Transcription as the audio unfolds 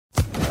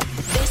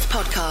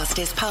podcast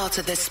is part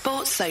of the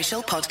Sports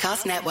Social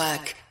Podcast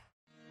Network.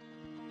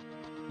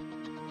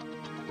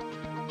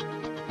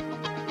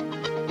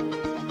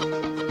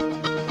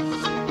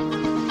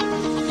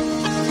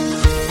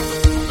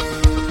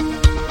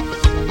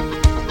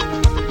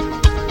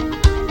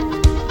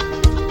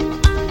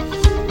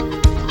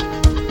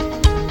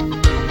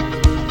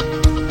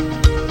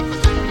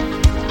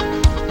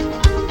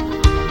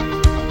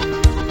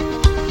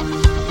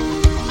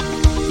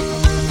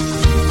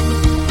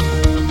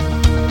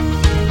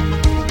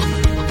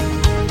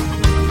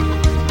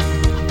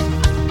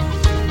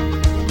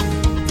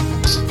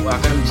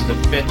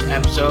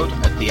 Episode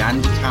at the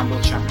Andy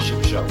Campbell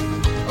Championship Show,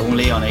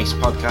 only on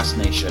ACEcast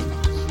Nation.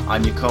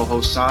 I'm your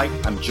co-host, Si.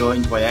 I'm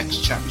joined by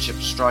ex-championship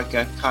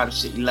striker, Cardiff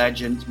City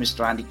legend,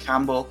 Mr. Andy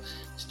Campbell,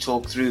 to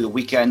talk through the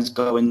weekend's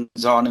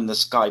goings-on in the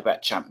Sky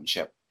Bet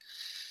Championship.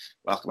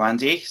 Welcome,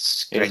 Andy.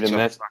 It's great to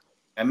have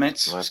you, mate.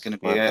 It's going to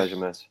be a pleasure,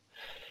 mate.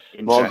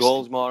 More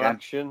goals, more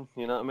action.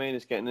 You know what I mean?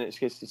 It's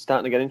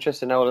starting to get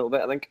interesting now a little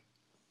bit, I think.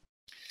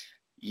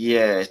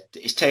 Yeah,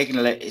 it's taking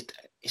a little.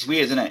 It's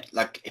weird, isn't it?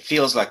 Like, it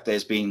feels like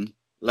there's been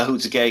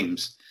loads of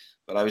games,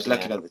 but I was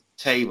looking at the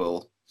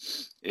table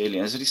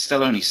earlier. There's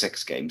still only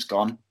 6 games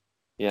gone.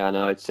 Yeah, I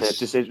know. It's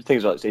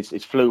things like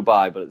it's flew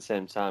by, but at the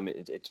same time,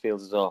 it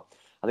feels as though,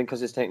 I think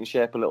because it's taking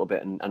shape a little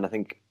bit, and I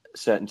think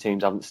certain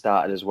teams haven't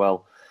started as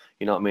well.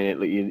 You know what I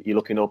mean? You're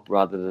looking up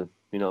rather than,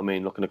 you know what I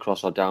mean, looking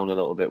across or down a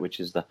little bit, which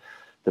is the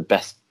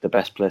best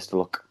place to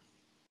look.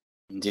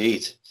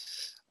 Indeed.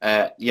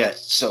 Yeah.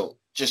 So,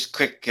 just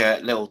quick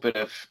little bit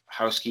of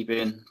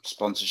housekeeping,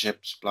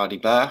 sponsorships,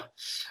 blah-de-blah.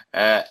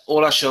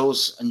 All our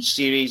shows and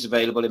series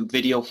available in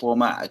video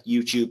format at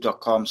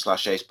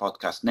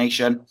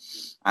youtube.com/ACEpodcastNation,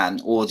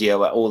 and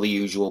audio at all the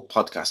usual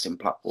podcasting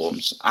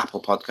platforms: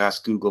 Apple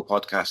Podcasts, Google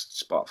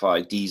Podcasts,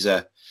 Spotify,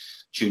 Deezer,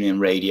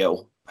 TuneIn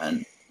Radio,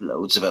 and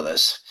loads of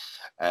others.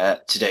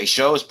 Today's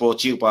show is brought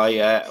to you by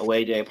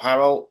Away Day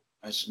Apparel,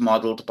 as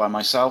modelled by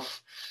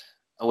myself.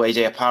 Away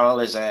Day Apparel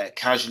is a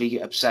casually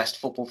obsessed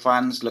football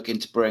fans looking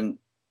to bring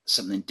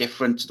something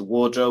different to the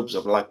wardrobes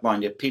of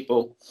like-minded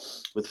people.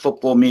 With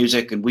football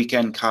music and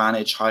weekend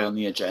carnage high on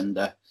the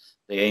agenda,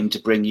 they aim to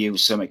bring you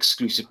some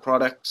exclusive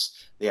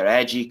products. They are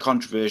edgy,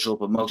 controversial,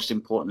 but most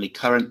importantly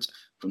current,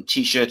 from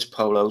t-shirts,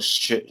 polos,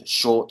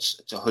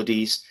 shorts to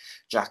hoodies,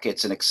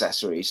 jackets and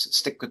accessories.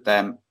 Stick with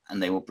them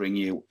and they will bring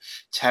you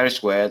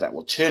terrace wear that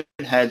will turn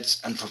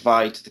heads and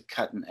provide the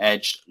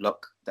cutting-edge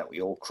look that we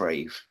all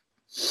crave.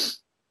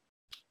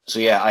 So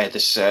yeah, I had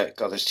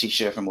got this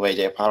t-shirt from Away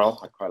Day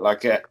Apparel. I quite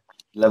like it.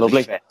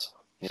 Lovely fit.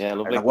 Yeah,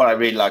 lovely. And what I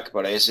really like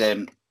about it is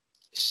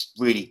it's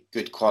really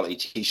good quality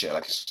t-shirt.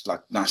 Like, it's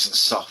like nice and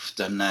soft,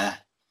 and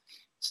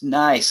it's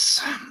nice.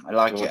 I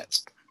like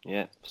it.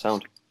 Yeah,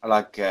 sound. I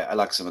like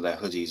some of their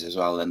hoodies as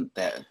well, and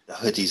the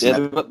hoodies. Yeah,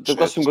 they've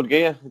got some good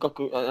gear. They've got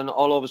good, and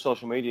all over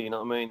social media. You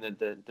know what I mean?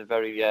 They're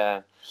very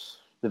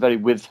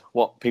with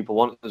what people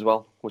want as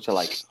well, which I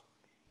like.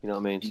 You know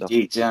what I mean?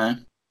 Indeed, yeah.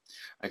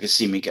 I can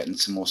see me getting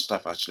some more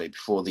stuff actually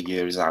before the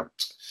year is out.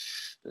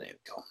 But there we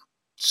go.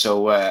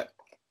 So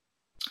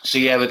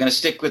yeah, we're going to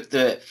stick with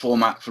the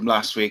format from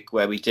last week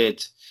where we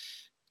did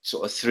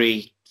sort of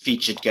 3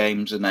 featured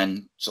games and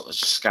then sort of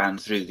scan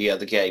through the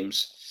other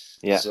games.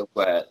 Yeah. So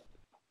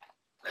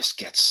let's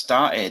get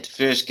started.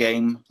 First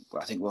game,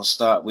 I think we'll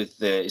start with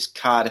is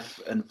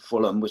Cardiff and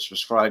Fulham, which was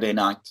Friday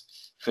night.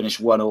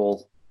 Finished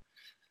 1-1.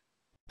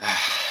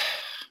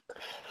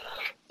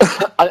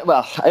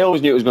 I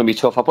always knew it was going to be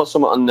tough. I put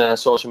something on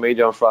social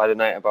media on Friday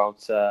night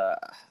about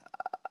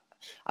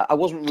I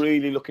wasn't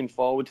really looking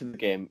forward to the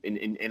game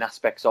in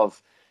aspects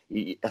of,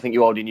 I think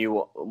you already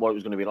knew what it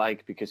was going to be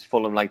like, because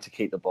Fulham like to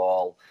keep the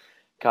ball.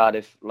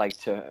 Cardiff like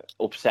to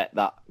upset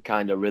that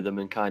kind of rhythm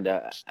and kind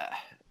of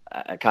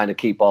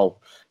keep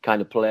ball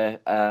kind of play.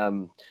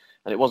 And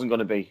it wasn't going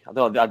to be. I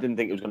didn't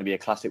think it was going to be a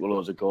classic with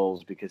loads of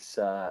goals because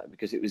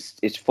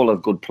it's full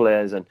of good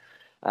players and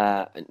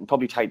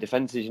probably tight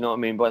defences, you know what I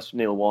mean? But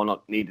Neil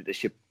Warnock needed to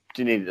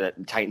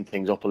tighten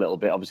things up a little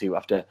bit, obviously,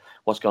 after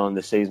what's gone on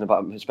this season,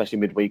 especially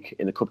midweek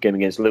in the cup game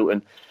against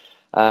Luton.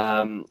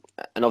 And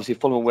obviously,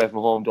 Fulham away from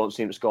home don't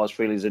seem to score as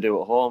freely as they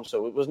do at home,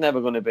 so it was never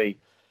going to be.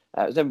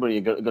 It was never really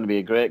going to be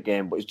a great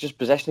game, but it's just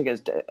possession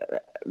against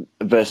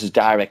versus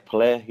direct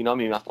play. You know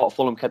what I mean? I thought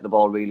Fulham kept the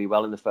ball really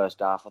well in the first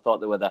half. I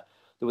thought they were the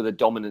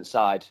dominant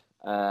side.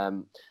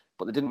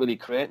 But they didn't really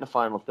create in the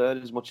final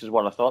third as much as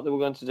what I thought they were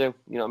going to do.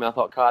 You know what I mean? I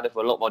thought Cardiff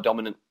were a lot more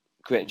dominant,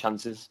 creating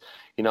chances.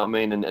 You know what I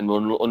mean? And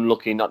were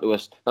unlucky not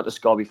to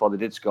score before they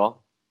did score.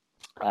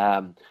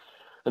 And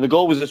the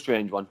goal was a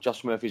strange one.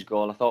 Josh Murphy's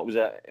goal, I thought was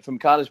from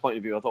Cardiff's point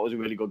of view, I thought it was a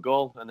really good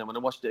goal. And then when I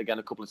watched it again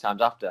a couple of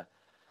times after,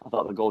 I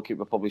thought the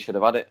goalkeeper probably should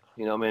have had it.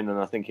 You know what I mean? And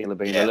I think he'll have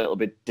been a little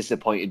bit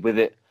disappointed with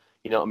it.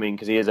 You know what I mean?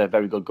 Because he is a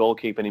very good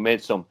goalkeeper, and he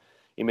made some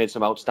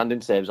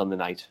outstanding saves on the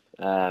night.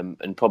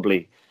 And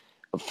probably,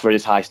 for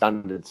his high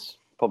standards,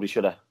 probably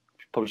should have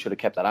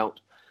kept that out.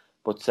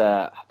 But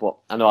I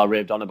know I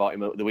raved on about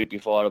him the week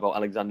before about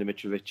Alexander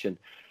Mitrovic, and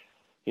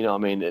you know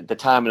what I mean, the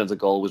timing of the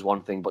goal was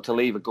one thing, but to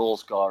leave a goal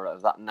scorer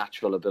of that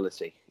natural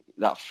ability,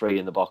 that free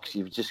in the box,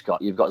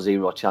 you've got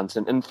zero chance.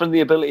 And from the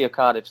ability of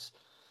Cardiff's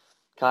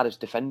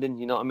defending,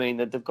 you know what I mean?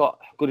 They've got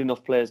good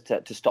enough players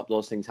to stop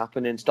those things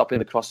happening, stopping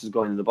the crosses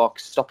going in the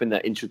box, stopping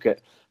the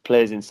intricate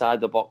plays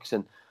inside the box,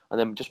 and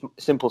then just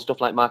simple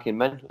stuff like marking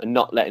men and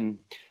not letting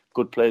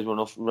good players run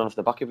off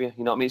the back of you.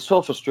 You know what I mean? It's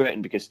so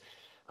frustrating because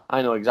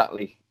I know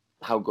exactly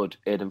how good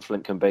Aidan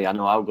Flint can be. I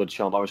know how good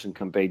Sean Morrison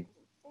can be,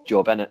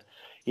 Joe Bennett.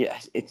 Yeah,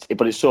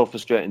 but it's so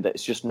frustrating that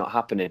it's just not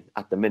happening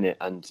at the minute,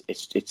 and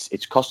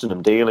it's costing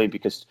them dearly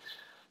because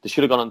they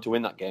should have gone on to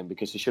win that game,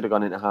 because they should have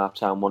gone into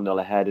half-time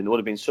 1-0 ahead, and it would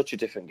have been such a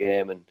different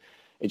game, and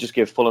it just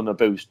gave Fulham a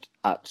boost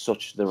at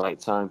such the right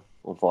time,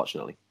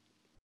 unfortunately.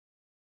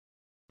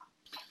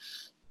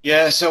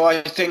 Yeah, so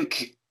I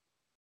think,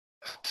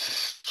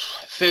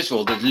 first of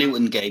all, the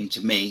Luton game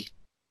to me,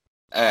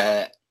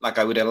 like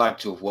I would have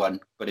liked to have won,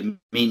 but it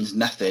means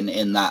nothing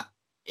in that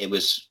it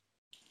was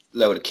a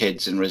load of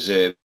kids and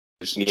reserves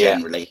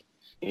generally,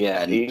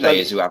 and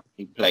players who haven't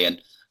been playing.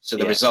 So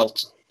the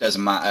result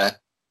doesn't matter.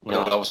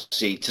 No. But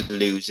obviously to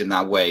lose in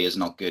that way is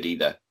not good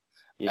either.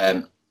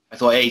 I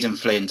thought Aidan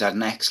Flint had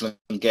an excellent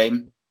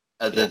game.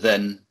 Other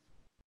than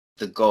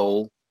the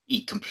goal,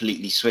 he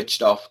completely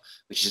switched off,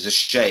 which is a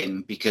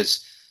shame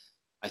because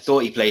I thought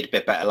he played a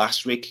bit better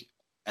last week.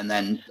 And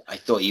then I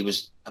thought he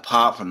was,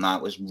 apart from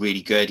that, was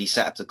really good. He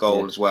set up the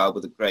goal as well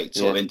with a great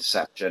sort of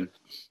interception.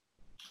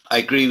 I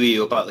agree with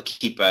you about the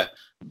keeper.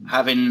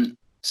 Having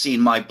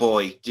seen my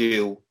boy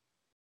do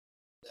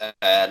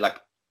like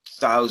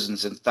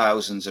thousands and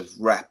thousands of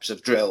reps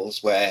of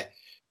drills where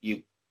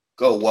you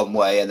go one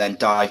way and then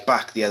dive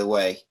back the other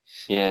way.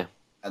 Yeah.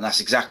 And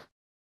that's exactly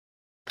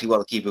what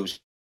the keeper was.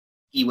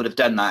 He would have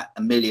done that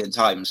a million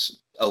times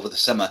over the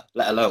summer,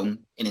 let alone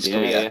in his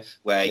career,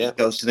 where he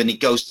goes to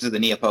the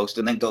near post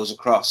and then goes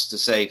across to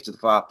save to the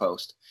far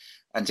post,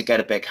 and to get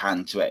a big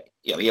hand to it.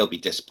 You know, he'll be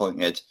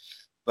disappointed.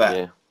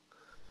 But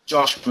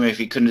Josh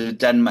Murphy couldn't have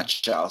done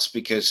much else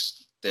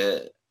because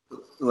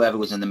whoever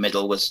was in the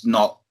middle was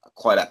not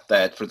quite up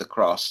there for the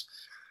cross.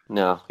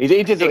 No, he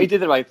did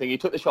the right thing. He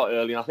took the shot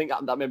early, and I think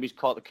that maybe he's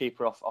caught the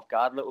keeper off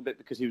guard a little bit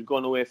because he was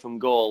going away from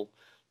goal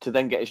to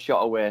then get his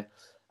shot away.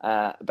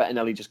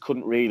 Bettinelli just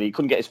couldn't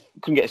get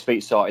his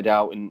feet sorted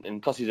out, and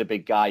because he's a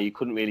big guy, he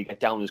couldn't really get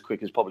down as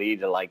quick as probably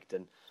he'd have liked.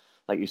 And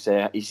like you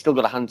say, he's still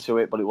got a hand to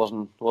it, but it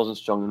wasn't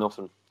strong enough,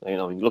 and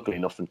luckily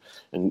enough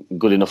and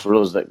good enough for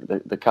us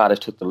that the Cardiff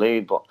took the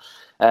lead. But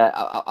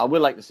I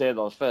would like to say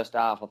though, first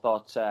half I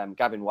thought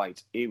Gavin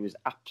White, he was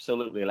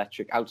absolutely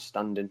electric,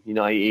 outstanding. You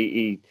know,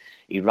 he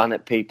ran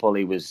at people.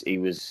 He was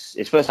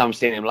it's first time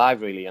seeing him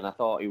live really, and I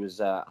thought he was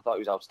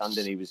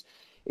outstanding. He was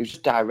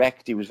just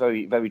direct. He was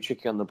very, very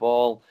tricky on the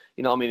ball.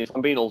 You know what I mean? If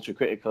I'm being ultra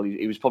critical,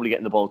 he was probably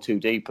getting the ball too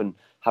deep and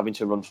having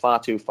to run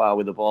far too far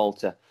with the ball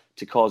to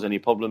cause any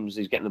problems.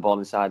 He's getting the ball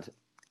inside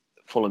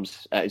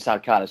Fulham's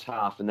inside Cardiff's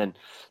half and then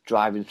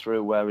driving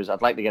through. Whereas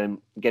I'd like to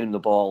get him the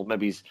ball.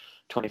 Maybe he's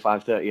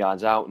 25, 30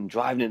 yards out and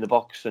driving in the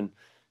box, and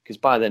because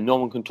by then no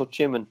one can touch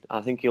him, and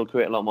I think he'll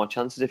create a lot more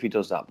chances if he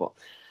does that. But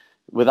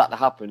with that to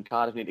happen,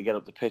 Cardiff need to get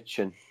up the pitch,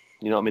 and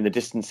you know what I mean. The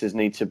distances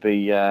need to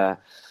be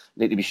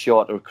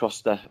shorter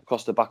across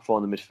the back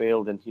four in the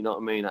midfield, and you know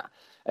what I mean.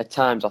 At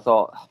times, I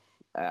thought,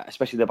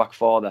 especially the back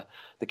four,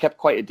 they kept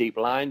quite a deep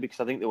line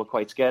because I think they were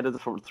quite scared of the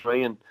front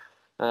three, and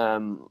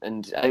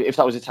if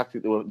that was a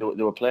tactic they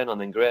were playing on,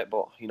 then great.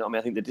 But you know what I mean.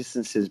 I think the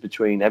distances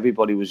between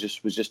everybody was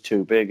just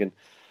too big, and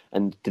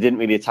they didn't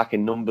really attack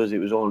in numbers. It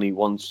was only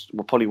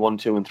probably 1,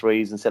 2, and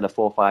 3s instead of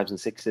 4, 5s, and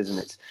 6s,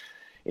 and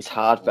it's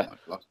hard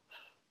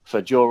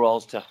for Joe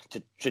Rawls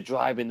to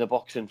drive in the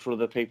box and for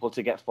other people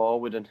to get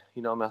forward, and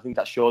you know what I mean. I think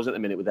that shows at the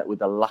minute with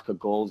the lack of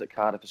goals that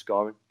Cardiff are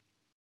scoring.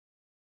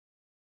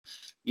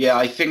 Yeah,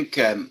 I think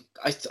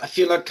I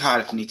feel like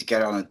Cardiff need to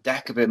get on a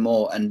deck a bit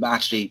more and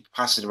actually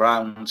pass it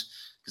around,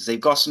 because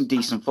they've got some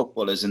decent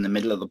footballers in the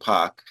middle of the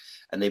park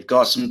and they've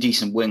got some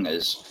decent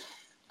wingers,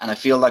 and I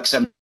feel like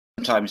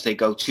sometimes they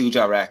go too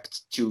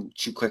direct, too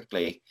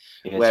quickly.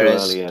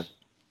 Whereas too early,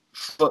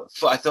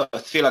 I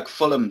feel like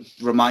Fulham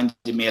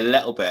reminded me a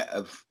little bit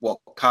of what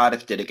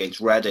Cardiff did against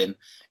Reading.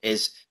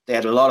 Is they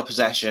had a lot of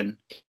possession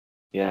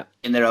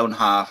in their own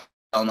half,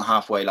 on the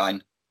halfway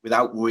line,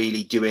 without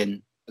really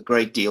doing a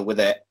great deal with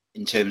it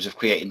in terms of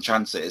creating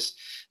chances.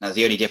 Now,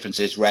 the only difference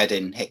is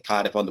Reading hit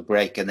Cardiff on the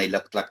break and they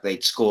looked like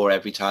they'd score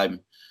every time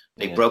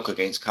they broke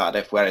against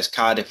Cardiff, whereas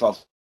Cardiff,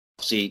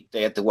 obviously,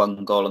 they had the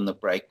one goal on the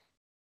break.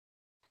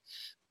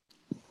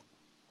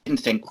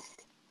 Didn't think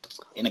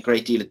in a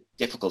great deal of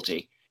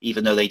difficulty,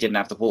 even though they didn't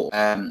have the ball.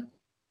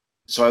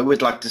 So I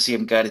would like to see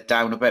him get it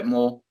down a bit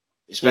more,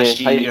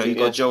 especially, you've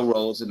got Joe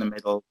Rawls in the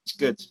middle. It's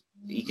good.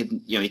 He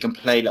can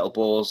play little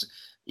balls.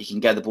 He can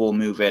get the ball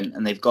moving,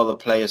 and they've got the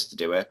players to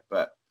do it.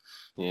 But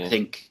I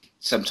think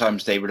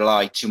sometimes they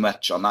rely too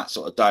much on that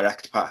sort of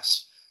direct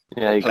pass,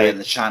 playing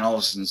the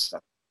channels and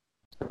stuff.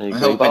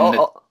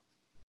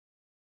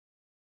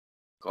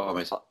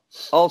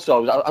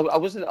 Also, I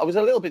was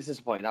a little bit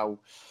disappointed how,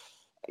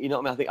 you know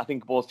what I mean. I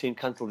think both teams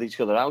cancelled each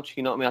other out.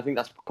 You know what I mean. I think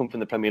that's come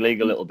from the Premier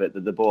League a little bit,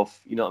 that they're both,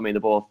 you know what I mean.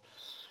 They're both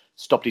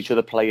stopped each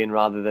other playing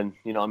rather than,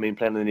 you know what I mean,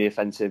 playing in the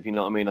offensive. You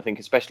know what I mean? I think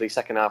especially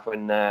second half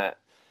when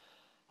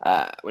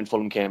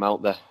Fulham came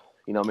out there,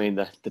 you know what I mean,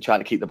 they tried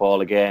to keep the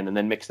ball again and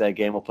then mix their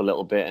game up a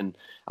little bit. And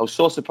I was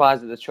so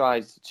surprised that they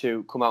tried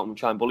to come out and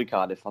try and bully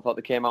Cardiff. I thought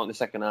they came out in the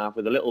second half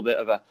with a little bit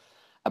of a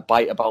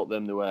bite about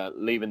them. They were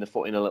leaving the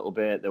foot in a little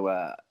bit. They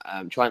were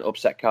trying to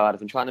upset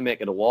Cardiff and trying to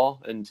make it a war.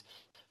 And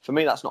for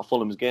me, that's not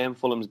Fulham's game.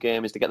 Fulham's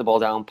game is to get the ball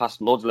down,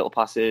 pass loads of little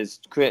passes,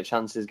 create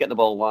chances, get the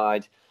ball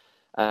wide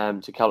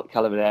to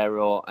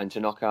Calavidero and to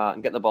Knockout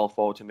and get the ball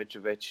forward to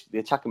Mitrovic. The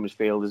attacking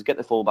midfielders, get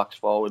the full-backs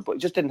forward. But it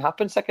just didn't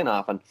happen second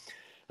half. And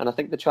I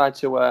think they tried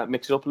to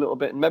mix it up a little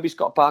bit. And maybe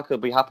Scott Parker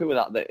will be happy with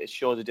that it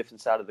shows a different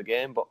side of the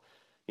game. But,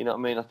 you know what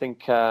I mean, I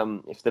think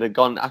if they'd have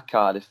gone at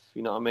Cardiff,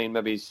 you know what I mean,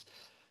 maybe he's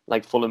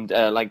like Fulham,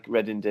 like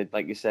Reading did,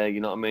 like you say, you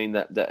know what I mean,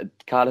 that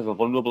Cardiff are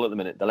vulnerable at the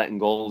minute. They're letting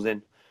goals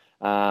in,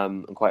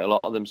 and quite a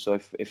lot of them. So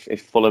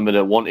if Fulham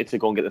had wanted to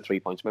go and get the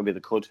 3 points, maybe they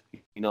could,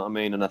 you know what I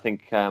mean. And I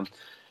think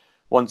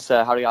once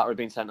Harry Arter had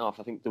been sent off,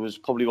 I think there was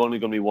probably only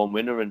going to be one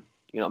winner. And,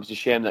 you know, it was a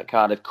shame that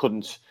Cardiff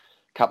couldn't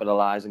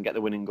capitalise and get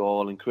the winning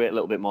goal and create a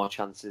little bit more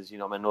chances. You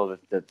know, I know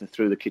that they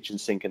threw the kitchen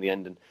sink in the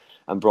end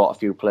and brought a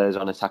few players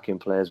on, attacking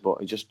players, but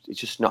it's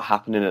just not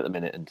happening at the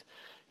minute. And,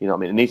 you know what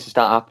I mean, it needs to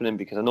start happening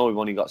because I know we've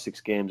only got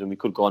 6 games and we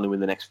could go on and win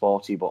the next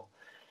 40, but,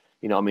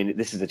 you know what I mean,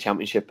 this is the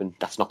championship and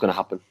that's not going to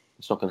happen.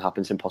 It's not going to happen.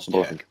 It's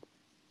impossible, I think.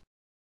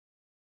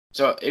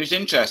 So it was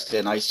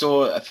interesting. I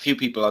saw a few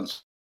people on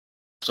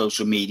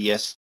social media,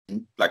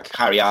 like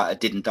Harry Arter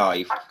didn't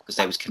dive because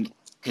there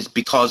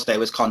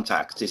was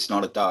contact. It's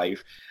not a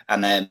dive.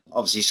 And then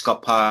obviously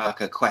Scott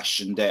Parker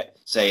questioned it,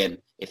 saying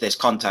if there's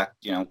contact,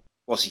 you know,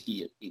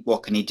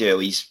 what can he do?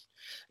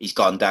 He's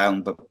gone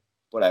down, but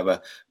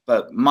whatever.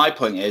 But my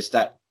point is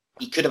that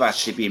he could have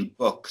actually been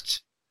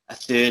booked a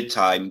third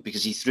time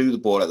because he threw the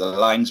ball at the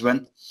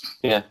linesman.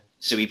 Yeah.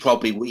 So he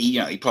probably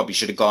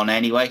should have gone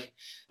anyway.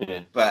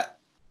 Yeah. But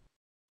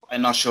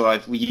I'm not sure. I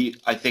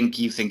think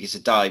you think it's a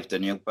dive,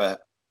 don't you?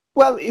 But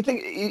well, you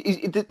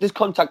think there's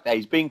contact there.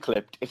 He's being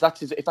clipped. If that's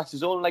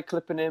his own leg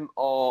clipping him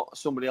or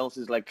somebody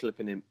else's leg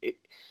clipping him,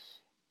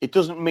 it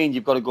doesn't mean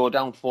you've got to go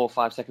down 4 or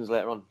 5 seconds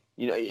later on.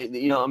 You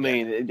know what I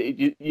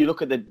mean. You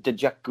look at the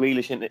Jack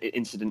Grealish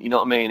incident. You know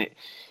what I mean.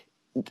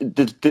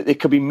 It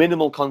could be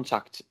minimal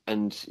contact,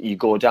 and you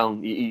go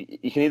down.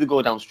 You can either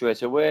go down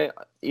straight away.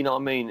 You know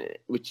what I mean,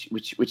 which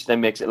then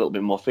makes it a little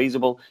bit more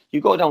feasible. You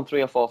go down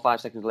 3 or 4 or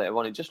 5 seconds later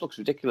on, it just looks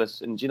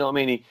ridiculous. And you know what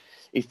I mean.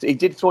 He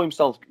did throw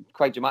himself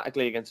quite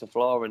dramatically against the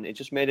floor, and it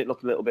just made it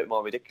look a little bit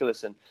more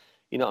ridiculous. And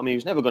you know what I mean, he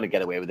was never going to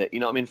get away with it. You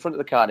know what I mean, in front of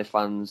the Cardiff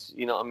fans.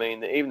 You know what I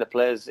mean, even the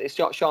players. It's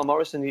Sean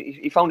Morrison.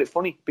 He found it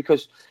funny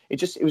because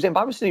it was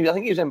embarrassing. I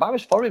think he was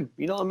embarrassed for him.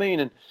 You know what I mean,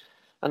 and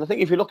I think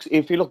if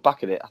you look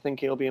back at it, I think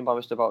he'll be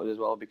embarrassed about it as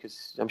well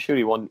because I'm sure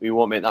he won't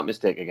make that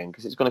mistake again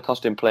because it's going to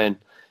cost him playing.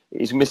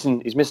 He's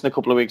missing a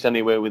couple of weeks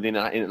anyway with the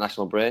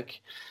international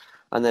break.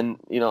 And then,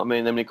 you know what I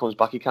mean, then when he comes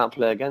back, he can't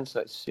play again. So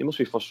it must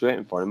be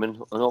frustrating for him, and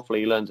hopefully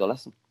he learns a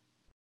lesson.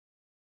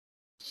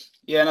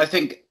 Yeah, and I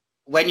think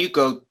when you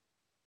go,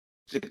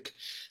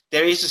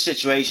 there is a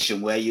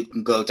situation where you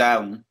can go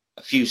down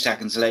a few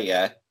seconds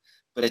later,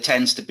 but it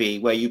tends to be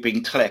where you've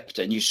been clipped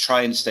and you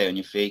try and stay on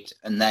your feet,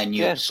 and then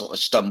you sort of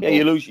stumble. Yeah,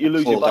 you lose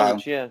your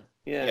balance. Down.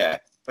 Yeah.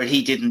 But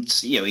he didn't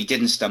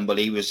stumble.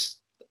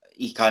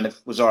 He kind of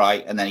was all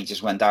right, and then he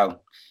just went down.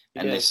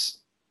 And this.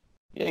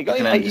 Yeah,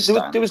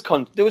 there was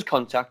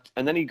contact,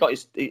 and then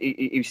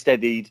he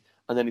steadied,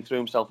 and then he threw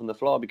himself on the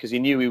floor because he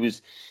knew he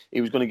was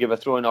going to give a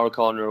throw in or a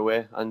corner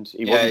away, and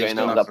he wasn't getting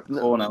out of that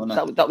corner.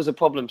 That was a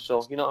problem.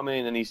 So you know what I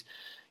mean, and he's,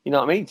 you know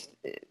what I mean,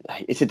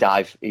 it's a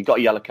dive. He got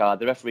a yellow card.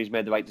 The referee's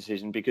made the right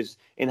decision because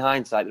in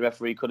hindsight, the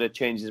referee could have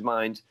changed his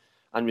mind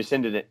and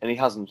rescinded it, and he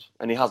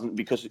hasn't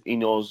because he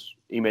knows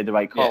he made the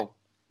right call. Yeah.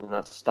 And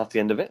that's the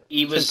end of it.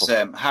 He was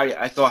Harry.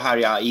 I thought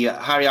Harry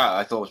Arter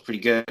I thought was pretty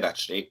good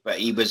actually, but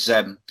he was.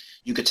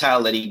 You could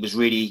tell that he was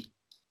really,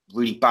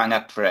 really bang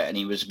up for it, and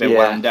he was a bit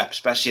wound up,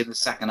 especially in the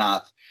second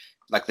half.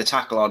 Like the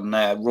tackle on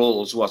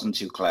Rolls wasn't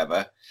too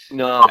clever.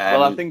 No,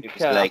 well, I think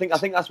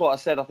that's what I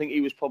said. I think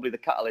he was probably the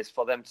catalyst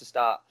for them to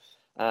start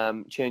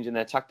changing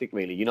their tactic.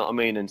 Really, you know what I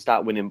mean, and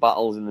start winning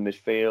battles in the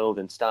midfield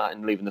and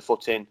starting leaving the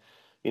foot in.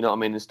 You know what I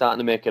mean, and starting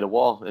to make it a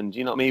war. And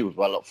you know what I mean, he was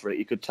well up for it.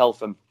 You could tell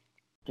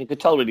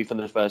really from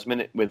the first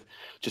minute with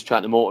just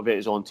trying to motivate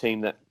his own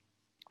team that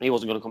he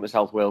wasn't going to come to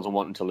South Wales and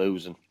wanting to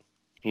lose. And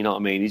you know what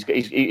I mean,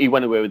 he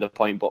went away with the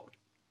point, but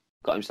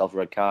got himself a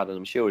red card, and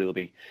I'm sure he'll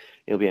be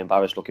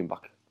embarrassed looking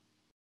back.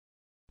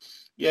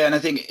 Yeah, and I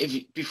think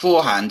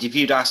if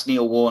you'd asked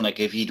Neil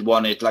Warnock if he'd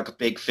wanted like a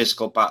big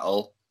physical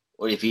battle,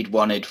 or if he'd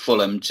wanted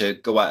Fulham to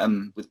go at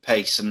him with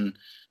pace and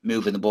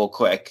moving the ball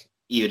quick,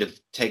 he would have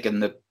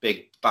taken the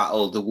big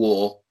battle, the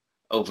war,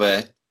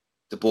 over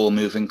the ball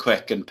moving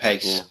quick and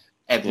pace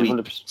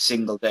every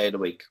single day of the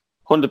week.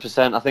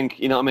 100%. I think,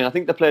 you know what I mean, I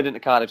think they played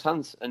into Cardiff's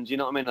hands, and you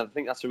know what I mean, I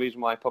think that's the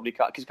reason why probably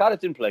because Cardiff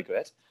didn't play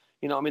great.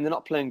 You know what I mean, they're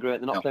not playing great,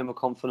 they're not playing with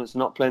confidence,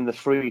 they're not playing the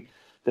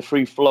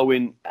free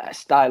flowing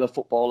style of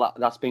football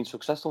that's been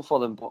successful for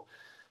them. But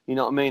You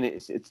know what I mean?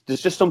 It's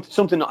there's just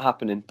something not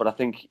happening. But I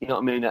think, you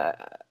know what I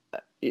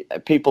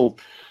mean. People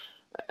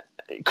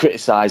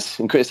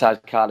criticise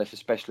Cardiff,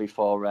 especially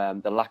for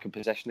the lack of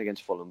possession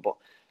against Fulham. But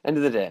end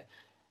of the day,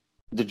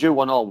 they drew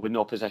 1-1 with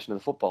no possession of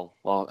the football,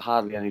 or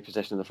hardly any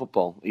possession of the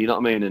football. You know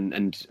what I mean?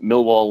 And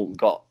Millwall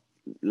got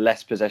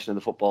less possession of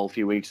the football a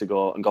few weeks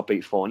ago and got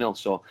beat 4-0.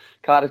 So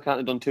Cardiff can't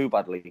have done too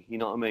badly. You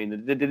know what I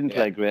mean? They didn't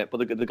play great, but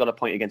they got a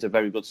point against a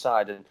very good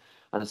side, and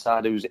a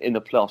side who's in the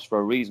playoffs for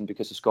a reason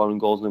because of scoring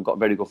goals, and they've got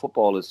very good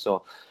footballers.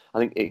 So I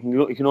think it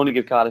can only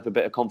give Cardiff a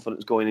bit of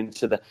confidence going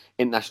into the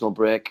international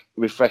break,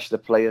 refresh the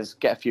players,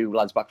 get a few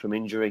lads back from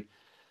injury,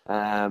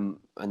 and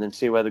then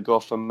see where they go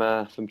from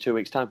 2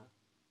 weeks' time.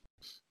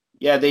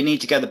 Yeah, they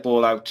need to get the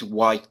ball out to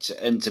White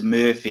and to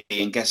Murphy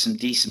and get some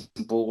decent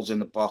balls in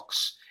the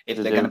box if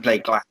they're going to play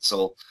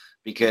Glatzel,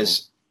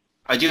 because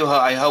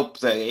I hope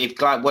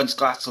that once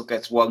Glatzel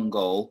gets one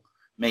goal,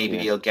 maybe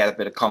he'll get a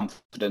bit of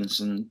confidence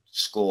and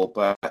score.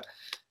 But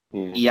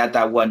he had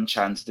that one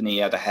chance, didn't he? He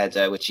had a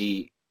header which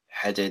he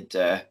headed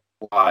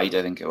wide,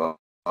 I think it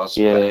was.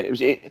 Yeah,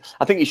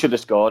 I think he should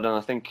have scored, and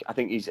I think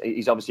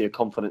he's obviously a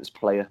confidence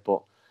player.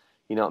 But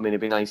you know what I mean.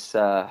 It'd be nice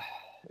to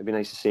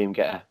see him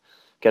get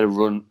a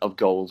run of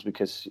goals,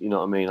 because you know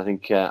what I mean. I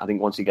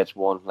think once he gets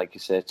one, like you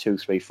say, 2,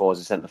 3, 4 as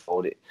a centre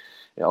forward, it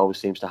always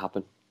seems to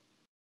happen.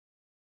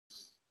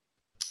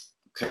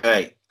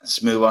 Okay,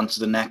 let's move on to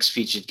the next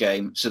featured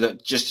game. So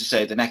just to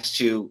say, the next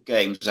 2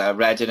 games are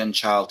Reading and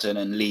Charlton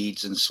and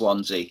Leeds and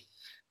Swansea.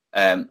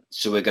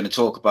 So we're going to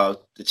talk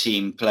about the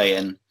team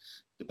playing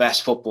the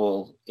best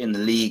football in the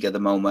league at the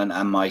moment,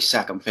 and my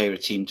second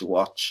favourite team to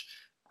watch,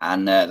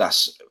 and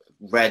that's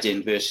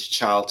Reading versus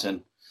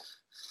Charlton.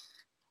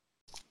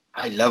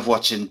 I love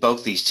watching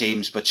both these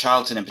teams, but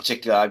Charlton in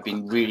particular, I've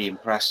been really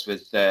impressed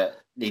with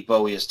Lee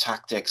Bowyer's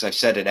tactics. I've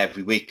said it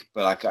every week,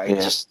 but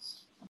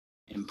just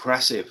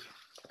impressive.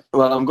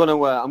 Well, I'm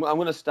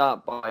gonna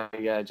start by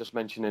just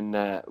mentioning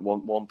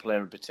one player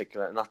in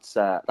particular, and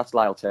that's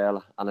Lyle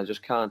Taylor. And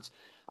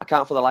I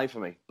can't for the life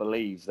of me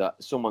believe that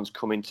someone's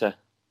come into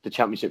the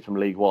Championship from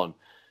League One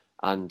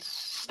and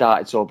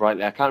started so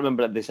brightly. I can't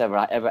remember this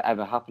ever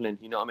happening.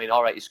 You know what I mean?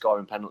 All right, he's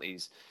scoring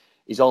penalties.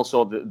 He's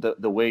also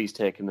the way he's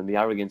taken them, the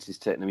arrogance he's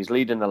taken them. He's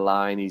leading the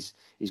line. He's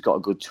got a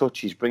good touch.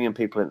 He's bringing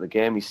people into the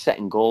game. He's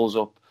setting goals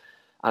up,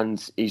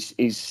 and he's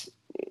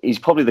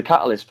probably the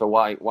catalyst for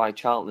why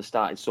Charlton has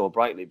started so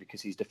brightly,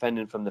 because he's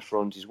defending from the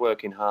front. He's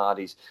working hard.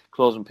 He's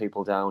closing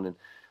people down. And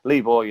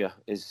Lee Bowyer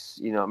is,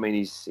 you know what I mean.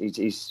 He's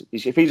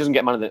if he doesn't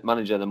get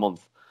manager of the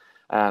month,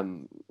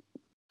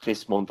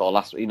 this month or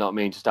last, you know what I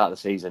mean, to start the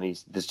season,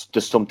 there's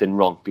something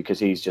wrong, because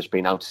he's just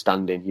been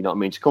outstanding. You know what I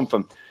mean. To come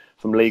from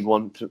League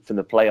One, from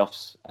the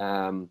playoffs,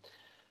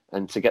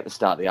 and to get the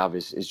start they have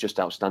is just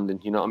outstanding.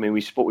 You know what I mean?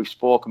 We've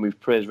spoken, we've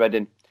praised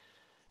Reading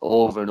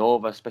over and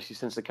over, especially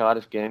since the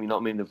Cardiff game. You know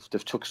what I mean?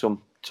 They've took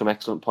some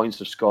excellent points,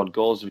 they've scored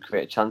goals, they've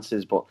created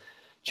chances, but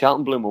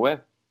Charlton blew them away.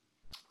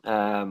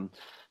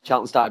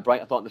 Charlton started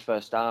bright, I thought, in the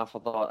first half. I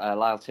thought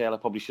Lyle Taylor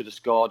probably should have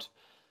scored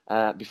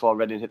before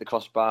Reading hit the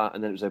crossbar,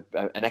 and then it was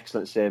an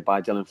excellent save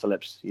by Dylan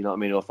Phillips. You know what I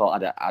mean? I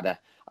thought had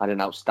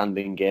an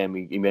outstanding game.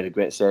 He made a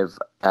great save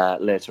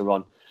later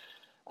on.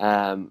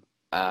 And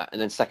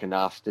then second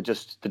half, they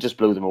just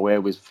blew them away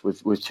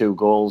with 2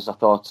 goals. I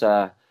thought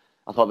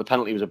the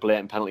penalty was a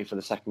blatant penalty for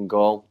the second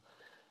goal.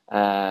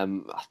 I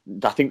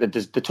think that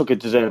they took a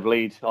deserved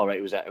lead. All right,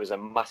 it was a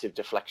massive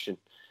deflection.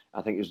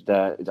 I think it was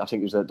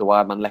the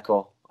wide man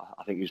Lecco.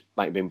 I think he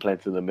might have been playing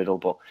through the middle,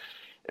 but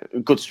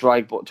good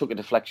strike, but took a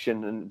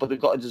deflection. But they've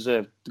got to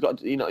deserve. They've got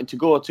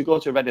to go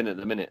to Reading at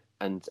the minute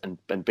and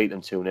beat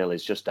them 2-0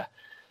 is just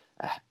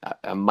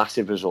a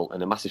massive result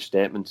and a massive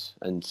statement.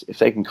 And if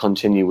they can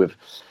continue with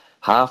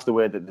half the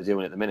way that they're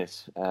doing at the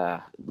minute,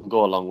 they'll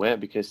go a long way,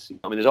 because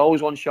I mean, there's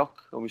always one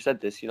shock, and we've said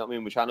this. You know what I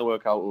mean? We're trying to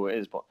work out who it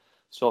is, but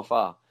so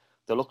far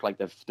they look like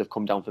they've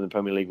come down from the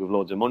Premier League with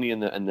loads of money,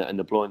 and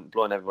they're blowing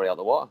everybody out of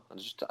the water.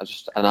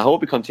 And I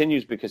hope it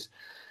continues, because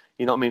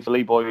you know what I mean. For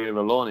Lee Bowyer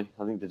alone,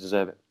 I think they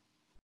deserve it.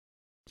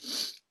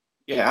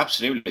 Yeah,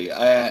 absolutely.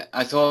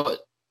 I thought,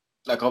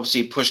 like,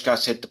 obviously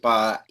Puskás hit the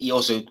bar. He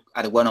also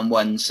had a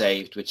one-on-one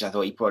saved, which I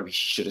thought he probably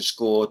should have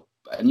scored.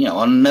 And you know,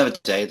 on another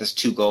day, there's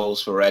 2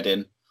 goals for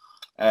Reading.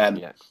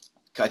 I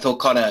thought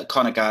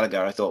Conor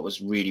Gallagher, I thought,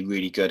 was really,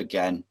 really good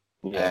again.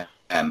 Yeah.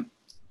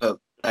 But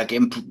like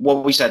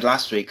what we said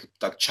last week,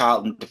 like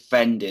Charlton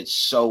defended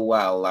so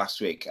well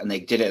last week, and they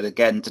did it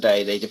again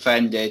today. They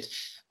defended,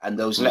 and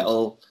those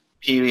little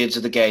periods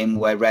of the game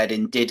where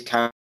Reading did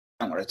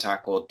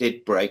counter-attack or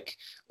did break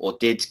or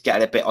did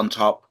get a bit on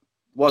top,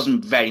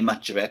 wasn't very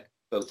much of it,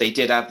 but they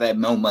did have their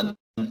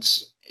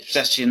moments,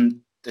 especially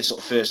in the sort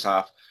of first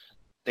half.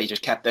 They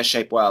just kept their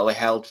shape well. They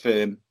held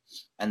firm,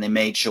 and they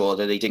made sure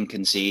that they didn't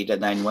concede.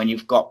 And then when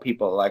you've got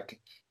people like,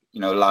 you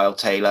know, Lyle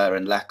Taylor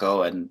and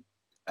Lecco and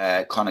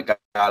Conor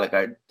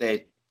Gallagher,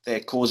 they're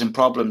causing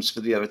problems for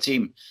the other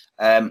team.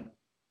 And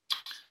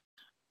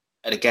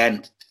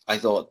again, I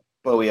thought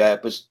Bowyer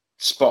was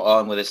spot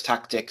on with his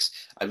tactics.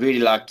 I really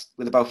liked,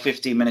 with about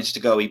 15 minutes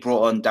to go, he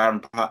brought on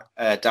Darren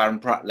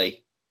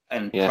Pratley,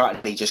 and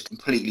practically just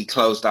completely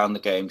closed down the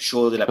game,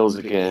 shored it up Kills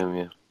the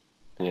completely,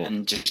 game,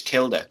 and just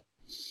killed it.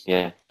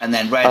 Yeah. And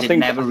then Reading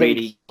never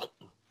really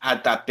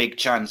had that big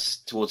chance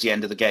towards the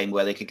end of the game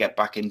where they could get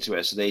back into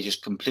it. So they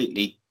just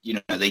completely,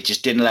 they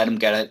just didn't let them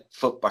get a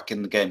foot back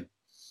in the game.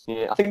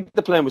 Yeah, I think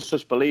they're playing with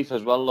such belief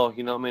as well, though.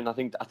 You know what I mean? I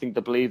think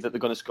they believe that they're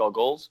going to score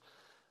goals.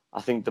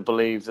 I think they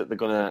believe that they're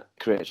going to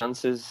create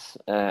chances.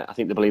 I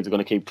think they believe they're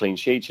going to keep clean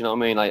sheets. You know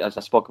what I mean? As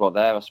I spoke about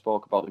there, I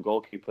spoke about the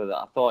goalkeeper. That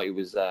I thought he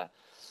was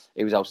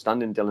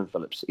outstanding, Dylan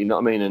Phillips. You know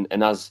what I mean?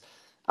 And as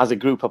a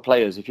group of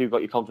players, if you've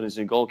got your confidence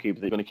in your goalkeeper,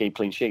 they're going to keep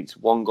clean sheets.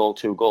 1 goal,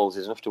 2 goals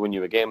is enough to win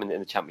you a game in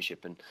the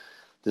Championship. And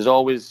there's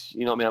always,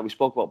 you know what I mean? We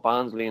spoke about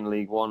Barnsley in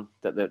League One,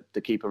 that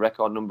they keep a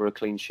record number of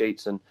clean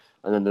sheets, and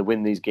then they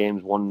win these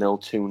games 1-0,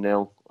 2-0. You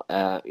know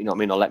what I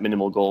mean? Or let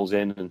minimal goals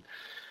in, and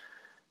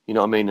you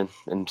know what I mean.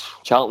 And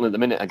Charlton at the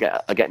minute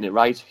are getting it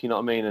right. You know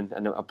what I mean?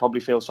 And I probably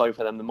feel sorry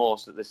for them the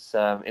most that this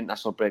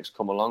international break's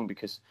come along,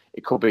 because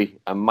it could be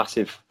a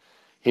massive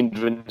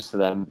hindrance to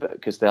them,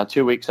 because they are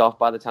 2 weeks off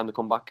by the time they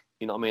come back.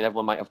 You know what I mean?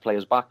 Everyone might have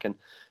players back, and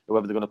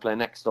whoever they're going to play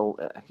next,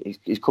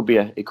 it could be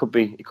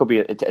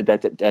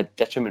a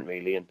detriment,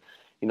 really. And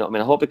you know what I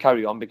mean? I hope they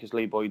carry on, because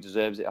Lee Boyd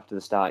deserves it after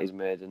the start he's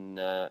made, and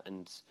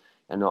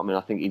you know what I mean?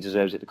 I think he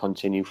deserves it to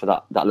continue for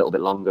that little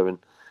bit longer. And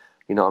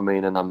you know what I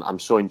mean? And I'm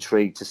so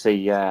intrigued to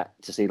see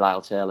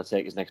Lyle Taylor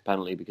take his next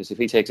penalty, because if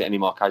he takes it any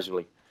more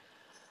casually,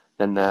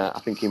 then I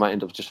think he might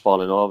end up just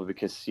falling over,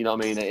 because, you know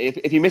what I mean,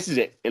 if he misses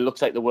it, it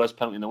looks like the worst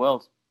penalty in the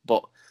world.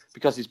 But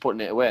because he's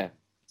putting it away,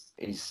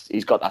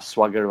 he's got that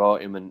swagger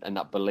about him, and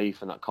that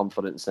belief and that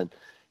confidence. And,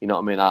 you know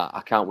what I mean,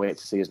 I can't wait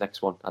to see his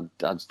next one. And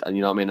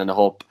you know what I mean? And I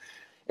hope,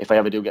 if I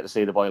ever do get to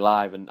see the boy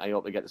live, and I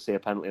hope they get to see a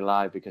penalty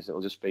live, because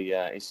it'll just be,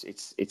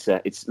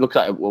 it looks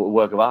like a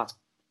work of art.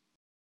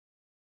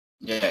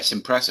 Yeah, it's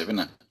impressive, isn't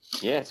it?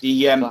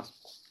 Yeah.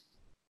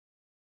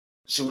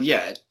 So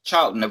yeah,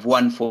 Charlton have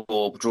won 4,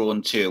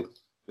 drawn 2,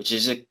 which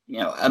is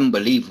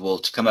unbelievable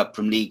to come up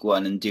from League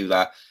One and do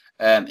that.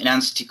 In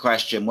answer to your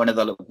question, one of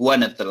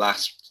the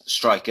last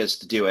strikers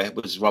to do it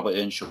was Robert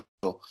Earnshaw.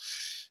 Well,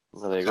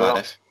 there you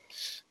go.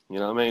 You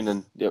know what I mean?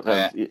 And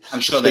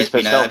I'm sure there's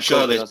been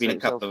a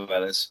couple of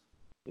others.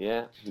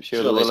 Yeah, I'm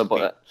sure there will have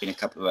been a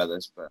couple of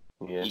others, but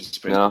he's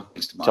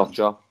top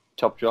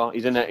jaw.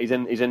 He's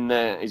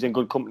in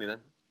good company then.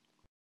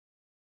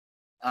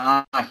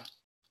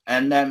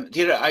 And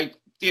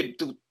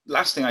the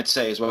last thing I'd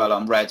say as well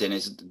on Reading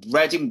is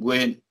Reading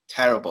weren't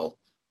terrible.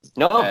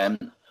 No. I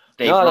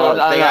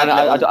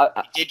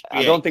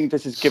don't think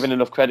this is giving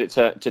enough credit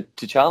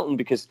to Charlton,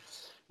 because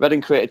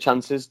Reading created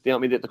chances. You know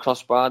what I mean? At the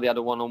crossbar, they had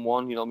a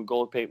 1-on-1. You know, the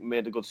goalkeeper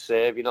made a good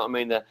save. You know what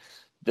I mean?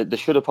 They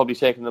should have probably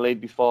taken the lead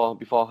before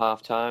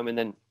half time, and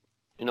then,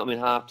 you know what I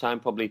mean, half time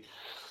probably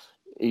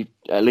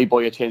Lee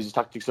Boyer changed his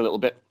tactics a little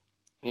bit.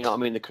 You know what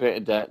I mean? They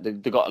created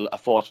they got a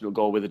fortunate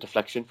goal with a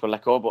deflection for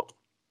Lecco, but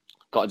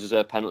got a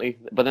deserved penalty.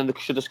 But then they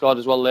should have scored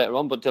as well later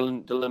on. But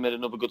Dylan made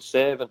another good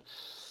save, and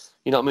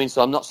you know what I mean.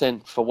 So I'm not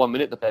saying for 1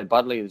 minute they played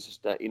badly. It's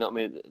just that, you know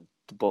what I mean.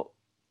 But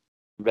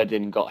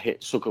Reading got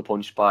hit, sucker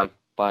punched by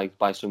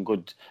some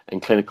good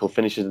and clinical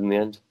finishes in the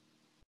end.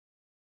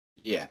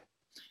 Yeah.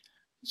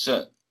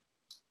 So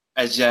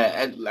as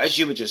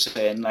you were just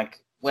saying, like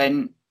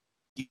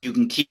if you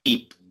can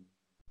keep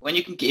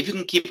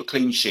a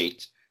clean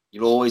sheet,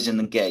 you're always in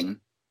the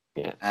game.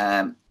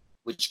 Yeah.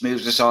 Which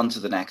moves us on to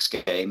the next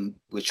game,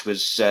 which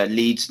was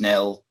Leeds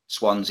 0,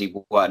 Swansea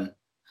 1,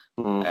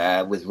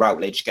 with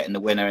Routledge getting the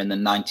winner in the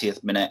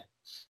 90th minute.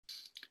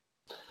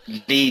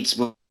 Leeds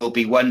will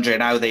be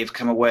wondering how they've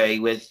come away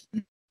with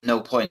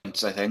no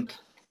points, I think.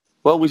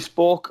 Well, we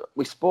spoke.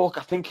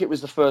 I think it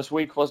was the first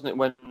week, wasn't it?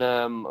 When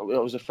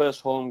it was the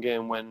first home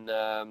game when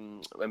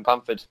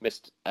Bamford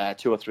missed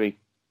 2 or 3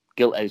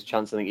 gilt-edged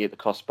chances. I think he hit the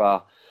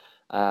crossbar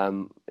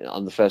on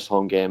the first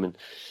home game,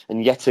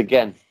 and yet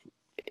again,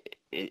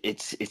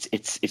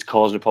 it's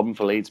causing a problem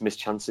for Leeds. Missed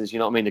chances. You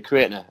know what I mean? They're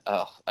creating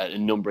a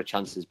number of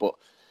chances, but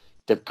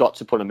they've got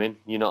to put them in.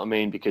 You know what I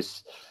mean?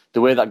 Because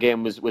the way that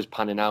game was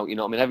panning out, you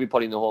know what I mean?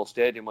 Everybody in the whole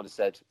stadium would have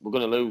said, we're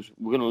going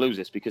to lose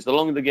this, because the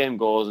longer the game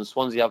goes, and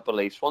Swansea have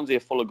belief, Swansea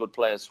are full of good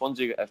players,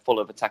 Swansea are full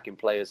of attacking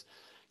players.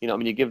 You know what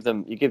I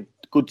mean? You give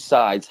good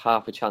sides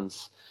half a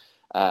chance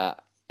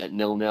at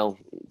 0-0,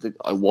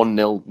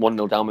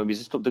 1-0 down, maybe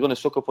they're going to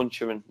sucker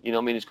punch you, and you know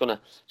what I mean? It's going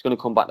to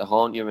come back to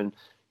haunt you. And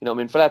you know what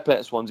I mean? For their play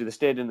at Swansea, they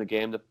stayed in the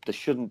game. They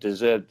shouldn't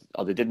deserve,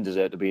 or they didn't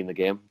deserve to be in the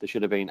game. They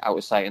should have been out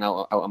of sight and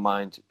out of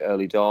mind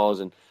early doors.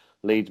 And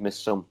Leeds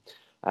missed some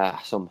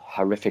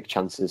horrific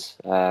chances,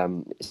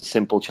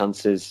 simple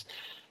chances,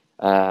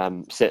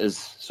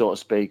 sitters, so to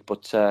speak.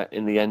 But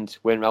in the end,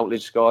 Wayne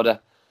Routledge scored a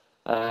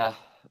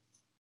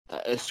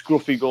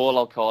scruffy goal,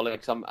 I'll call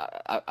it. Cause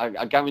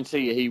I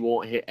guarantee you he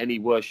won't hit any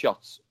worse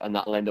shots, and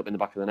that'll end up in the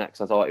back of the net.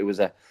 Cause I thought it was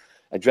a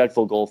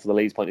dreadful goal for the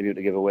Leeds point of view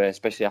to give away,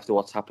 especially after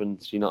what's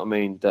happened. You know what I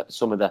mean? That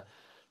some of the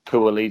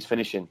poor Leeds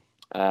finishing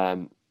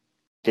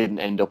didn't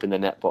end up in the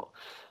net, but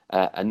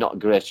a not a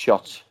great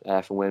shot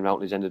from Wayne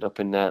Routledge ended up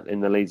in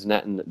the Leeds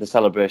net, and the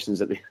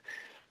celebrations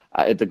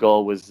at the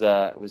goal was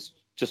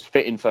just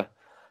fitting for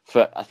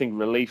for I think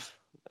relief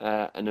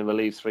and a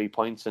relief 3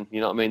 points. And you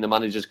know what I mean. The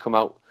managers come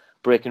out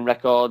breaking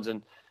records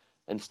and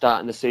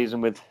starting the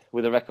season with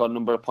a record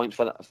number of points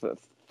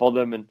for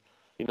them. And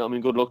you know what I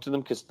mean. Good luck to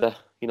them because they're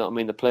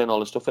playing all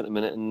the stuff at the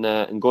minute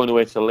and going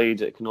away to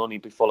Leeds, it can only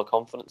be full of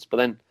confidence. But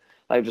then,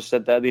 like I've just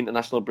said there, the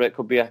international break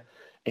could be a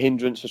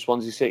hindrance for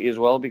Swansea City as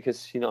well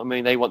because you know what I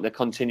mean. They want to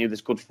continue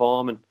this good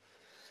form and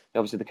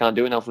obviously they can't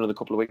do it now for another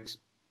couple of weeks.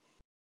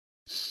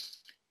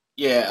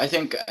 Yeah, I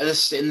think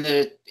in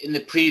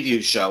the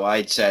preview show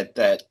I'd said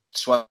that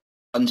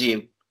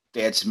Swansea,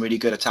 they had some really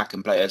good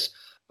attacking players,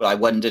 but I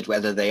wondered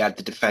whether they had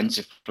the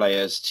defensive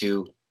players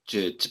to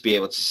be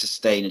able to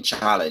sustain a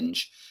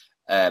challenge.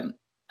 And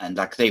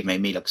like they've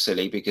made me look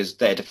silly because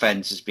their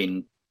defence has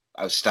been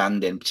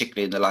outstanding,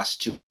 particularly in the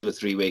last 2 or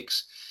 3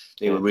 weeks.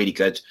 They were really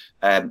good.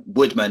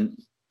 Woodman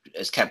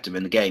has kept them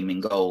in the game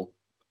in goal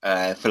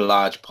for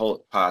large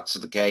parts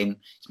of the game.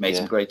 He's made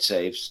some great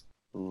saves.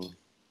 From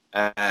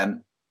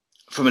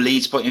a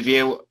Leeds point of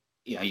view,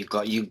 you know,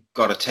 you've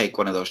got to take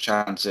one of those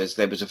chances.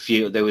 There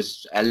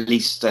was at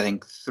least I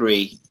think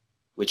 3,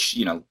 which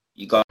you know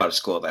you got to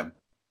score them.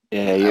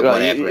 Yeah, you're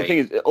right. The thing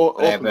is,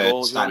 open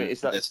goals. You know what I mean?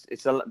 It's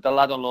the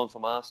lad on loan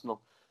from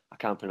Arsenal. I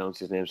can't pronounce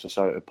his name, so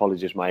sorry.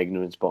 Apologies, my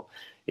ignorance. But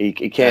he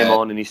came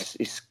on and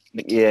he's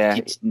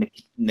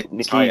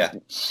Nataya.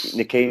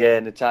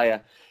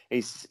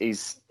 He's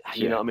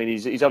you know what I mean.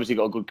 He's obviously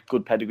got a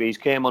good pedigree. He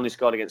came on, he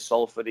scored against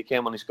Salford. He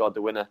came on, he scored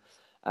the winner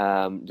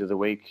the other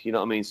week. You know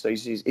what I mean. So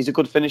he's a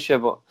good finisher,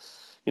 but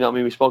you know what I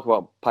mean. We spoke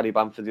about Paddy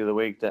Bamford the other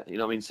week. That you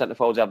know what I mean. Centre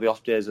forwards have the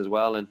off days as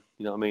well, and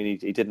you know what I mean.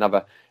 He didn't have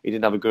a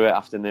great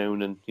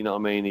afternoon, and you know what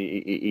I mean.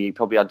 He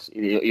probably had.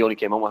 He only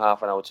came on with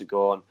half an hour to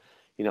go, and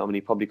you know what I mean.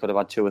 He probably could have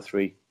had 2 or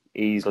 3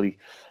 easily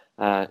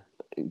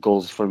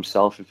goals for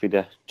himself if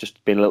he'd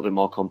just been a little bit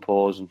more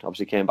composed, and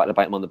obviously came back to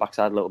bite him on the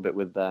backside a little bit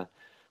with the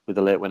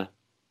late winner.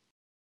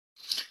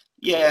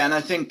 Yeah, and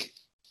I think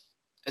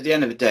at the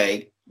end of the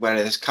day,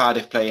 whether it's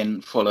Cardiff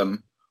playing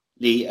Fulham,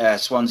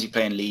 Swansea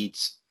playing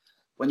Leeds,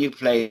 when you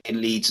play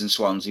in Leeds and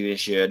Swansea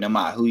this year, no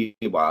matter who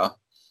you are,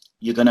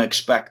 you're going to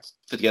expect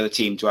for the other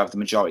team to have the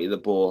majority of the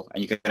ball,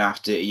 and you're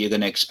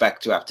going to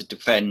expect to have to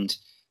defend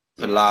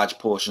for large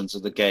portions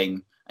of the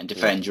game and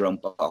defend your own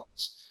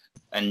box.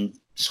 And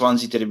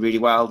Swansea did it really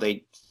well.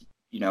 They,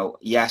 you know,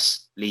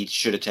 yes, Leeds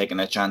should have taken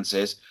their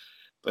chances,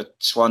 but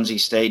Swansea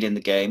stayed in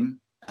the game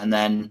and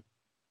then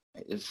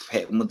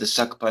hit them with the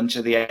sucker punch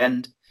at the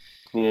end.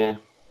 Yeah.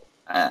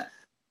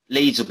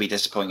 Leeds will be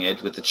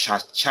disappointed with the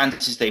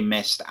chances they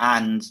missed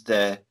and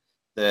the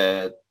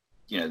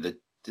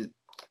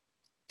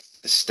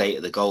state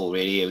of the goal.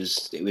 Really, it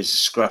was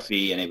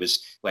scruffy and it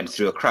went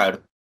through a crowd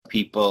of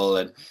people,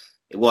 and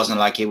it wasn't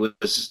like it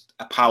was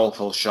a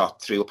powerful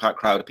shot through a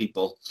crowd of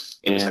people.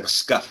 It was like a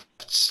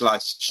scuffed,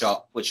 sliced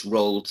shot which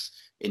rolled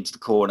into the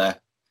corner.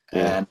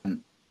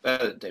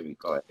 But there we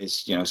go.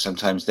 It's, you know,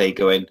 sometimes they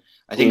go in.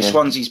 I think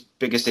Swansea's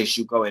biggest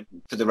issue going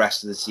for the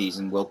rest of the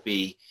season will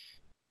be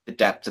the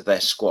depth of their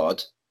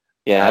squad.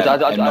 Yeah,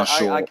 I'm not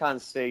sure. I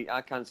can't see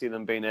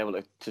them being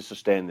able to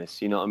sustain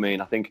this. You know what I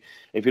mean? I think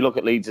if you look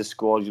at Leeds'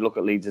 squad, you look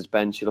at Leeds'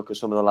 bench, you look at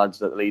some of the lads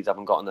that Leeds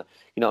haven't gotten.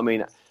 You know what I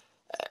mean?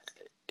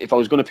 If I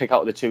was going to pick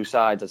out the two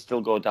sides, I'd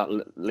still go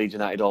down Leeds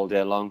United all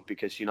day long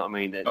because you know what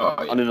I mean.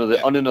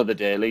 On another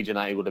day, Leeds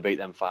United would have beat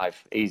them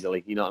 5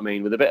 easily. You know what I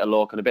mean? With a bit of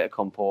luck and a bit of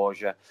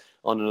composure.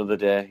 On another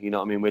day, you know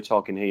what I mean. We're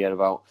talking here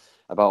about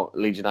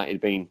Leeds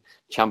United being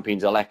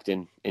champions elect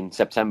in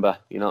September.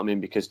 You know what I mean?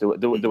 Because they were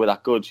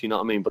that good. You know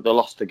what I mean? But they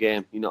lost the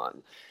game. You know what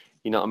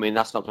I mean?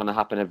 That's not going to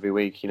happen every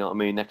week. You know what I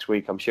mean? Next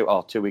week, I'm sure.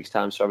 Or 2 weeks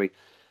time, sorry.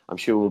 I'm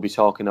sure we'll be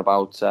talking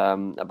about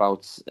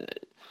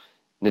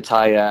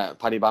Nataya,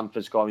 Paddy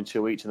Bamford scoring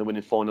 2 each and they're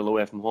winning 4-0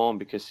 away from home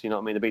because, you know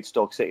what I mean, they beat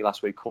Stoke City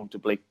last week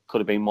comfortably. Could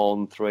have been more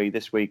than 3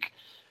 this week.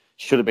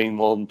 Should have been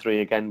more than 3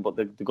 again, but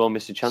they're going to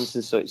miss the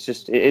chances. So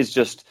it is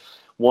just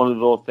one of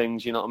those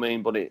things, you know what I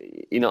mean? But,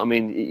 you know what I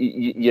mean?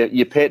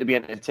 You pay to be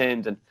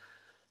entertained, and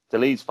the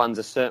Leeds fans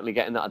are certainly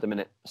getting that at the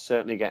minute.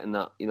 Certainly getting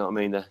that, you know what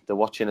I mean? They're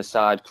watching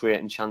aside,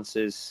 creating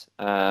chances.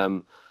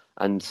 And,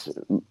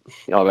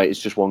 all right, it's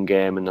just one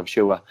game, and I'm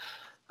sure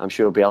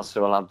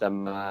Bielsa will have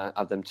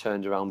them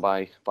turned around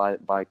by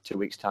 2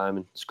 weeks' time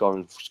and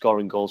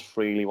scoring goals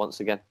freely once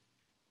again.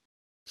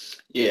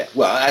 Yeah,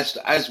 well,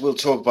 as we'll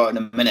talk about in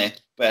a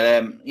minute,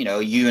 but you know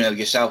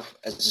yourself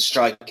as a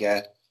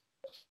striker,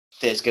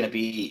 there's going to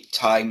be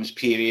times,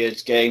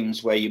 periods,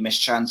 games where you miss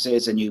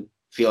chances and you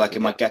feel like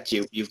it might get to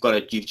you. You've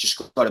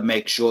just got to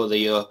make sure that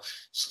you're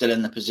still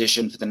in the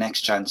position for the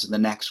next chance in the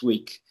next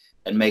week,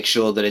 and make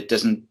sure that it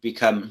doesn't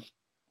become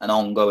an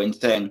ongoing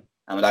thing.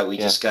 And like we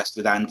discussed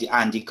with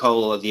Andy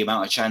Cole, the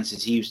amount of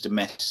chances he used to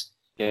miss,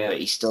 but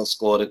he still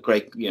scored a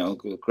great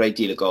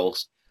deal of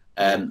goals.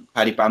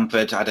 Paddy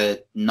Bamford had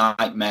a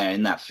nightmare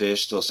in that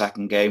first or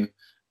second game,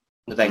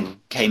 but then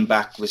came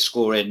back with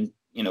scoring,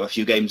 a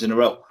few games in a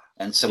row.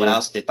 And someone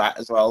else did that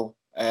as well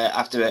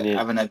after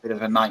having a bit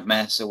of a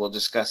nightmare. So we'll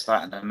discuss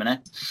that in a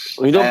minute.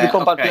 Well, you don't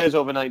become bad players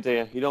overnight, do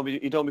you? You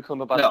don't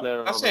become a bad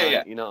player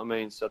overnight. You know what I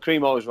mean? So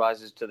cream always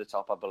rises to the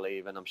top, I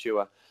believe, and I'm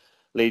sure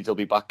Leeds will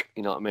be back.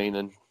 You know what I mean,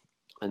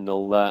 and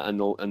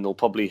they'll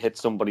probably hit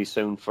somebody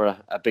soon for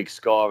a big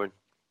score, and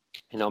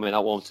you know what I mean,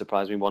 that won't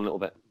surprise me one little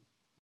bit.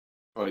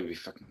 Probably be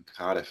fucking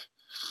Cardiff.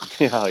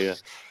 Yeah.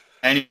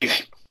 Anyway,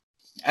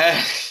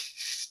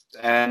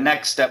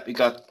 next up we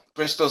got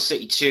Bristol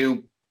City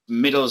 2,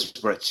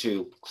 Middlesbrough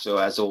 2. So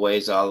as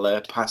always,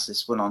 I'll pass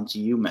this one on to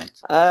you, mate.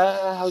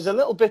 I was a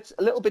little bit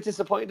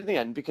disappointed in the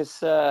end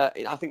because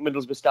I think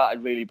Middlesbrough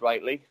started really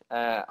brightly.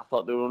 I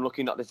thought they were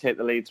unlucky not to take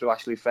the lead through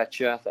Ashley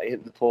Fletcher. I thought he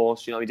hit the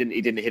post. You know, he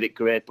didn't hit it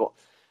great, but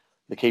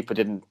the keeper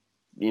didn't.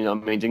 You know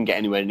what I mean? Didn't get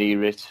anywhere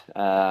near it. You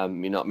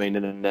know what I mean?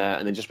 And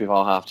then just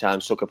before half time,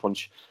 sucker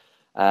punch.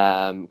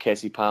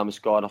 Casey Palmer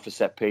scored off a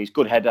set piece.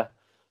 Good header.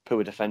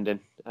 Poor defending.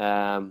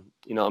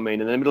 You know what I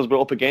mean? And then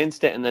Middlesbrough up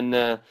against it, and then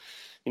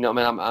you know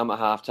what I mean? I'm at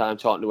half time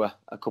talking to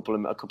a couple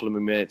of my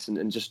mates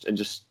and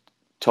just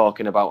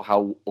talking about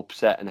how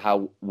upset and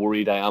how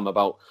worried I am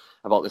about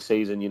the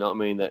season. You know what I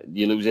mean? That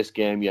you lose this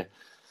game, you're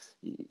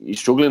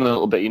struggling a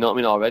little bit. You know what I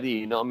mean? Already.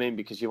 You know what I mean?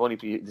 Because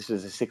this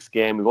is the 6th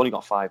game. We've only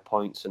got 5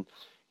 points, and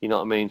you know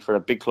what I mean? For a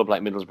big club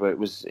like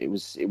Middlesbrough,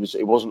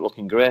 it wasn't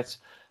looking great.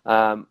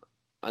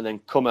 And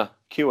then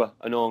cure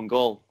an own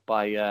goal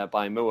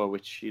by Moore,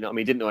 which, you know what I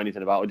mean, didn't know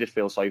anything about. I did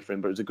feel sorry for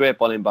him, but it was a great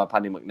ball in by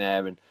Paddy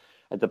McNair, and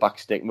at the back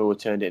stick, Moore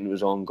turned it into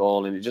his own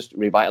goal, and it just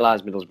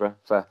revitalised Middlesbrough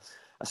for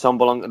a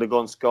Sombolong to go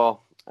and score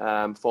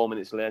 4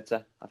 minutes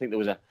later. I think there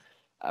was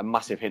a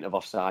massive hint of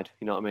offside.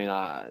 You know what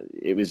I mean?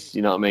 It was,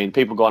 you know what I mean?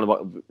 People go on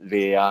about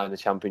VAR in the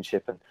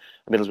Championship and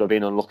Middlesbrough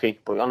being unlucky,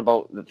 but on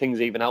about the things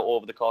even out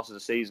over the course of the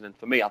season. And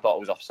for me, I thought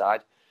it was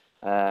offside.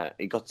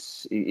 He got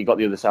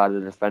the other side of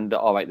the defender.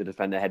 All right, the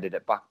defender headed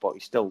it back, but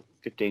he's still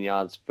 15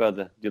 yards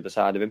further the other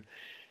side of him.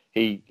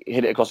 He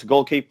hit it across the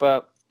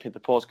goalkeeper. Hit the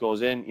post,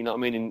 goes in. You know what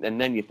I mean? And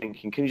then you're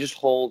thinking, can you just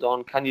hold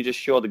on? Can you just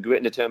show the grit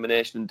and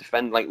determination and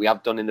defend like we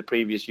have done in the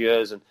previous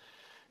years? And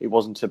it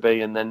wasn't to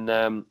be. And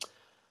then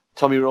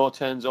Tommy Rowe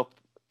turns up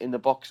in the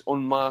box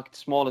unmarked,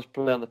 smallest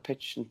player on the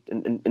pitch,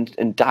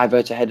 and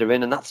diverts a header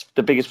in. And that's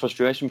the biggest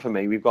frustration for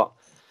me. We've got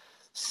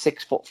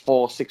 6'4",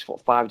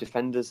 6'5"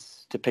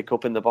 defenders to pick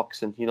up in the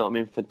box, and you know what I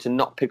mean. To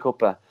not pick up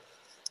the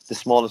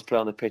smallest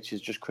player on the pitch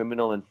is just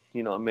criminal. And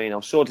you know what I mean. I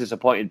was so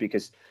disappointed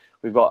because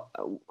we've got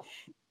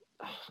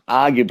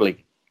arguably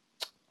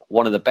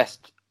one of the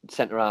best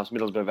centre halves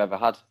Middlesbrough have ever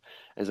had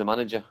as a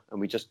manager, and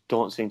we just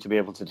don't seem to be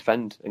able to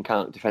defend and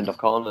can't defend off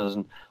corners.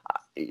 And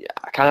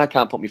I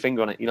can't put my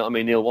finger on it. You know what I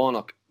mean? Neil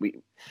Warnock,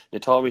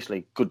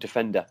 notoriously good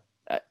defender.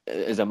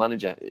 As a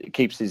manager,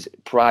 keeps his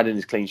pride in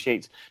his clean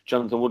sheets.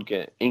 Jonathan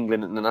Woodgate,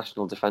 England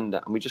international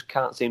defender, and we just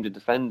can't seem to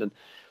defend. And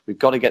we've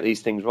got to get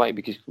these things right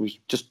because we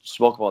just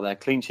spoke about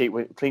that. Clean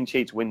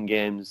sheets win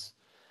games,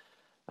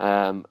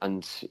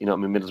 and you know, I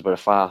mean,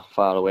 Middlesbrough are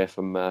far away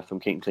from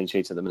keeping clean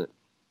sheets at the minute.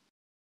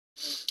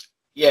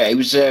 Yeah, it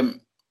was a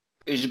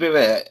bit of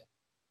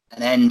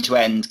an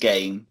end-to-end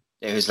game.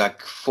 There was like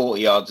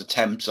 40 yards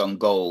attempts on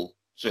goal,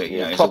 so you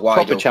know, it's a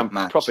wide open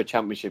match. Proper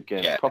championship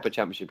game. Yeah. Proper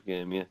championship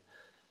game. Yeah.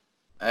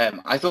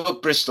 I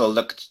thought Bristol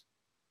looked,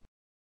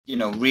 you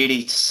know,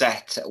 really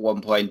set at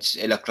one point.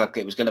 It looked like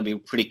it was going to be a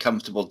pretty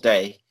comfortable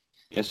day.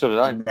 Yeah, so did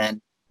I. And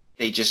then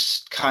they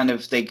just kind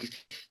of they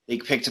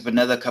picked up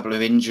another couple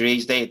of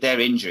injuries. Their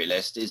injury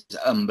list is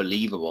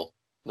unbelievable.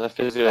 The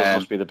physios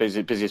must be the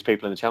busiest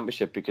people in the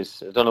Championship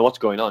because I don't know what's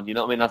going on. You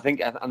know what I mean?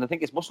 I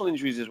think it's muscle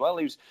injuries as well.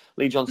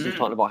 Lee Johnson's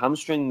talking about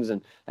hamstrings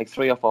and like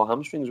 3 or 4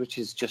 hamstrings, which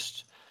is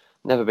just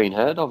never been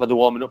heard of. Are they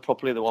warming up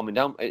properly? They're warming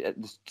down.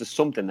 There's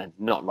something then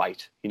not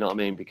right. You know what I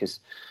mean? Because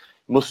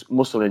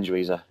muscle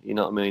injuries are, you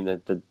know what I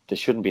mean? They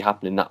shouldn't be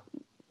happening that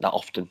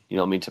often. You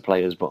know what I mean, to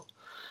players, but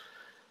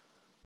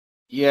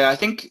yeah, I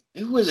think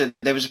who was it?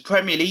 There was a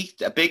Premier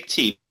League, a big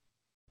team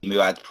who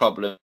had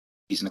problems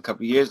in a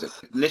couple of years,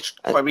 literally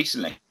quite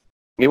recently.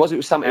 It was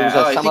Sam. It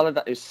was Sam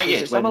Allardyce.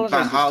 Sam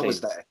Allardyce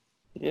was there.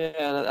 Yeah,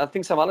 and I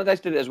think Sam Allardyce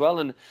did it as well,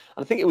 and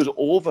I think it was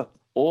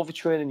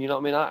overtraining. You know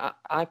what I mean?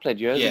 I played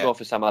years ago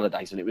for Sam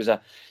Allardyce, and it was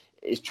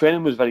his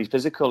training was very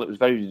physical. It was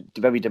very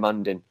very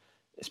demanding,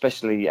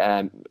 especially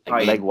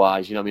leg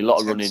wise. You know what I mean? A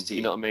lot of running.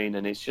 You know what I mean?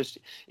 And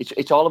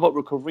it's all about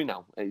recovery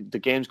now. The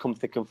games come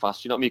thick and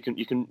fast. You know what I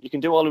mean? You can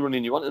do all the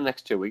running you want in the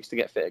next 2 weeks to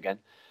get fit again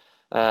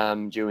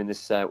during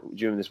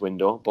this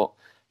window, but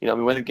you know what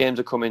I mean, when the games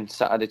are coming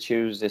Saturday,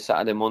 Tuesday,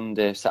 Saturday,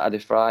 Monday, Saturday,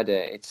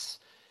 Friday, it's,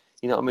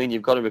 you know what I mean,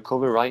 you've got to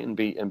recover right and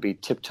be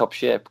tip top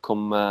shape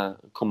come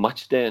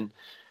match day. And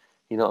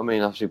you know what I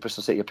mean, obviously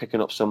Bristol City are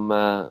picking up some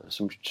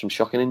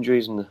shocking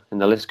injuries, and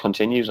the list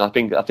continues. I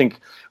think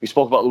we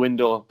spoke about the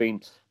window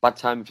being bad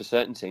timing for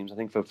certain teams. I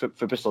think for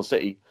Bristol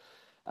City,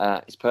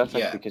 it's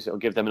perfect because it'll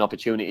give them an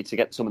opportunity to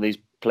get some of these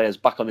players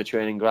back on the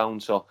training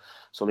ground, so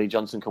Lee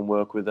Johnson can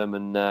work with them,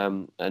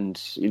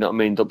 and you know what I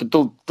mean.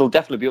 They'll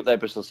definitely be up there,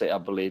 Bristol City, I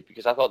believe,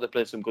 because I thought they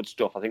played some good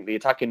stuff. I think the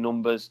attacking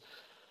numbers,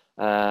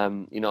 you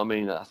know what I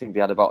mean. I think they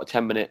had about a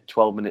 10-minute,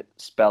 12-minute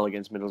spell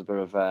against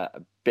Middlesbrough of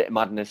a bit of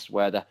madness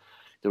where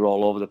they're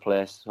all over the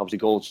place. Obviously,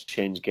 goals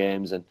change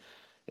games, and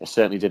it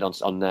certainly did on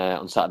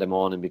Saturday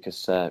morning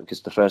because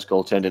the first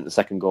goal turned into the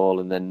second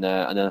goal, and then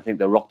I think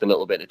they rocked a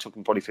little bit. It took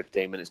them probably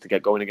 15 minutes to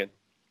get going again.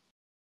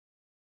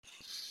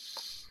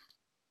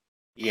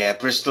 Yeah,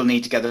 Bristol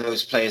need to get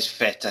those players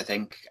fit, I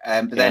think.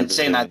 But then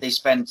saying that,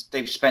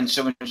 they've spent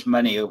so much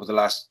money over the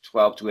last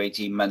 12 to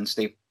 18 months.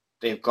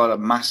 They've got a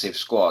massive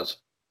squad.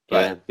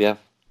 But yeah.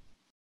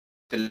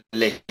 The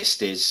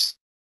list is.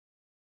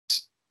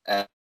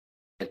 I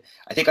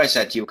think I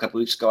said to you a couple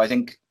of weeks ago, I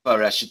think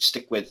Borough should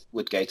stick with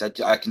Woodgate.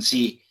 I can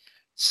see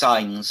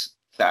signs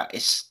that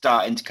it's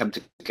starting to come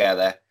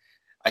together.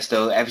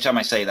 Every time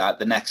I say that,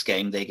 the next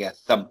game they get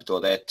thumped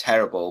or they're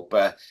terrible.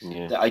 But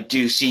I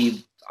do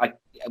see,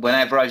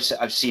 whenever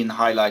I've seen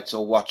highlights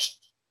or watched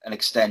an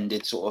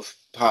extended sort of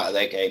part of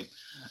their game,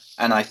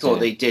 and I thought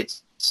they did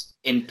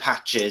in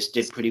patches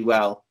did pretty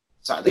well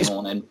Saturday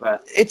morning.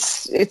 But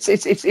it's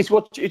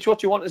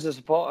what you want as a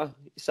supporter,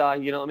 Si.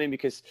 You know what I mean?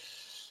 Because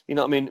you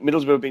know what I mean.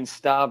 Middlesbrough have been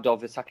starved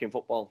of attacking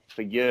football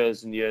for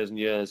years and years and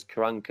years.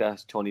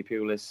 Karanka, Tony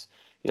Pulis.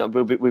 You know,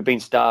 we've been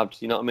starved.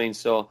 You know what I mean.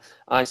 So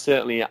I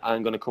certainly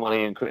am going to come on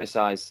here and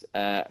criticise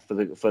for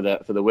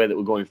the way that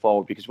we're going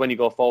forward. Because when you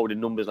go forward in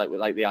numbers like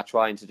they are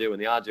trying to do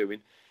and they are doing,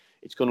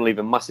 it's going to leave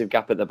a massive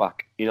gap at the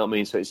back. You know what I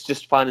mean. So it's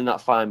just finding that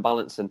fine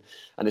balance, and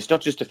it's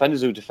not just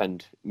defenders who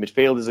defend.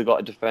 Midfielders have got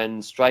to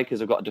defend. Strikers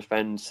have got to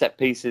defend. Set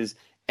pieces.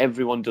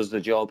 Everyone does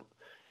the job.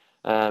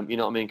 You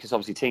know what I mean. Because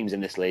obviously teams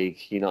in this league,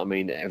 you know what I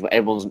mean.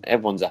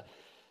 Everyone's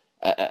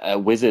a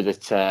wizard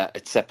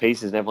at set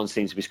pieces, and everyone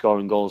seems to be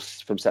scoring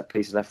goals from set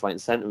pieces left, right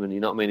and centre, and you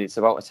know what I mean, it's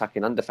about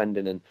attacking and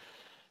defending, and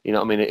you know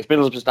what I mean, if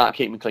Middlesbrough start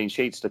keeping clean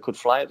sheets, they could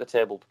fly at the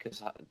table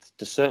because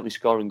they're certainly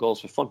scoring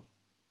goals for fun.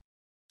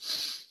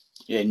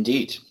 Yeah,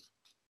 indeed.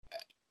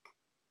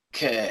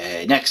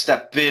 Okay, next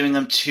up,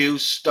 Birmingham 2,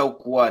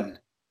 Stoke 1.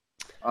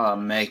 Oh,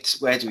 mate,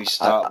 where do we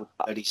start with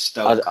bloody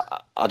Stoke?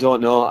 I don't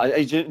know.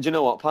 Do you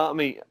know what? Part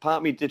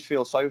of me did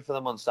feel sorry for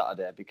them on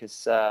Saturday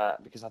because I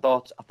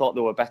thought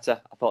they were better.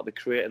 I thought they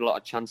created a lot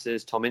of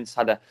chances. Tom Ince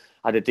had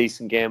a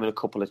decent game and a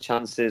couple of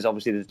chances.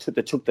 Obviously,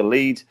 they took the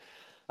lead.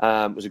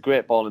 It was a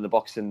great ball in the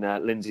box, and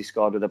Lindsay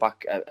scored with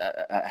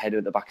a header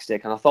at the back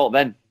stick. And I thought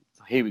then,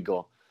 here we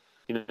go.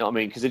 You know what I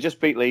mean? Because they just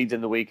beat Leeds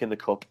in the week in the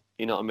Cup.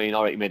 You know what I mean?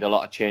 All right, he made a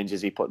lot of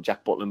changes. He put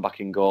Jack Butland back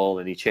in goal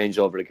and he changed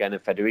over again,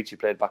 and Federici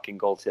played back in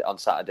goal on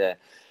Saturday.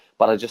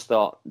 But I just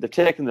thought they're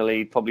taking the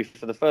lead probably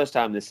for the first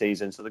time this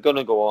season, so they're going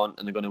to go on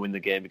and they're going to win the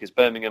game because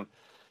Birmingham,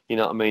 you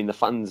know what I mean, the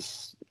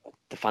fans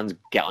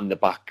get on the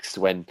backs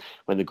when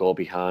they go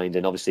behind,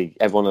 and obviously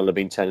everyone will have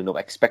been turning up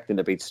expecting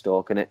to beat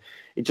Stoke, and it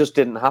just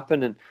didn't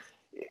happen. And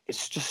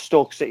it's just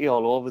Stoke City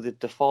all over.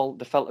 They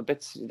felt a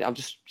bit. I've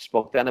just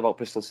spoke then about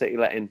Bristol City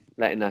letting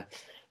a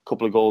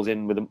couple of goals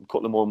in with a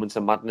couple of moments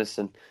of madness,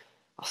 and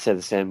I'll say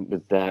the same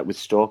with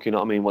Stoke. You know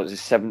what I mean? What is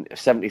it,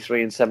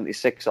 73 and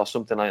 76 or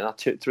something like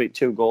that?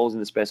 Two goals in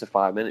the space of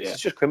 5 minutes. Yeah.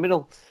 It's just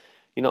criminal.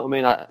 You know what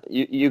I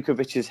mean?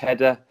 Jukovic's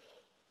header.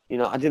 You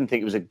know, I didn't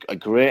think it was a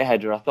great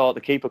header. I thought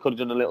the keeper could have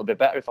done a little bit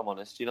better, if I'm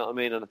honest. You know what I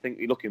mean? And I think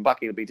looking back,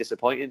 he'll be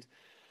disappointed.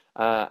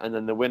 And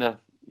then the winner,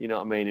 you know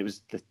what I mean? It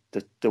was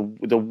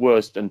the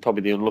worst and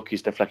probably the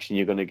unluckiest deflection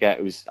you're going to get.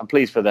 I'm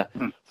pleased for the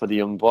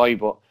young boy,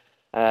 but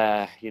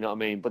you know what I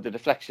mean? But the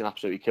deflection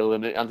absolutely killed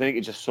him. I think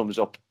it just sums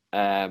up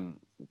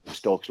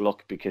Stoke's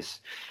luck, because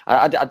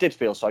I did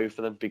feel sorry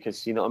for them,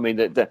 because you know what I mean,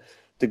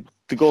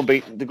 they go and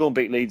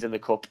beat Leeds in the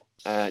Cup,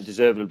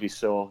 deservedly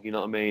so, you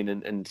know what I mean,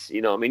 and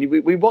you know what I mean,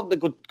 we want the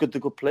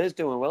good players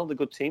doing well, the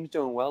good teams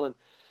doing well, and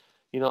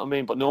you know what I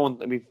mean, but no one,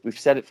 I mean, we've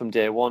said it from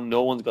day one,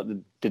 no one's got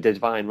the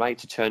divine right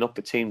to turn up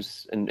at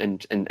teams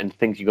and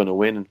think you're going to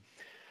win. And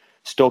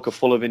Stoke are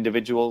full of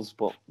individuals,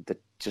 but they're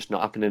just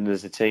not happening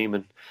as a team,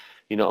 and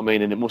you know what I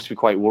mean? And it must be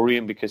quite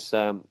worrying because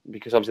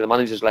obviously the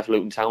manager's left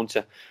Luton Town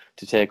to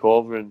take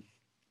over, and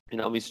you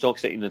know what I mean, Stoke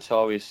City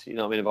notorious, you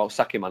know what I mean, about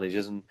sacking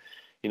managers, and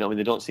you know what I mean,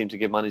 they don't seem to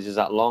give managers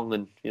that long,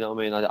 and you know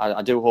what I mean,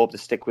 I do hope they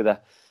stick with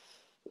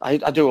I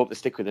do hope they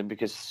stick with him,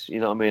 because you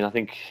know what I mean, I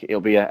think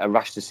it'll be a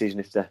rash decision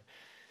if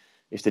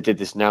they did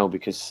this now,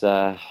 because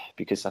I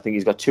think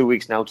he's got 2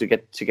 weeks now to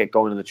get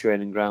going on the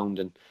training ground,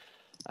 and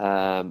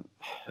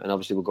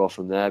obviously we'll go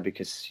from there,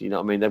 because you know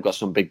what I mean, they've got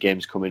some big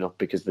games coming up,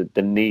 because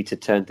they need to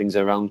turn things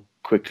around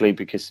quickly,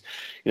 because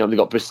you know they've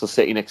got Bristol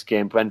City next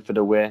game, Brentford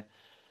away,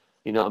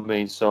 you know what I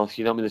mean, so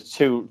you know what I mean,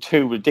 there's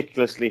two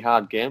ridiculously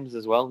hard games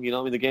as well, you know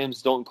what I mean, the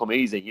games don't come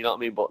easy, you know what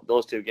I mean, but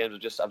those two games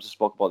I've just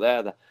spoke about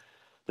there,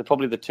 they're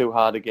probably the two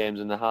harder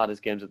games and the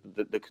hardest games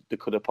that they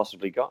could have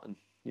possibly gotten.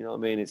 You know what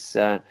I mean? It's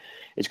going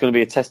to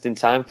be a testing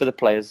time for the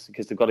players,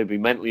 because they've got to be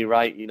mentally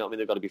right. You know what I mean?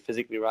 They've got to be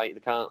physically right. They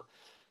can't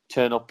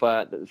turn up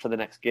for the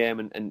next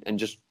game and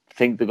just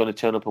think they're going to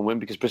turn up and win,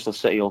 because Bristol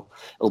City will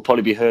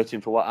probably be hurting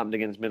for what happened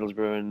against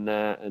Middlesbrough,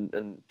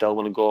 and they'll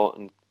want to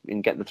go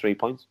and get the 3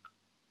 points.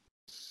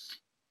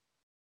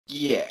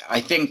 Yeah, I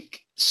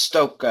think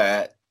Stoke,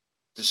 the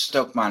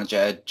Stoke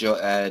manager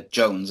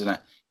Jones, isn't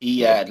it?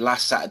 He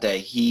last Saturday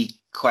he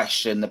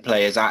questioned the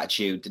players'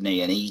 attitude, didn't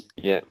he? And he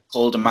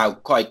called them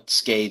out quite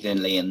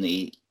scathingly in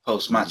the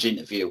post-match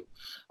interview.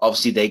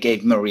 Obviously, they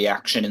gave him a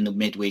reaction in the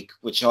midweek,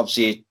 which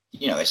obviously,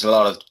 you know, it's a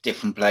lot of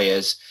different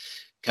players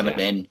coming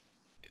in.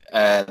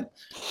 And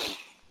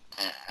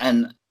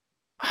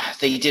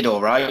they did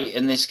all right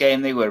in this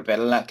game. They were a bit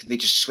lucky. They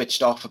just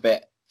switched off a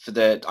bit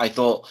I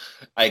thought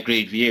I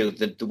agreed with you.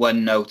 The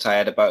one note I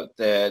had about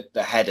the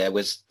header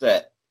was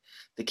that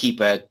the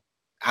keeper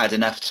had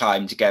enough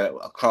time to get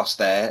across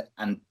there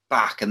and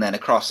back and then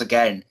across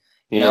again.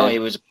 You know, it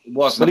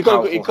wasn't a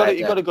powerful header.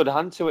 He got a good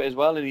hand to it as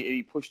well, and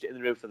he pushed it in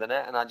the roof of the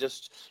net. And I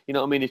just, you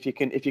know what I mean, if you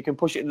can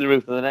push it in the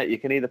roof of the net, you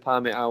can either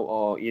palm it out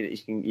or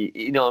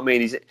you know what I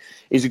mean.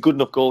 He's a good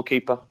enough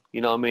goalkeeper.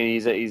 You know what I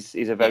mean. He's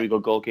a very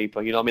good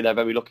goalkeeper. You know what I mean. They're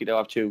very lucky to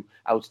have two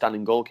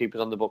outstanding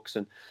goalkeepers on the books,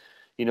 and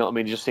you know what I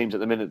mean. It just seems at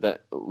the minute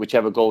that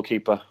whichever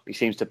goalkeeper he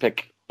seems to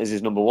pick as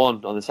his number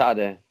one on the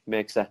Saturday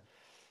makes either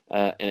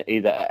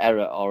an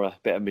error or a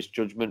bit of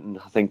misjudgment. And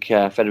I think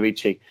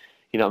Federici,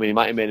 you know what I mean, he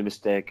might have made a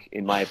mistake,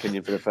 in my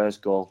opinion, for the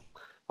first goal.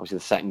 Obviously,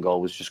 the second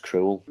goal was just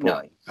cruel.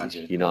 But,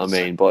 you know what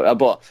I mean?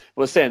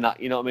 But saying that,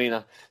 you know what I mean,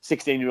 a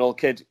 16-year-old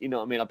kid, you know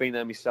what I mean, I've been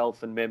there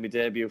myself and made my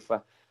debut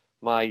for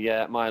my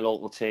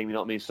local team, you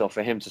know what I mean? So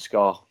for him to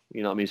score,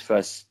 you know what I mean, his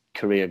first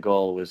career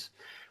goal was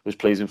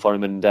pleasing for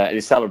him. And in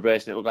his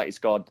celebration, it looked like he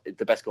scored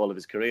the best goal of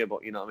his career.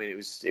 But, you know what I mean,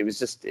 it was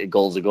just a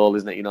goal's a goal,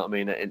 isn't it? You know what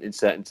I mean? In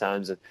certain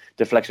times, and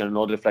deflection and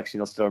no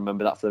deflection, he'll still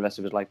remember that for the rest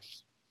of his life.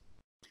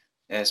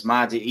 Yeah, it's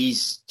mad.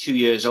 He's 2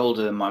 years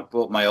older than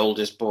my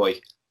oldest boy,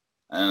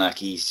 and like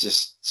he's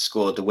just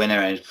scored the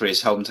winner for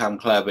his hometown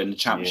club in the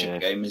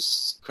championship game.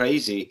 It's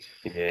crazy.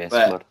 Yeah,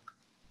 but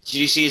did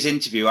you see his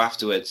interview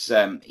afterwards?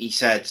 He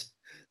said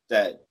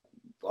that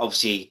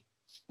obviously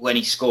when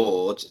he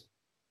scored,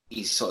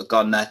 he's sort of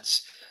gone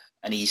nuts,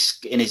 and he's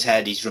in his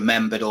head. He's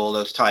remembered all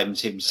those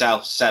times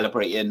himself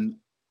celebrating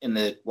in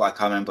the I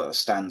can't remember what the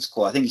stand's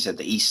called. I think he said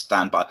the East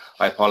Stand, but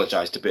I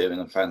apologise to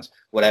Birmingham fans,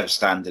 whatever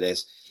stand it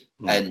is,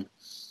 and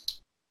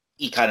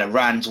he kind of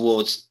ran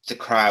towards the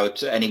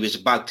crowd and he was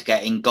about to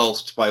get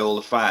engulfed by all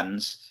the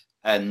fans.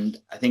 And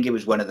I think it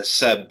was one of the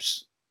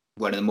subs,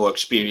 one of the more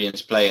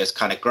experienced players,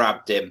 kind of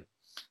grabbed him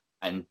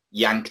and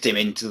yanked him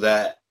into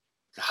the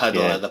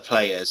huddle of the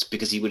players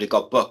because he would have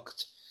got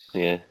booked.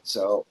 Yeah.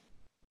 So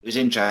it was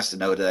interesting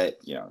to know that,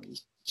 you know,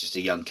 he's just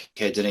a young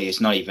kid, and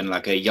he's not even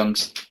like a young.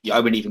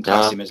 I wouldn't even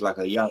class him as like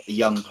a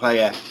young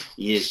player.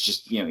 He is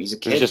just, you know, he's a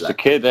kid. He's just a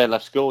kid there,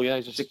 left school. Yeah,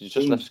 he's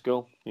just left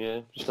school. Yeah,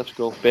 just left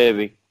school.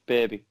 Baby.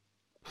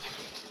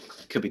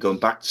 Could be going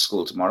back to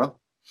school tomorrow.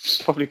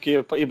 Probably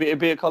he'll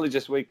be at college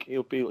this week.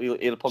 He'll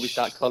probably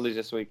start college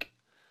this week.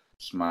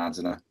 It's mad,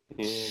 isn't it?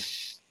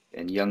 Yeah.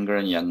 And younger.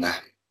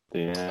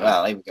 Yeah.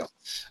 Well, here we go.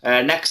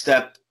 Next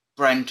up,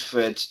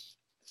 Brentford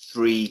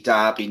 3,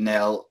 Derby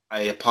 0.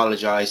 I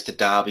apologise to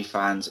Derby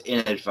fans in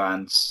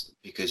advance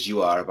because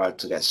you are about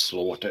to get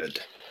slaughtered.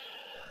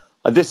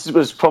 This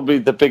was probably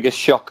the biggest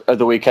shock of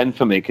the weekend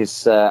for me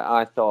because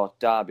I thought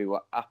Derby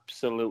were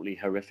absolutely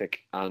horrific,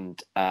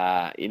 and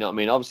you know what I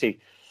mean. Obviously,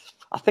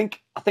 I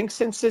think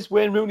since this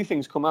Wayne Rooney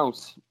thing's come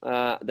out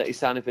that he's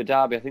signing for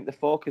Derby, I think the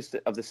focus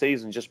of the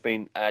season just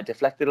been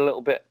deflected a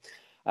little bit.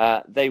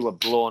 They were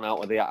blown out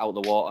of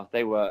the water.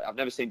 I've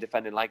never seen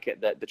defending like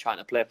it. They're trying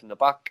to play from the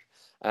back,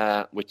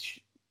 which,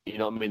 you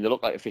know what I mean, they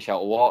look like a fish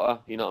out of water.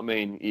 You know what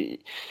I mean.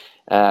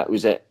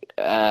 Was it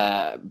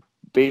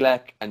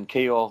Bielek and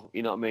Keogh?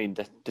 You know what I mean.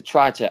 They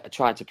tried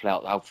to play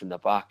out from the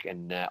back,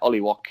 and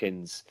Ollie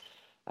Watkins.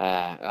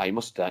 He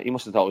must have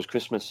thought it was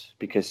Christmas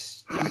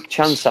because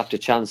chance after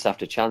chance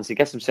after chance, he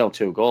gets himself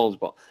 2 goals,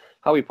 but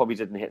how he probably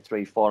didn't hit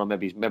 3, 4, or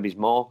maybe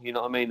more. You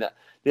know what I mean?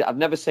 I've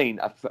never seen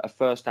a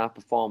first half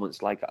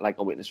performance like I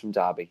witnessed from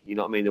Derby. You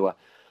know what I mean?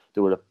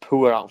 They were a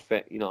poor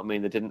outfit. You know what I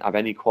mean? They didn't have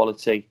any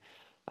quality.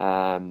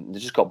 They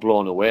just got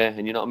blown away,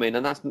 and you know what I mean.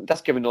 And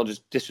that's giving no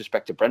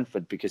disrespect to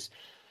Brentford because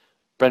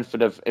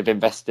Brentford have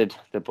invested.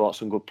 They brought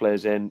some good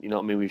players in. You know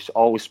what I mean. We've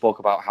always spoke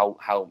about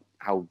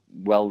how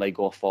well they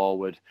go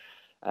forward,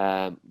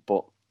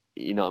 but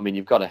you know what I mean.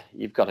 You've got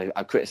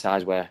to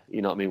criticise where,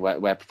 you know what I mean,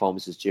 where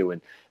performance is due,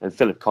 and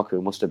Philip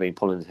Cocu must have been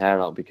pulling his hair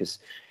out because,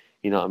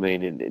 you know what I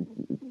mean.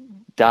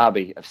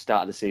 Derby have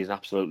started the season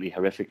absolutely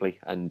horrifically,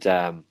 and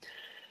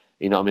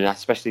you know what I mean,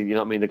 especially, you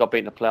know what I mean, they got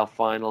beaten in the playoff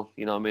final,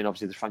 you know what I mean,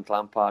 obviously the Frank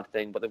Lampard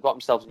thing, but they've got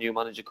themselves a new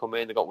manager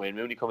coming in, they've got Wayne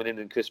Rooney coming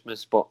in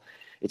Christmas, but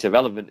it's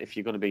irrelevant if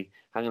you're going to be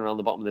hanging around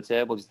the bottom of the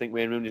table. Do you think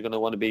Wayne Rooney's going to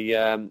want to be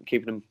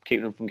keeping them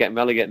from getting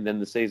relegated at the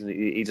end of the season?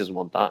 He doesn't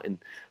want that, and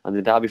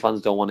the Derby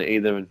fans don't want it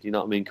either, and you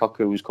know what I mean,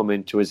 Cocu has come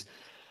into his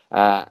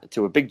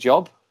to a big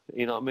job,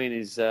 you know what I mean,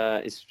 is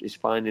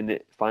finding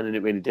it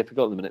really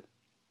difficult at the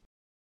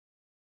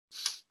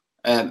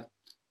minute.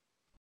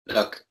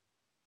 Look,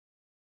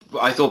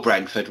 I thought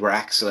Brentford were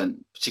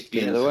excellent,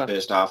 particularly in the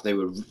first half. They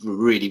were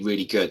really,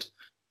 really good.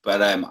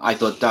 But I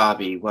thought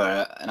Derby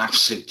were an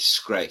absolute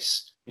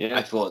disgrace. Yeah.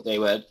 I thought they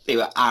were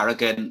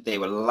arrogant, they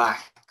were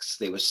lax,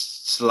 they were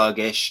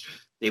sluggish.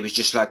 There was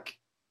just like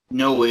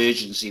no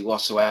urgency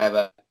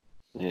whatsoever.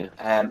 Yeah.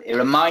 It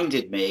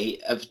reminded me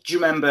of, do you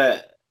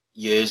remember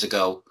years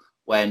ago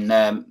when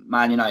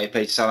Man United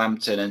played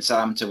Southampton and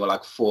Southampton were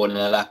like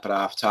 4-0 up at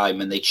half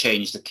time and they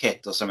changed the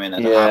kit or something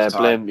at half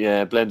time?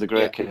 Blame the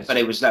great kit. But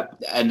it was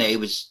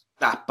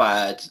that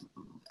bad.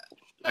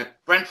 Like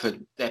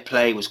Brentford, their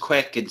play was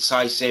quick,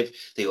 incisive.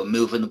 They were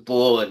moving the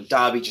ball, and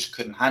Derby just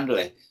couldn't handle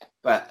it.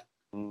 But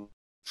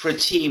for a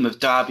team of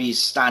Derby's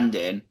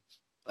standing,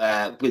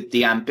 with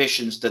the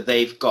ambitions that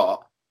they've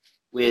got,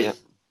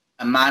 with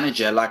a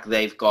manager like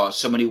they've got,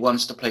 someone who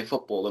wants to play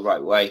football the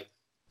right way,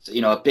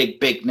 you know, a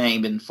big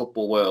name in the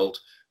football world,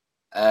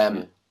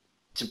 to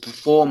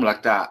perform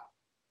like that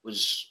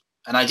was,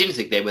 and I didn't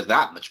think they were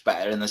that much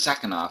better in the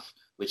second half,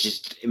 which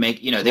is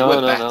they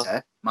were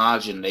better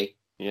marginally,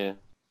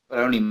 but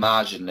only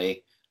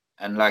marginally.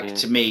 And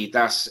to me,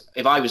 that's,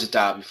 if I was a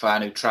Derby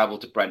fan who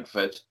travelled to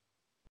Brentford,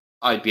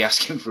 I'd be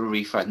asking for a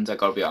refund. I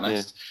got to be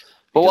honest. Yeah.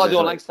 But what I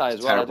don't like, Si, as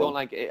well, terrible. I don't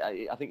like it.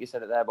 I think you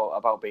said it there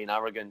about being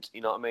arrogant.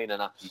 You know what I mean?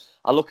 And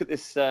I look at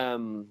this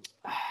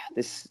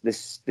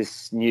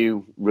this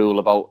new rule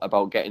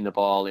about getting the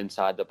ball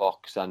inside the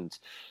box and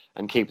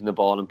keeping the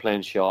ball and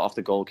playing short off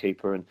the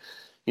goalkeeper, and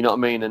you know what I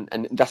mean.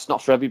 And that's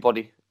not for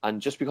everybody.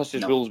 And just because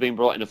this rule's being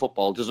brought into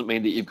football doesn't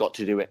mean that you've got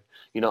to do it.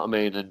 You know what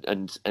I mean?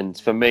 And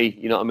for me,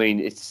 you know what I mean,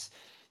 it's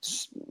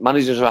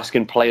managers are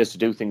asking players to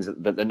do things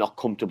that they're not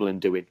comfortable in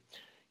doing.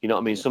 You know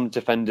what I mean? Some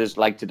defenders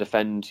like to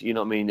defend, you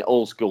know what I mean?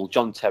 Old school,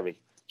 John Terry.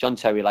 John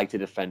Terry liked to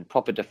defend,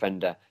 proper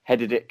defender,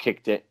 headed it,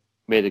 kicked it,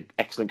 made an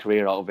excellent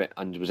career out of it,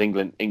 and was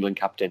England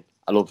captain.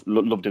 I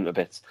loved him to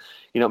bits.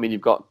 You know what I mean?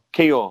 You've got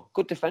Keogh,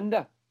 good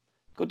defender,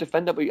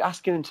 but you're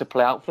asking him to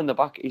play out from the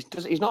back.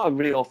 He's not a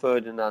Rio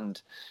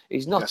Ferdinand.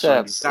 He's not.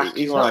 That's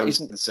exactly what I was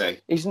going to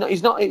say. He's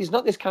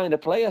not this kind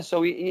of player.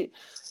 So he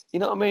you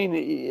know what I mean?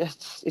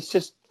 It's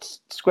just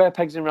square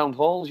pegs in round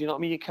holes. You know what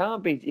I mean?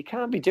 You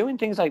can't be doing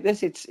things like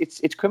this.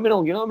 It's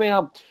criminal. You know what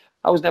I mean?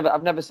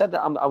 I've never said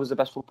that I was the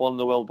best footballer in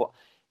the world, but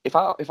if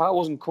I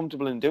wasn't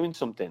comfortable in doing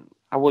something,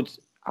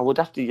 you'd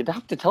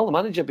have to tell the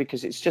manager,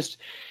 because it's just.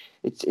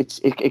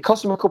 It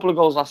cost him a couple of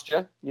goals last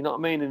year, you know what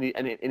I mean,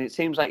 and it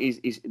seems like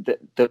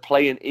they're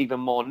playing even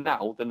more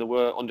now than they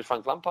were under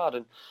Frank Lampard,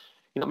 and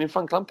you know what I mean.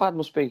 Frank Lampard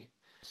must be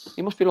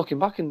looking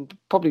back and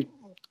probably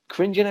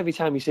cringing every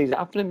time he sees it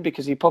happening,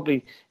 because he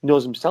probably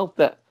knows himself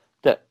that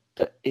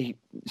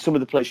some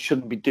of the players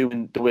shouldn't be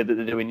doing the way that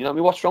they're doing. You know what I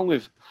mean? What's wrong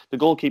with the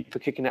goalkeeper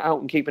kicking it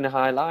out and keeping a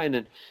high line,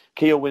 and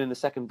Keogh winning the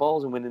second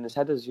balls and winning his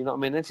headers? You know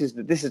what I mean? This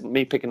isn't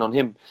me picking on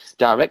him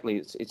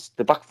directly. It's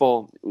the back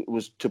four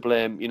was to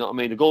blame. You know what I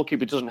mean? The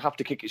goalkeeper doesn't have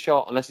to kick it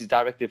short unless he's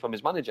directed from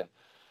his manager.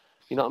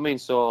 You know what I mean?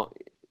 So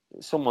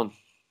someone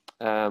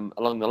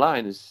along the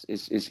line is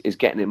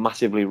getting it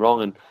massively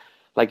wrong. And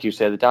like you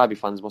say, the Derby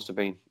fans must have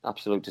been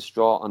absolutely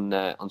distraught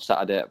on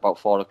Saturday at about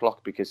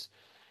 4:00, because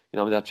you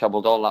know they've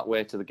travelled all that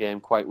way to the game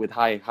quite with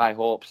high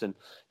hopes, and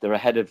they're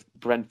ahead of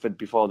Brentford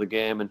before the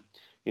game, and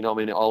you know what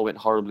I mean, it all went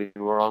horribly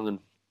wrong, and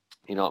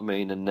you know what I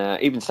mean, and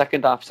even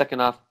second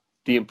half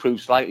they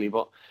improved slightly,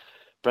 but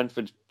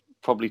Brentford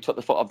probably took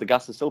the foot off the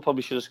gas and still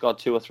probably should have scored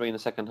 2 or 3 in the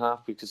second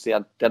half, because they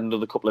had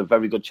another couple of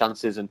very good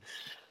chances, and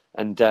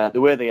the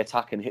way they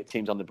attack and hit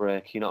teams on the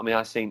break, you know what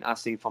I mean. I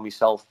seen for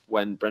myself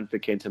when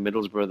Brentford came to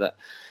Middlesbrough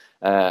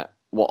that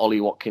what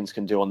Ollie Watkins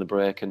can do on the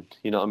break, and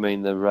you know what I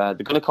mean. They're going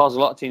to cause a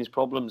lot of teams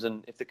problems,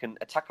 and if they can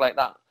attack like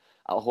that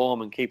at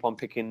home and keep on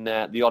picking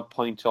the odd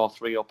point or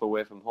 3 up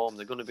away from home,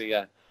 they're going to be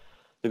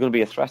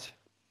a threat,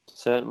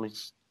 certainly.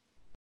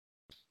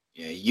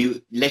 Yeah,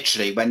 you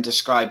literally, when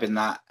describing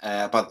that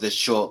about the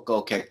short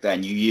goal kick,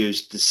 then you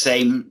used the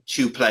same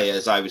 2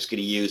 players I was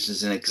going to use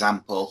as an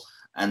example,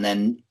 and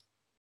then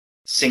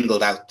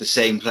singled out the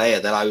same player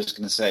that I was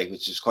going to say,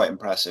 which is quite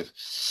impressive.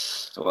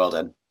 So well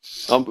done.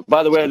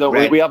 By the way, though,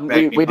 we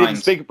didn't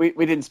speak about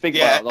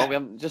that, though. We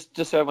haven't, just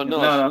so everyone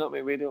knows. No.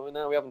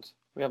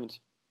 We haven't.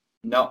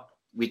 No,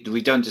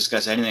 we don't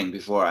discuss anything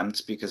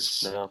beforehand,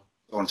 because I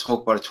want to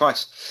talk about it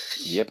twice.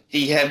 Yep.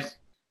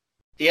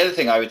 The other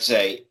thing I would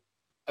say,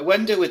 I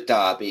wonder with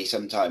Derby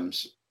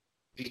sometimes,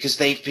 because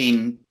they've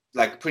been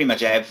like pretty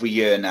much every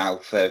year now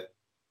for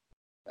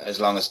as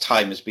long as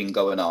time has been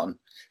going on,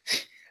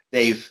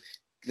 they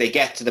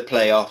get to the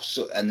playoffs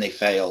and they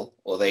fail,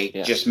 or they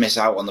just miss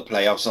out on the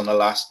playoffs on the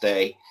last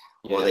day,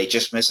 or they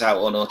just miss out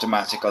on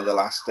automatic on the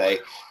last day.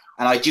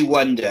 And I do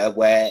wonder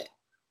where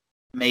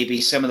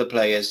maybe some of the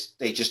players,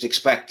 they just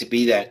expect to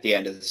be there at the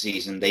end of the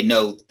season. They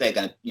know they're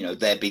going to,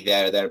 they'll be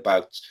there or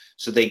thereabouts.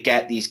 So they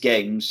get these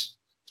games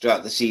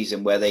throughout the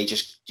season where they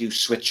just do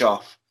switch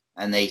off,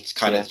 and they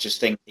kind of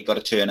just think they got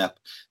to turn up.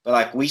 But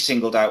like we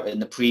singled out in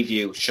the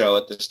preview show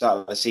at the start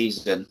of the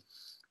season,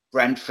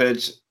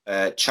 Brentford,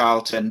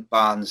 Charlton,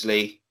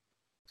 Barnsley,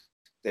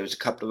 there was a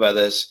couple of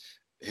others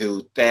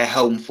who their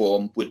home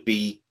form would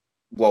be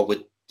what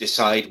would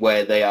decide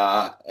where they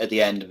are at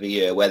the end of the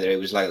year, whether it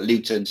was like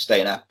Luton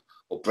staying up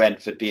or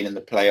Brentford being in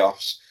the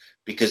playoffs,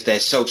 because they're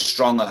so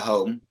strong at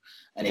home.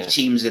 And if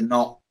teams are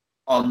not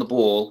on the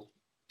ball,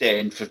 they're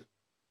in for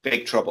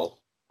big trouble,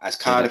 as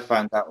Cardiff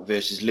found out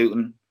versus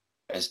Luton,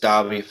 as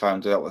Derby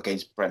found out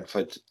against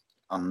Brentford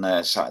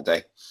on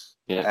Saturday.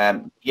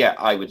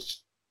 I would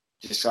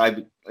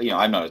decide.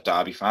 I'm not a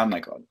Derby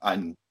fan.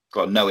 I'm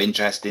got no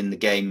interest in the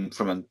game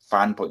from a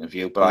fan point of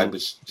view, but I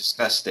was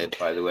disgusted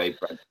by the way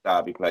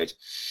Derby played.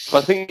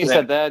 Well, I think you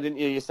said there, didn't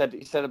you? You said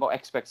about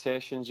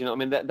expectations. You know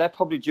what I mean? They're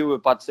probably due a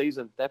bad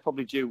season. They're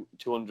probably due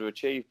to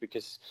underachieve,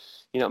 because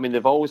you know what I mean.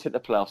 They've always hit the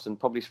playoffs, and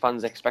probably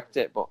fans expect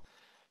it, but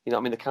You know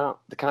what I mean?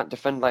 They can't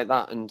defend like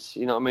that. And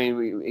you know what I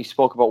mean? He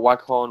spoke about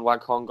Waghorn.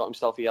 Waghorn got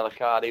himself a yellow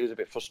card. He was a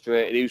bit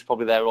frustrated. He was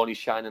probably their only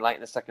shining light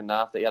in the second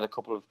half. That he had a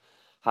couple of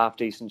half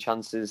decent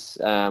chances.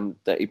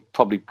 That he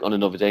probably on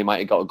another day might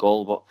have got a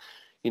goal. But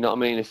you know what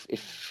I mean?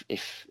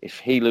 If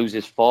he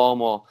loses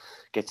form or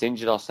gets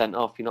injured or sent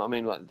off, you know what I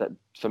mean? Like that,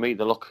 for me,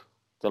 they look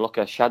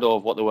a shadow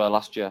of what they were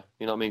last year.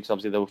 You know what I mean? Because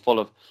obviously they were full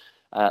of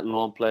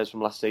loan players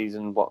from last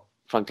season. What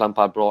Frank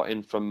Lampard brought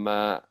in from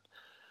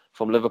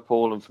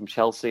Liverpool and from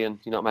Chelsea, and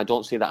you know, I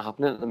don't see that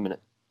happening at the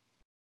minute.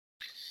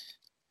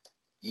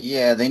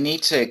 Yeah, they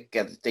need to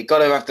they got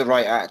to have the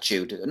right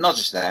attitude. Not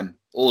just them,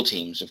 all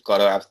teams have got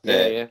to have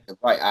the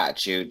right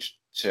attitude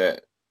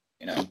to,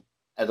 you know,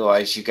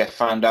 otherwise you get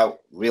found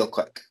out real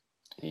quick.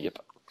 Yep.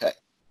 Okay.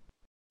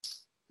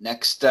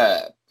 Next,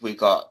 we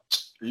got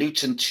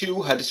Luton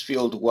 2,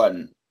 Huddersfield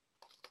 1.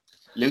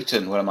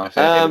 Luton, one of my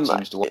favourite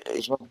teams to watch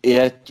as well.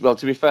 Yeah, well,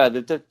 to be fair,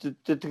 they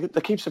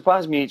keep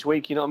surprising me each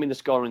week. You know what I mean? They're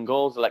scoring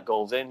goals, they let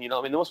goals in. You know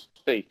what I mean?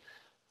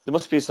 There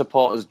must be a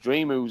supporter's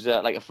dream who's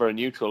like for a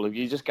neutral.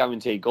 You just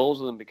guarantee goals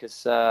with them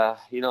because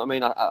you know what I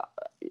mean.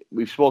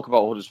 We've spoke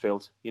about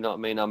Huddersfield. You know what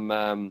I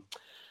mean.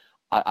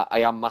 I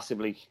am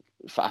massively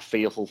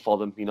fearful for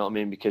them. You know what I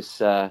mean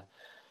because you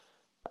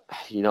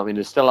know what I mean.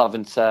 They still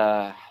haven't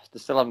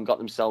got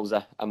themselves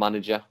a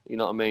manager. You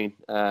know what I mean,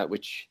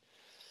 which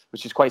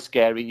is quite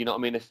scary. You know what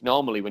I mean? If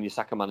normally when you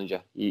sack a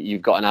manager,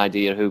 you've got an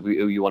idea who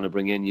you want to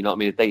bring in. You know what I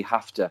mean? If they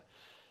have to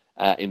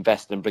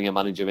invest and bring a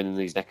manager in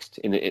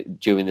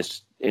during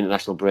this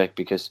international break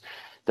because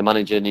the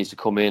manager needs to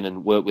come in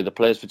and work with the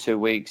players for 2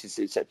 weeks.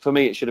 It's for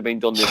me, it should have been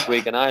done this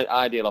week. An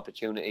ideal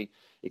opportunity.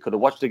 He could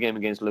have watched the game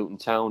against Luton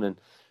Town and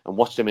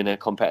watched them in a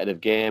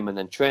competitive game and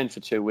then trained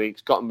for 2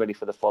 weeks, got them ready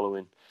for the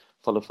following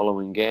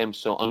game.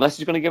 So unless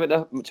he's going to give it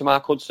to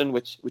Mark Hudson,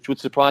 which would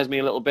surprise me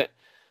a little bit,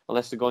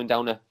 unless they're going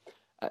down a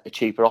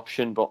cheaper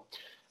option, but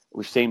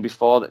we've seen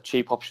before that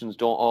cheap options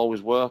don't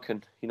always work,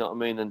 and you know what I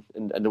mean.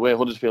 And the way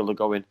Huddersfield are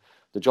going,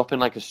 they're dropping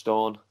like a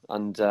stone,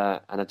 and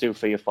I do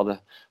fear for the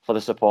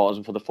supporters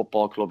and for the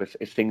football club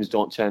if things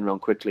don't turn around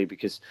quickly,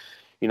 because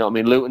you know what I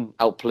mean. Luton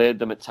outplayed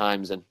them at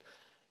times, and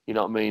you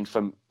know what I mean.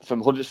 From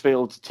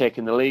Huddersfield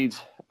taking the lead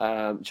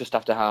just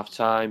after half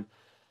time,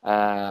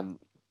 Luton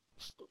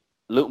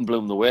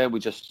blew them away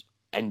with just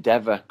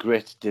endeavour,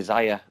 grit,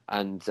 desire,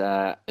 and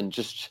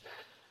just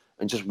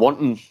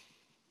wanting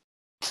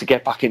to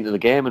get back into the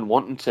game and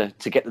wanting to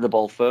get to the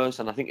ball first.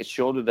 And I think it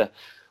showed with the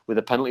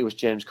penalty which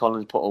James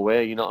Collins put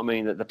away, you know what I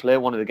mean, that the player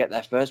wanted to get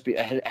there first, but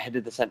ahead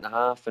of the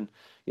centre-half, and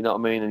you know what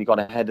I mean, and he got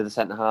ahead of the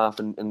centre-half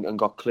and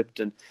got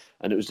clipped, and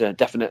it was a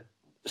definite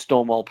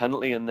Stonewall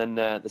penalty. And then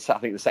I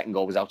think the second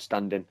goal was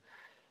outstanding.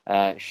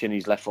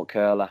 Shinnie's left foot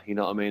curler, you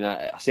know what I mean.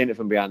 I seen it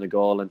from behind the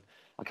goal, and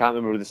I can't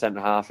remember who the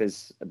centre-half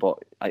is,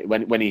 but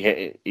when he hit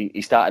it,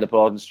 he started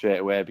applauding straight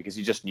away because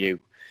he just knew.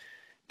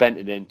 Bent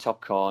it in,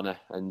 top corner,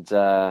 and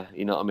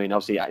you know what I mean.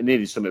 Obviously, I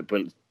needed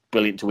something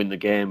brilliant to win the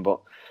game,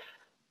 but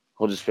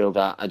Huddersfield,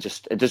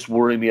 it just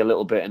worried me a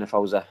little bit. And if I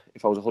was a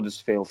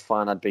Huddersfield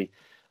fan, I'd be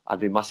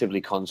massively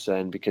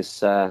concerned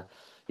because you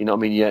know what I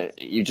mean.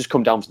 You just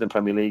come down to the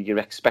Premier League, you're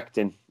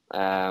expecting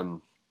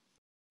to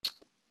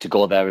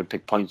go there and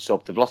pick points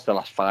up. They've lost the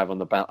last 5 on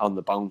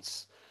the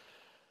bounce,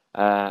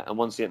 and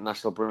once the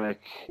international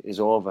break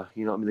is over,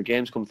 you know what I mean. The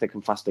games come thick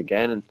and fast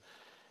again, and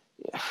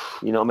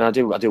you know what I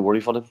mean. I do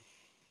worry for them.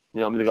 You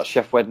know what I mean? They've got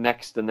Sheffield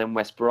next and then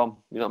West Brom.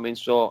 You know what I mean?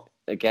 So,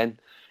 again,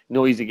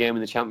 no easy game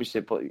in the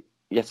Championship, but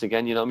yet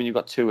again, you know what I mean? You've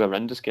got 2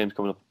 horrendous games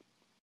coming up.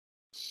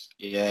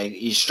 Yeah,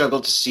 you struggle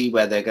to see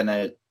where they're going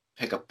to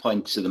pick up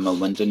points at the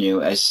moment, don't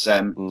you? As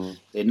they're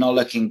not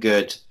looking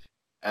good.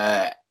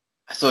 I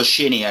thought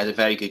Shinnie had a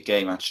very good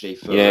game, actually.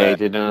 He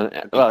did.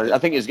 Well, I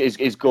think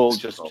his goal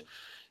just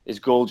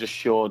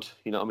showed,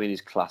 you know what I mean,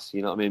 his class.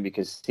 You know what I mean?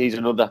 Because he's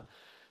another...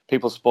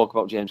 People spoke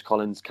about James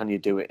Collins. Can you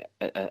do it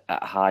at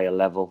a higher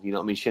level? You know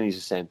what I mean? Shinnie's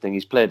the same thing.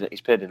 He's played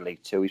in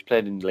League 2. He's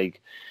played in League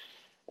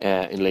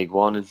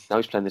 1, and now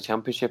he's playing the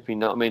Championship. You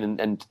know what I mean?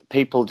 And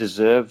people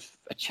deserve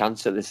a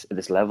chance at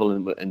this level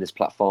and this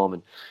platform,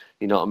 and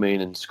you know what I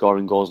mean. And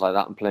scoring goals like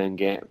that and playing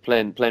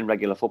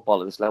regular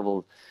football at this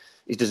level,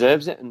 he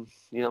deserves it. And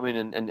you know what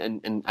I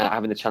mean. And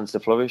having the chance to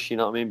flourish. You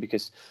know what I mean?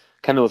 Because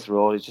Kenilworth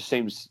Road, it just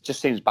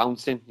seems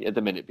bouncing at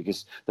the minute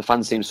because the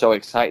fans seem so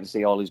excited to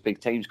see all these big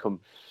teams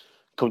come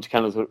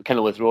to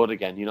Kenilworth Road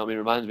again. You know what I mean?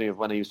 It reminds me of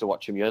when I used to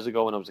watch him years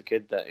ago when I was a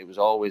kid, that it was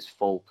always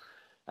full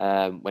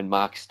when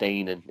Mark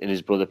Stein and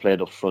his brother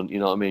played up front. You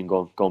know what I mean?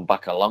 Going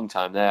back a long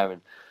time there,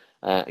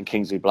 and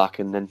Kingsley Black,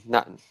 and then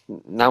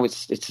now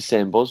it's the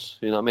same buzz.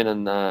 You know what I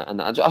mean?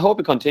 And I hope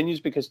it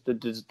continues because they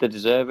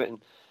deserve it. And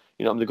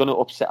you know, they're going to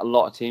upset a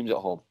lot of teams at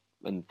home,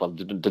 and well,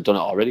 they've done it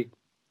already.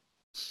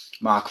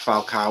 Mark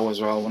Falcao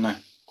as well, wasn't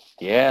it?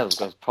 Yeah, they've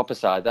got a proper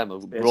side. Them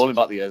rolling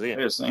back the years, here.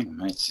 Seriously,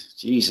 mate.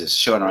 Jesus,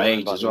 showing our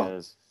age as well.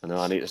 Years. I know.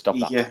 I need to stop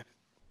that. Yeah.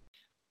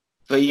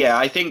 But yeah,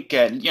 I think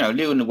you know,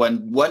 Luton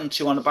won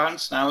 1-2 on the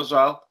bounce now as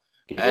well.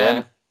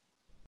 Yeah.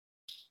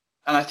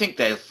 And I think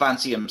they'll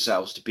fancy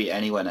themselves to beat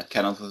anyone at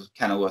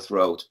Kenilworth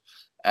Road.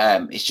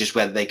 It's just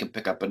whether they can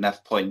pick up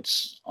enough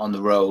points on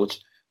the road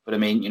But I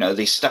mean,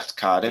 they stuffed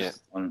Cardiff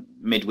on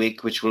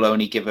midweek, which will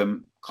only give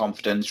them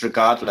confidence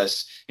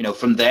regardless,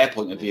 from their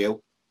point of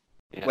view.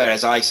 Yeah.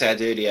 Whereas I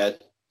said earlier,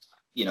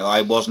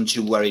 I wasn't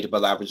too worried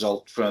about that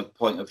result from a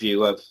point of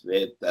view of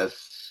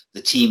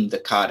the team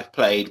that Cardiff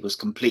played was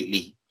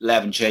completely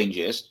 11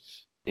 changes.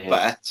 Yeah.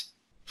 But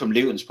from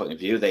Luton's point of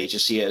view, they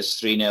just see it as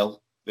 3-0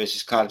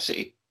 versus Cardiff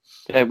City.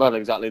 Yeah, well,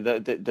 exactly.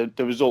 The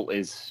result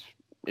is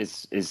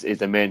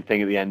the main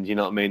thing at the end, you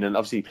know what I mean? And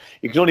obviously,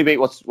 you can only beat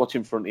what's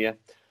in front of you.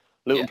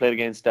 Luton played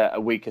against a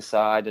weaker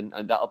side, and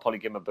that'll probably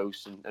give them a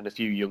boost and a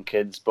few young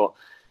kids. But,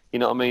 you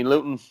know what I mean?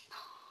 Luton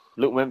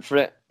went for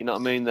it, you know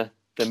what I mean?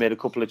 They made a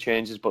couple of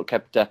changes, but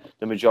kept the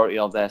majority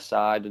of their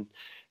side. And,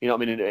 you know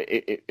what I mean?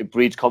 It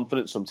breeds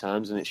confidence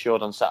sometimes, and it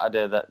showed on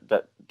Saturday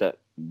that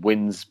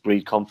wins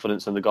breed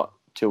confidence, and they got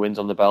 2 wins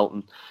on the belt.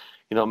 And,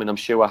 you know what I mean? I'm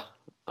sure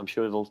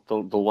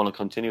they'll want to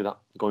continue that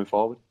going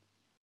forward.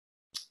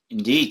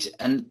 Indeed.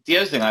 And the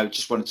other thing I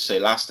just wanted to say,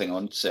 last thing I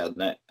wanted to say on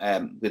that,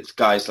 with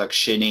guys like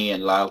Shinnie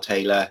and Lyle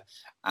Taylor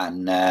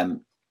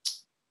and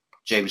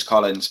James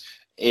Collins,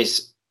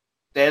 is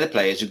they're the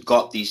players who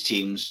got these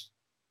teams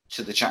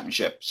to the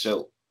Championship.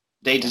 So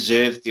they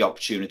deserve the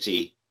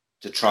opportunity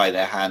to try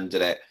their hand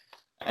at it.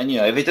 And,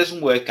 if it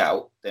doesn't work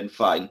out, then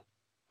fine.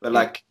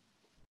 But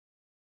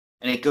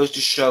and it goes to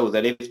show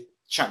that if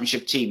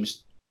Championship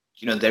teams,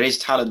 there is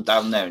talent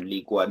down there in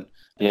League One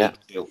and League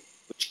Two,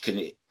 which can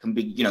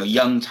be,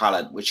 young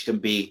talent, which can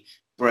be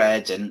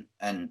bred and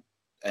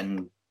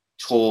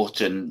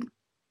taught and,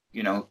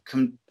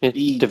 can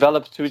be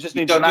developed. We just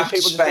need people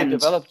to be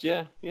developed.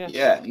 Yeah.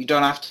 You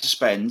don't have to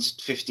spend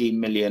 15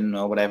 million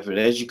or whatever it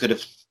is. You could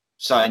have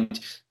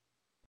signed,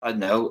 I don't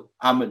know,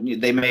 how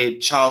many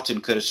Charlton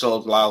could have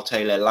sold Lyle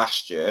Taylor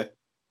last year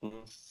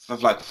for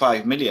like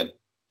 5 million.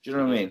 Do you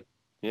know what I mean?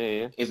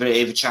 Yeah. If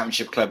a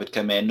Championship club had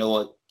come in,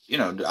 or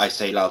I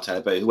say Lyle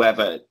Taylor, but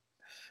whoever.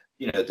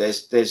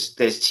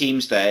 There's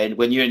teams there, and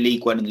when you're in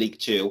League One and League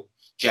Two,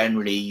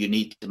 generally you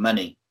need the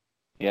money.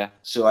 Yeah.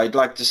 So I'd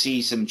like to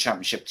see some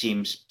Championship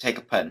teams take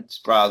a punt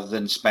rather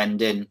than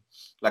spending,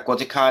 like, what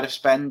did Cardiff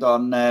spend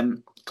on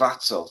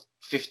Glatzel?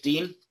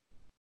 15?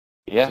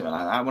 Yeah. Something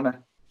like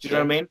that, do you know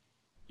what I mean?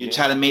 You're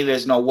telling me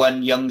there's not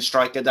one young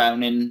striker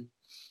down in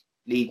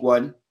League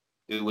One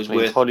who was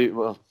worth probably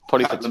for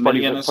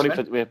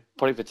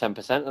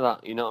 10% of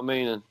that, you know what I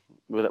mean? And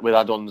with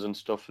add-ons and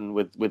stuff, and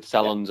with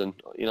sell-ons, and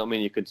you know what I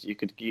mean, you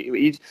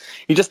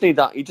just need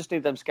that. You just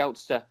need them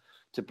scouts to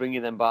bring you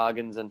them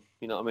bargains, and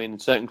you know what I mean.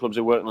 Certain clubs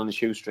are working on the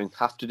shoestring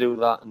have to do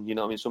that, and you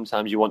know what I mean.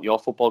 Sometimes you want your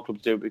football club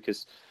to do it,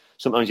 because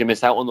sometimes you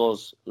miss out on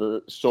those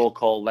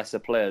so-called lesser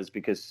players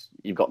because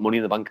you've got money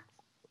in the bank.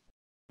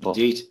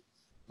 Indeed.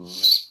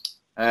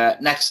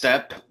 Next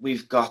up,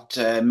 we've got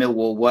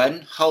Millwall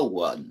 1, Hull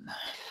 1.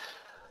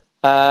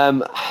 I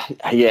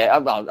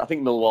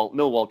think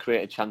Millwall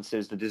created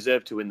chances. They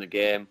deserved to win the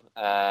game.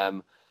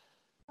 It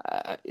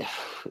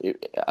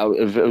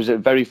was a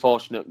very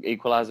fortunate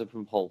equaliser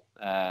from Hull.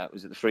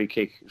 Was it the free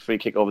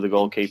kick over the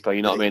goalkeeper?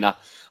 You know what I mean? I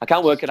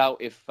can't work it out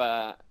if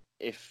the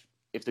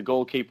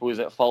goalkeeper was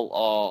at fault,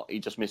 or he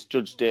just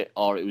misjudged it,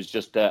 or it was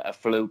just a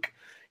fluke.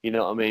 You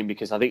know what I mean?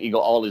 Because I think he got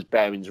all his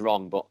bearings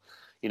wrong. But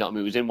you know what I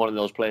mean? It was in one of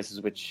those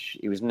places which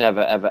he was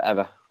never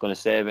ever going to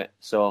save it.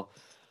 So.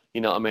 You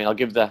know what I mean? I'll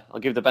give the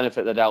benefit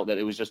of the doubt that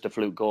it was just a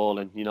fluke goal,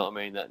 and you know what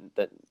I mean.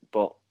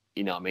 But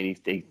you know what I mean.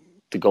 The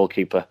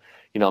goalkeeper,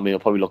 you know what I mean. He'll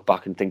probably look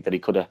back and think that he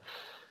could have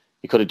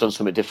done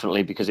something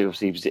differently, because it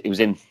was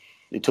in.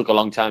 It took a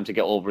long time to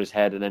get over his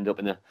head and end up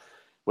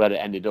where it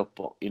ended up.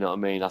 But you know what I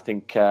mean. I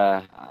think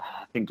Hull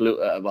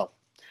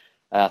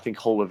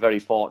were very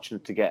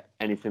fortunate to get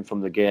anything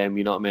from the game.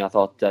 You know what I mean. I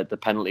thought that the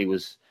penalty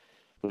was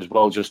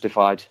well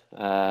justified,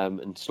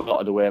 and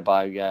slotted away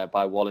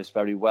by Wallace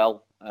very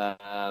well.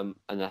 And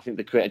I think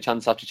they created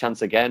chance after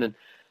chance again,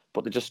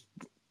 but they just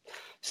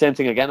same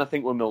thing again. I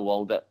think with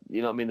Millwall, that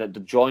you know what I mean, they're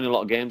drawing a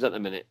lot of games at the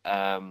minute. You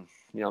know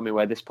what I mean,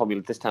 where this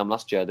time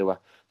last year they were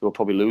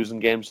probably losing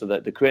games, so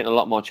they're creating a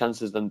lot more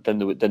chances than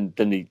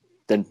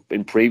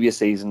in previous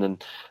season,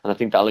 and I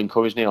think that'll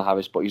encourage Neil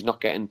Harris, but he's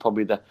not getting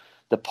probably the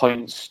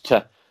points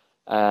to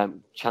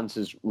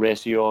chances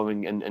ratio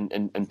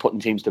and putting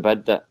teams to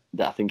bed that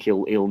I think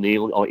he'll need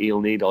or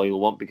he'll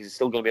want, because it's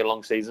still going to be a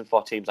long season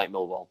for teams like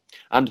Millwall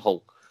and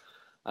Hull.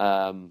 You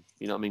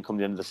know what I mean, come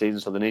the end of the season,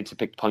 so they need to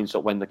pick points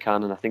up when they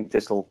can, and I think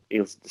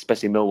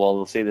especially Millwall,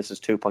 will see this as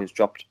 2 points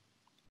dropped.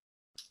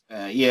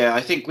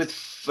 I think with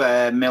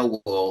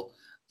Millwall,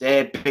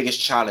 their biggest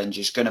challenge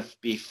is going to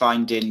be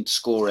finding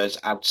scorers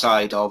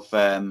outside of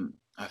I've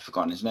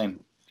forgotten his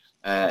name.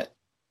 The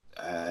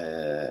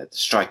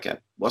striker.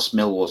 What's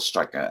Millwall's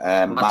striker?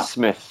 Matt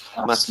Smith.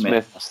 Matt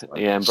Smith.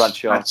 Yeah, and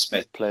Bradshaw. Matt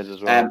Smith played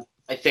as well.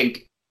 I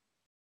think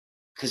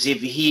because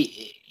if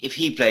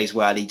he plays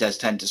well, he does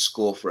tend to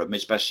score for him,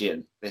 especially at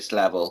this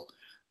level.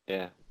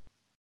 Yeah.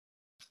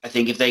 I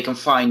think if they can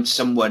find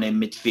someone in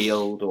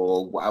midfield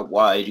or out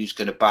wide who's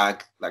going to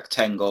bag like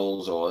 10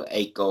 goals or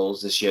 8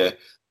 goals this year,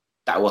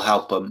 that will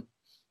help them,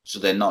 so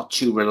they're not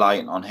too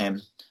reliant on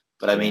him.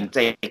 But I mean,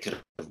 they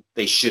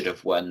should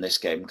have won this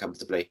game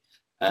comfortably.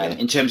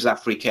 In terms of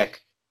that free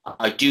kick,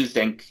 I do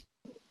think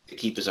the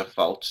keeper's at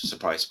fault.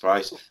 Surprise,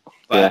 surprise.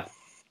 But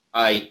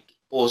I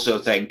also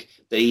think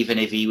that even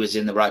if he was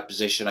in the right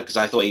position, because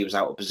I thought he was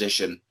out of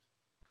position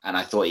and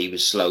I thought he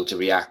was slow to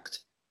react,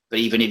 but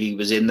even if he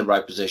was in the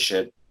right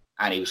position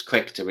and he was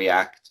quick to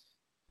react,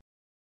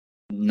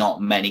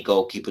 not many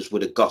goalkeepers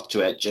would have got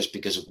to it just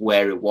because of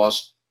where it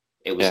was.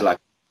 It was like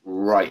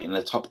right in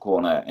the top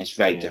corner. It's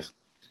very difficult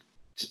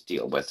to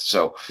deal with.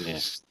 So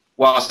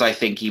whilst I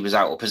think he was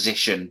out of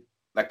position,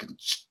 like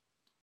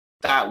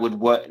that would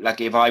work.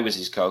 Like if I was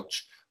his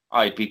coach,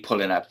 I'd be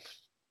pulling up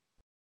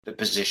the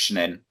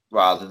positioning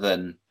rather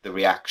than the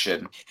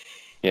reaction.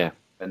 Yeah.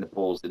 When the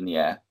ball's in the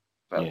air.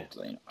 But you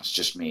know, that's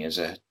just me as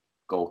a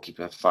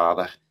goalkeeper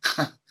father.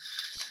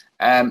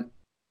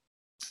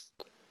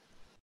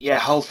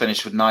 Hull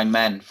finished with 9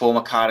 men.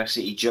 Former Cardiff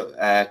City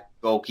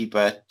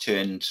goalkeeper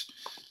turned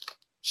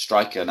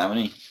striker now,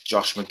 isn't he?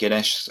 Josh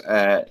McGuinness.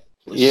 A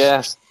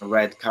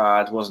red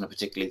card. Wasn't a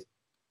particularly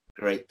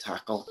great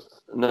tackle.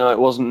 No, it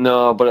wasn't.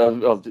 No,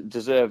 but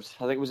deserved.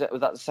 I think was that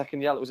the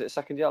second yellow? Was it a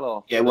second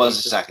yellow? Yeah, it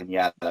was a second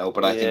yellow,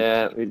 but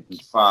I think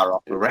it's far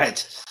off the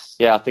red.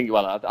 Yeah, I think.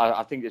 Well,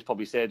 I think it's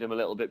probably saved him a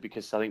little bit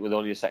because I think with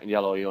only a second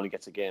yellow, he only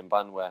gets a game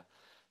ban. Where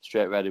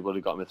straight red, he would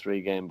have got him a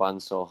 3-game ban.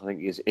 So I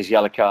think his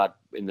yellow card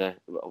in the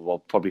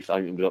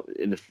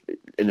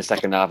in the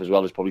second half as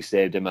well has probably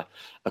saved him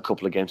a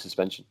couple of game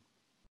suspension.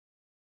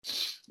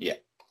 Yeah.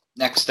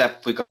 Next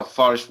up, we got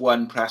Forest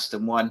 1,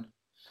 Preston 1.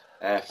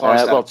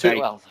 Forest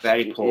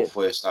very poor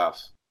first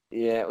half.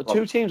 Yeah,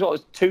 two teams. I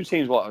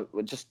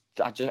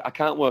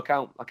can't work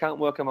out. I can't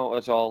work them out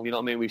at all. You know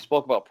what I mean? We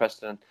spoke about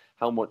Preston,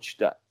 how much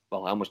that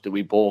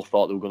we both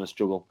thought they were going to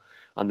struggle,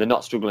 and they're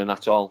not struggling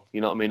at all.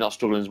 You know what I mean? Not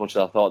struggling as much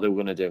as I thought they were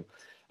going to do.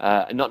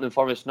 And Nottingham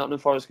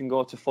Forest can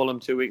go to Fulham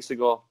 2 weeks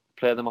ago,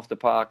 play them off the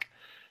park,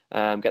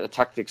 get the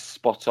tactics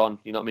spot on.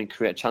 You know what I mean?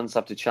 Create chance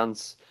after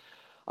chance.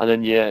 And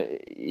then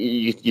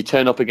you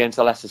turn up against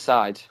a lesser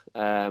side,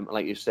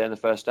 like you say in the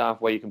first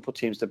half, where you can put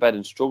teams to bed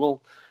and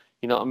struggle.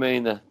 You know what I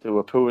mean? They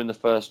were poor in the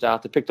first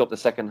half. They picked up the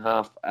second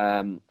half.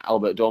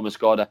 Albert Doma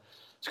scored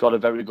a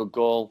very good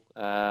goal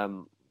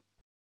to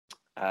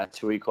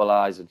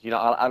equalise. And you know,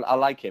 I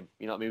like him.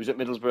 You know what I mean? He was at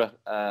Middlesbrough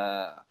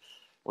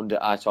under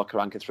Aitor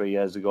Karanka 3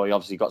 years ago. He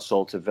obviously got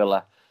sold to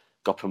Villa,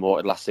 got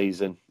promoted last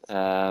season.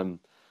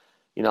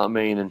 You know what I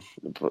mean? And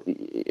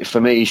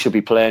for me, he should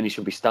be playing. He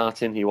should be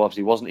starting. He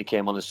obviously wasn't. He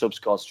came on as sub,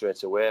 scored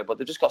straight away. But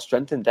they've just got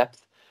strength and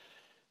depth.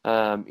 You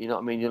know what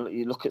I mean?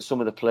 You look at some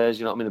of the players.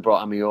 You know what I mean? They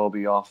brought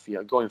Amiobi off. You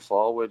know, going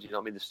forward, you know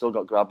what I mean? They've still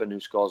got Graben who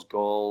scores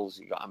goals.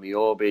 You got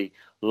Amiobi.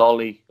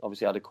 Lolly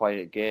obviously had a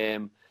quiet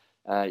game.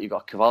 You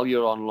got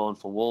Cavalier on loan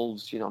for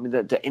Wolves. You know what I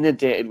mean? They're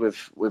inundated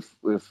with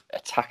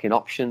attacking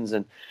options,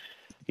 and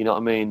you know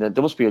what I mean? There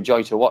must be a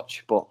joy to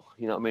watch. But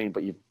you know what I mean?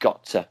 But you've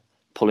got to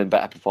pull in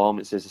better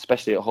performances,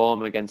 especially at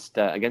home against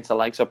the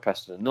likes of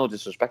Preston. No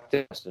disrespect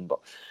to Preston, but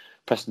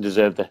Preston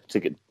deserved to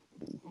get.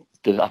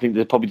 I think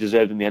they probably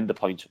deserved in the end the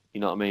point.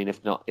 You know what I mean?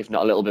 If not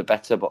a little bit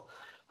better, but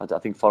I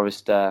think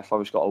Forest got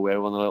away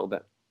with one a little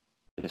bit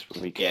this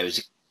week. Yeah, it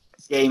was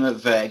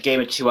a game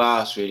of 2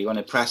 hours really.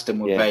 When Preston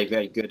were very,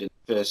 very good in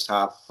the first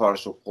half,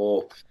 Forest were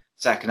poor.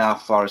 Second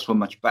half, Forest were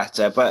much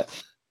better, but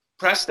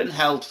Preston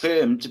held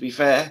firm. To be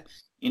fair,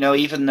 you know,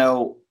 even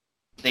though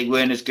they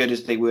weren't as good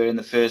as they were in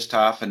the first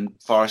half, and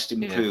Forest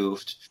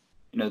improved.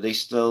 You know, they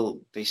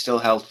still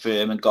held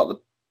firm and got the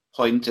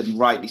point, and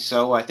rightly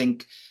so. I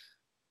think,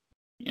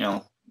 you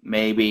know,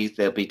 maybe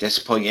they'll be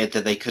disappointed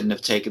that they couldn't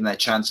have taken their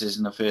chances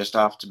in the first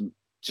half to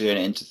turn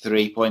it into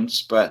 3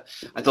 points. But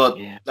I thought,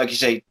 like you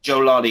say, Joe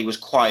Lolly was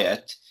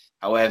quiet.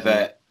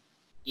 However,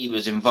 he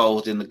was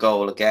involved in the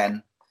goal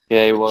again.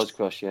 Yeah, he was,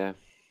 Crush. Yeah,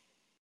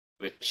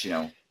 which you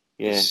know.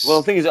 Yeah,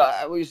 well, the thing is,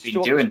 we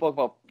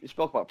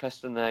spoke about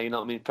Preston there. You know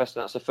what I mean?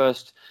 Preston, that's the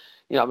first.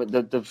 You know, I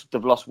mean,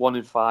 they've lost 1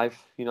 in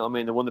 5. You know what I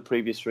mean? They won the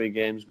previous 3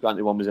 games.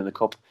 Granted, one was in the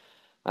cup.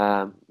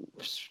 You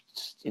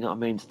know what I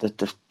mean?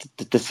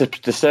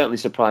 They're certainly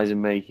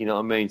surprising me. You know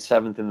what I mean?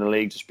 7th in the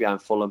league, just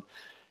behind Fulham.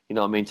 You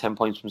know what I mean? 10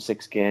 points from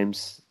 6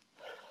 games.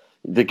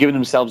 They're giving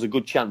themselves a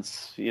good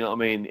chance. You know what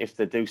I mean? If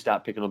they do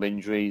start picking up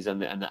injuries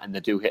and they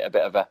do hit a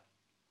bit of a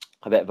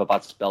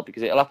bad spell,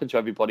 because it'll happen to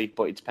everybody.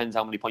 But it depends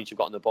how many points you've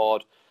got on the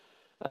board.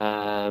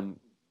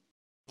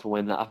 For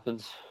when that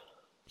happens.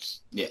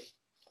 Yeah.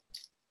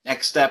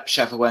 Next up,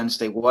 Sheffield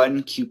Wednesday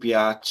 1,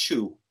 QPR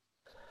 2.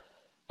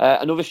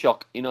 Another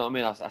shock. You know what I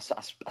mean? I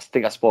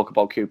think I spoke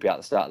about QPR at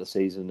the start of the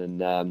season,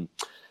 and I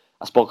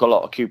spoke to a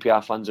lot of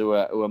QPR fans who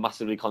were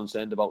massively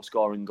concerned about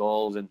scoring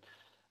goals, and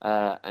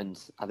I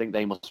think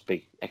they must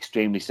be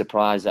extremely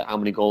surprised at how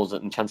many goals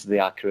and chances they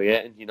are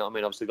creating. You know what I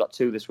mean? Obviously, got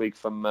 2 this week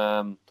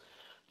from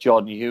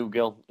Jordan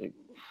Hugill.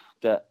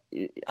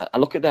 I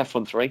look at their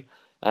front 3.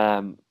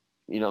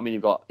 You know what I mean?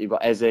 You've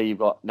got Eze, you've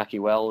got Naki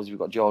Wells, you've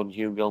got Jordan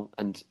Hugill,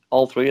 and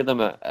all 3 of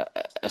them are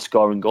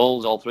scoring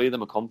goals. All 3 of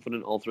them are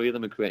confident. All 3 of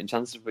them are creating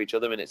chances for each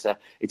other, and it's a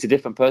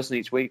different person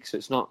each week. So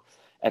it's not.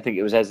 I think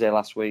it was Eze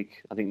last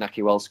week. I think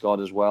Naki Wells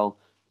scored as well.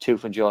 2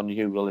 for Jordan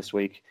Hugill this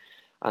week,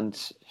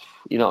 and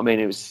you know what I mean?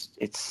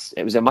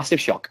 It was a massive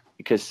shock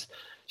because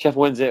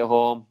Sheffield Wednesday at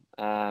home.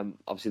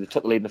 Obviously, they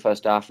took the lead in the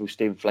first half through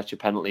Stephen Fletcher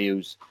penalty,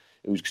 who's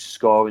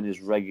scoring his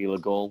regular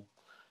goal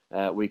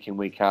week in,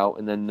 week out.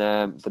 And then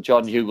but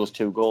Jordan Hugo's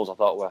 2 goals I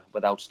thought were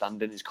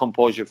outstanding. His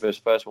composure for his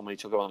first one when he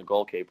took it on the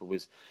goalkeeper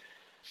was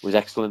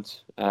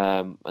excellent.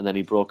 And then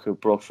he broke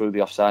through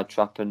the offside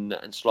trap and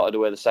slotted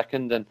away the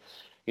second. And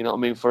you know what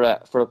I mean, for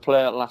a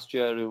player last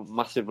year who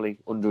massively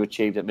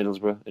underachieved at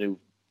Middlesbrough and who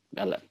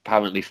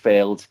apparently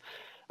failed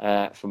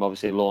from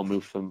obviously a low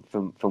move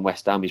from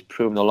West Ham, he's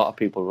proven a lot of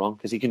people wrong,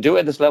 because he can do it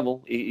at this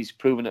level. He's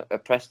proven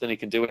at Preston he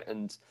can do it,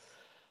 and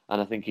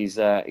I think he's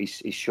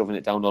shoving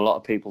it down a lot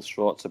of people's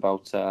throats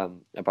about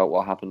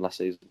what happened last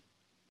season.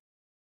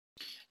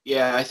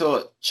 Yeah, I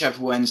thought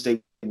Sheffield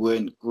Wednesday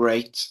weren't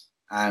great,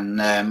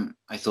 and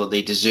I thought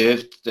they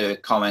deserved the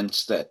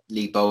comments that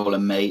Lee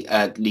Bullen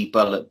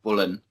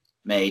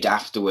made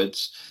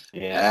afterwards.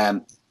 Yeah.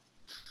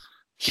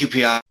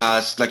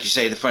 QPR's, like you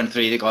say, the front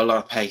three, they got a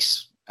lot of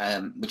pace,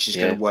 which is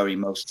going to worry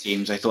most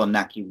teams. I thought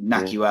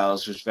Naki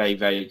Wells was very,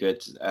 very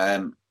good.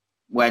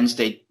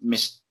 Wednesday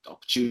missed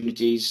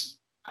opportunities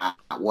at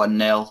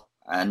 1-0,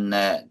 and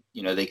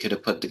they could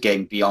have put the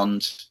game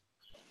beyond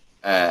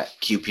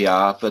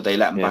QPR, but they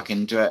let them back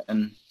into it,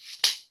 and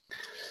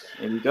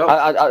there we go.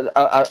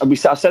 I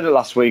said it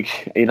last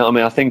week. You know what I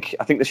mean? I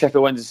think the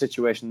Sheffield Wednesday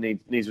situation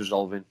needs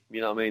resolving.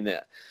 You know what I mean?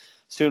 That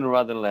sooner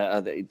rather than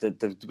later, they're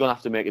going to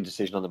have to make a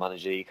decision on the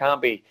manager. You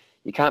can't be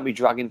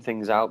dragging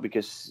things out,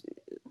 because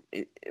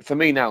for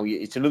me now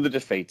it's another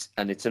defeat,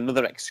 and it's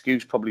another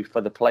excuse probably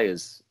for the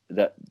players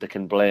that they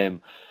can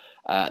blame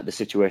the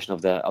situation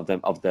of the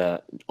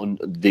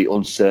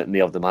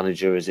uncertainty of the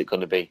manager. Is it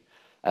going to be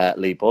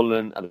Lee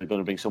Bullen? Are they going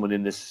to bring someone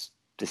in this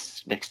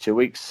next 2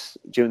 weeks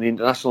during the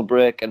international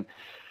break? And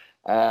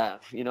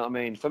you know what I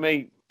mean? For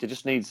me, there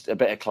just needs a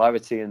bit of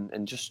clarity,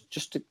 and just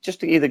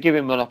to either give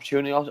him an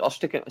opportunity or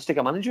stick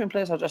a manager in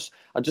place. I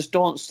just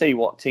don't see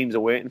what teams are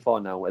waiting for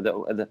now. Are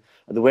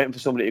they waiting for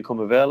somebody to come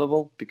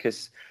available?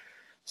 Because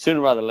sooner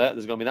rather than later,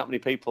 there's going to be that many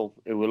people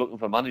who are looking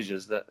for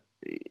managers that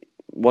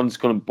one's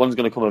going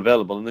to come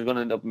available, and they're going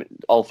to end up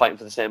all fighting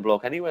for the same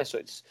bloke anyway. So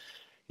it's,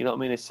 you know what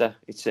I mean? It's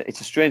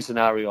a strange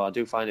scenario. I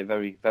do find it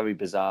very, very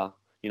bizarre.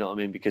 You know what I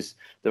mean? Because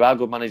there are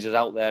good managers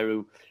out there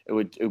who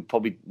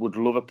probably would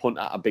love a punt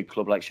at a big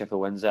club like Sheffield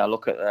Wednesday. I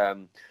look at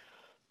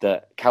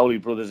the Cowley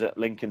brothers at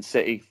Lincoln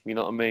City. You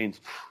know what I mean?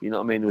 You know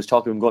what I mean? There was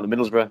talk of them going to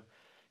Middlesbrough.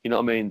 You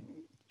know what I mean?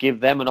 Give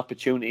them an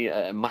opportunity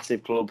at a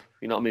massive club.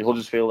 You know what I mean?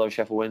 Huddersfield or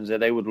Sheffield Wednesday,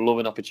 they would love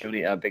an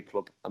opportunity at a big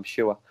club, I'm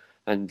sure.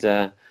 And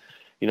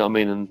you know what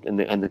I mean?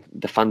 And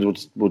the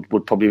fans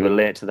would probably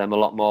relate to them a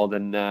lot more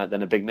than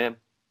a big name.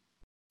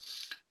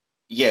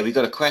 Yeah, we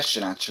got a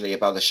question actually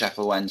about the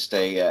Sheffield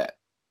Wednesday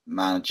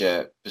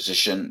manager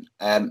position.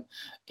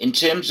 In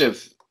terms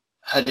of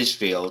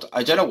Huddersfield,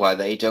 I don't know why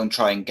they don't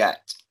try and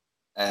get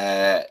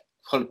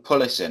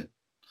Pullison,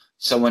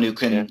 someone who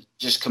can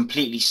just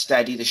completely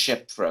steady the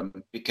ship for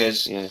them,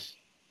 because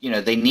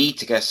they need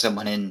to get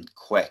someone in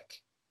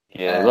quick.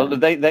 Yeah, well,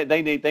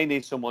 they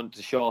need someone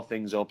to shore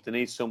things up. They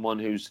need someone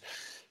who's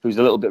a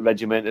little bit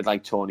regimented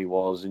like Tony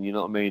was, and you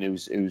know what I mean,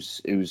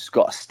 who's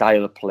got a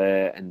style of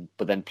play,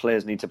 but then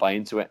players need to buy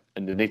into it,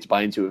 and they need to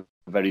buy into it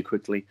very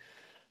quickly.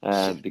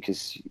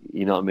 Because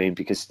you know what I mean,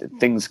 because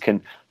things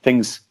can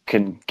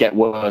get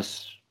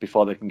worse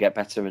before they can get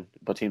better,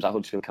 but teams like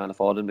Huddersfield can't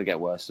afford them to get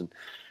worse. And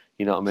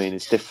you know what I mean,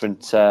 it's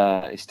different.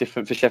 It's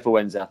different for Sheffield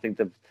Wednesday. I think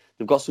they've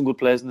got some good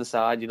players on the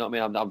side. You know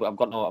what I mean. I've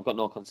got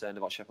no concern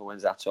about Sheffield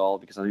Wednesday at all,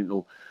 because I think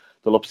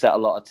they'll upset a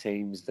lot of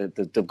teams.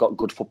 They've got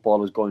good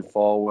footballers going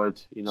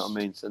forward. You know what I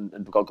mean, and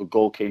they've got a good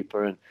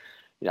goalkeeper. And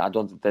I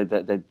don't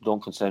they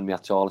don't concern me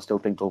at all. I still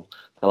think they'll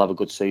have a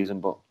good season,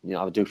 but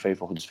I do fear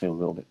for Huddersfield a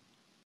little bit.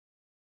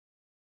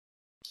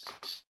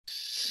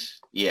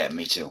 Yeah,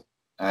 me too.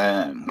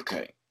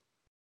 Okay.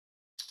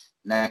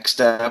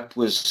 Next up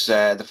was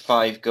the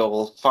five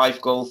goal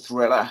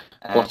thriller.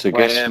 What a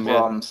West game!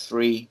 Brom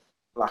 3,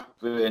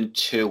 Blackburn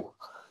 2.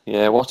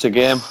 Yeah, what a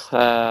game!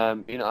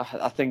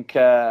 I think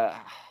to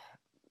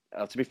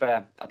be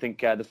fair, I think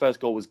the first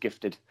goal was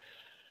gifted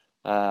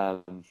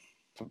from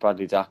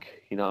Bradley Dack.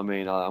 You know what I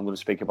mean? I'm going to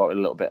speak about it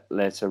a little bit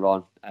later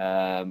on.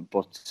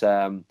 But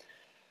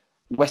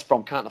West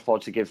Brom can't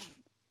afford to give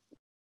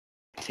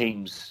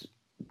teams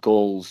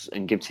goals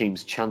and give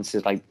teams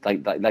chances like they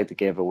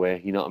gave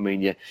away. You know what I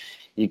mean?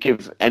 You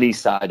give any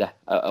side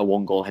a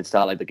 1-goal head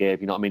start like they gave.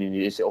 You know what I mean? And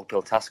it's an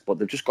uphill task, but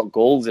they've just got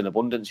goals in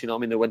abundance. You know what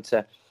I mean? They went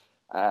to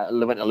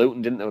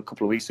Luton, didn't they, a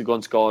couple of weeks ago,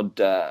 and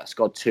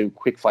scored 2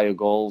 quick fire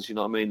goals. You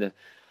know what I mean?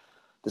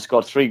 They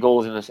scored 3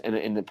 goals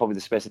in probably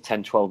the space of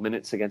 10-12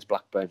 minutes against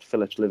Blackburn.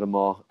 Phillips,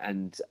 Livermore,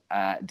 and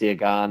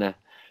Diagana.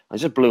 I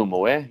just blew them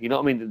away. You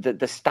know what I mean?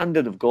 The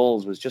standard of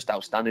goals was just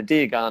outstanding.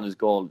 Diagana's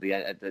goal,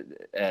 the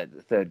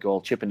third goal,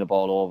 chipping the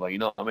ball over. You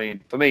know what I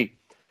mean? For me,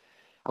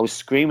 I was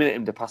screaming at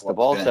him to pass the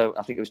ball. So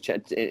I think it was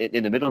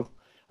in the middle.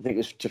 I think it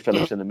was to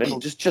Phillips in the middle.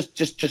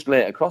 Just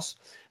lay it across,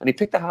 and he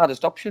picked the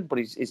hardest option. But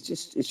it's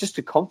just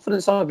the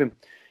confidence out of him.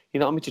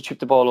 You know what I mean? To chip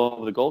the ball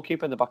over the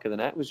goalkeeper in the back of the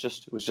net was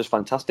just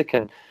fantastic.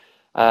 And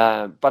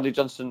Bradley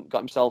Johnson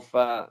got himself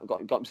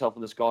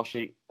on the score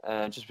sheet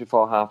just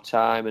before half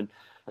time,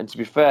 and to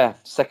be fair,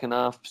 second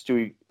half,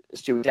 Stewie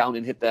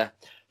Downing hit the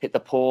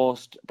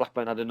post.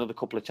 Blackburn had another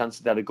couple of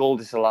chances. They had a goal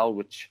disallowed,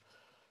 which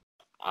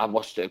I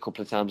watched it a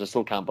couple of times. I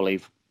still can't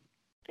believe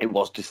it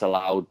was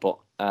disallowed, but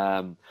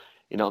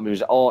you know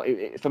what I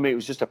mean. For me, it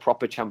was just a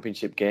proper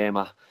championship game.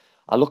 I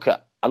looked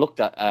at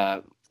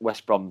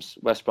West Brom's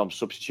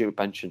substitute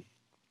bench: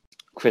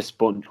 Chris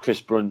Brunt,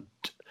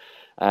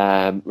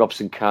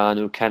 Robson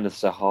Kanu, Kenneth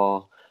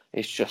Sahar.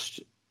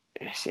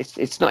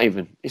 It's not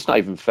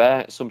even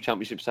fair. Some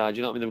championship sides,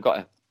 you know what I mean. They've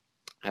got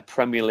a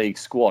Premier League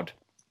squad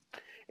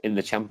in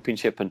the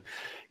championship, and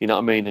you know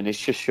what I mean. And it's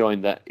just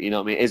showing that, you know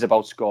what I mean, it is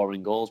about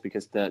scoring goals,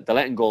 because they're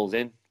letting goals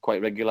in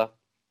quite regular,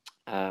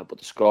 but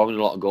they're scoring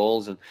a lot of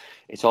goals, and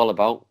it's all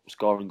about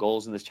scoring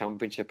goals in this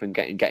championship and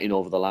getting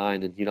over the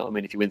line. And you know what I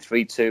mean. If you win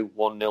 3-2,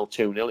 1-0,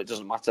 2-0, it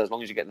doesn't matter as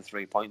long as you get the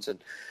 3 points.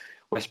 And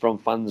West Brom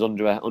fans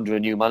under a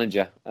new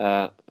manager,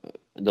 they're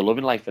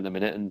loving life in a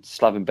minute, and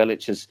Slaven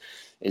Bilic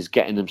is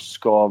getting them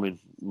scoring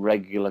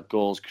regular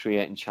goals,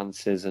 creating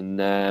chances,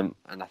 and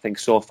I think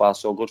so far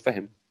so good for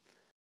him.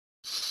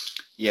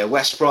 Yeah,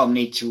 West Brom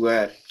need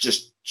to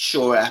just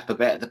shore it up a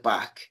bit at the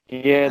back.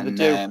 Yeah, they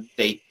do.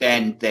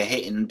 They're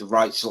hitting the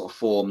right sort of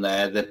form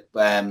there.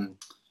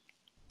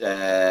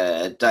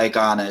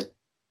 Diagana's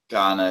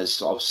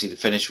obviously the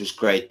finish was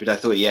great, but I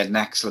thought he had an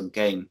excellent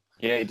game.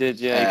 Yeah, he did.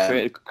 Yeah,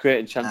 he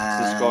created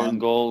chances, scoring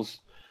goals.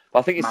 But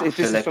I think this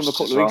is from a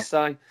couple of weeks'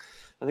 time.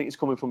 I think it's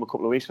coming from a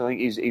couple of weeks. I think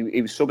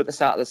he was sub at the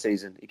start of the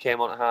season. He came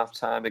on at half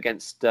time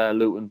against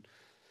Luton,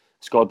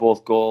 scored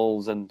both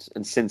goals, and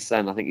since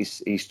then I think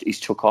he's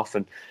took off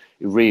and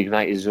he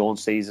reignited his own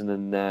season.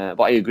 And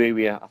but I agree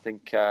with you. I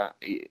think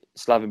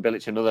Slaven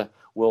Bilic, another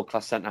world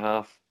class centre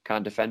half,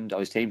 can't defend, or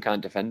his team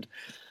can't defend.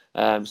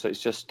 So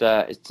it's just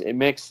it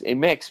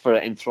makes for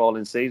an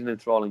enthralling season,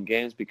 enthralling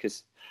games,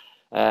 because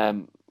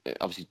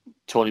obviously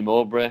Tony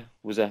Mowbray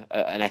was an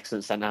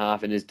excellent centre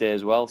half in his day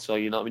as well. So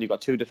you know what I mean. You've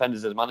got two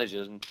defenders as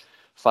managers and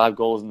 5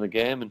 goals in the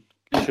game, and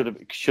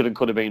should and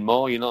could have been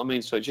more. You know what I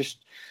mean. So it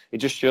just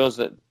shows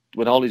that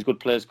when all these good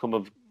players come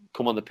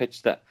on the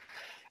pitch, that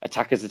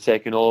attackers are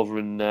taking over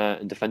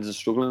and defenders are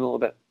struggling a little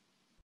bit.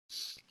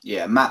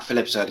 Yeah, Matt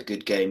Phillips had a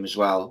good game as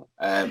well.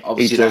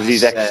 Obviously he does.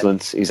 He's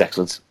excellent. He's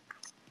excellent.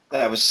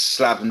 That was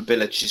Slaven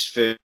Bilic's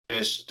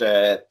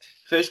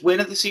first win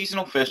of the season,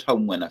 or first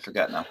home win? I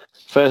forget now.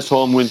 First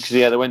home win, because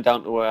they went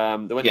down to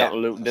down to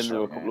Luton, didn't they,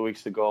 a couple of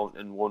weeks ago,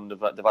 and won. They've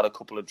had a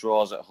couple of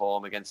draws at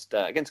home against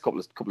a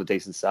couple of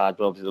decent sides,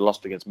 but obviously they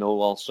lost against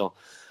Millwall. So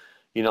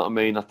you know what I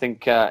mean. I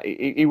think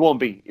he won't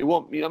be. You know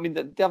what I mean.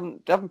 They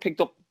haven't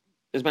picked up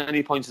as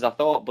many points as I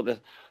thought, but they're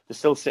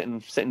still sitting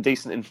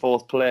decent in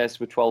 4th place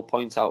with 12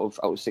 points out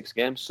of 6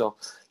 games. So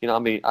you know what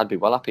I mean. I'd be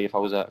well happy if I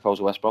was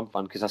a West Brom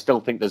fan, because I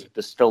still think there's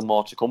still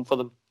more to come for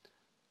them.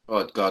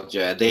 Oh God,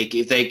 yeah.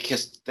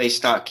 If they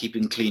start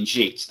keeping clean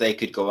sheets, they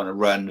could go on a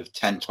run of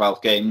 10,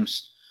 12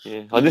 games.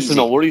 Yeah, and this is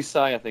not worry, Si.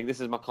 I think this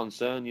is my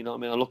concern. You know what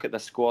I mean? I look at the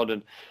squad,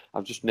 and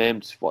I've just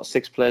named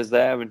 6 players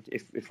there, and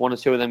if 1 or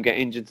 2 of them get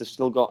injured, they've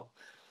still got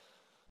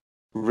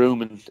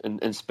room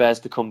and spares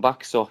to come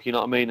back. So you know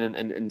what I mean.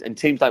 And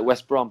teams like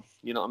West Brom,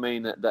 you know what I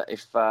mean, that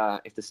if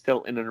they're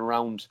still in and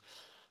around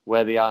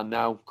where they are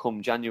now,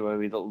 come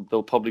January,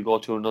 they'll probably go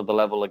to another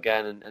level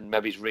again, and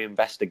maybe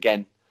reinvest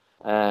again.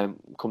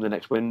 Come the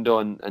next window,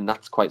 and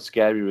that's quite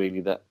scary,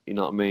 really. That you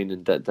know what I mean,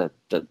 and that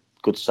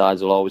good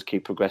sides will always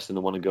keep progressing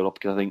and want to go up.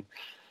 Because I think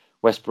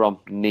West Brom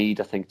need,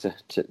 I think,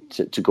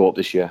 to go up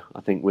this year.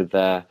 I think with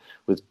I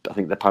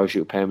think the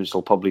parachute payments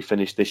will probably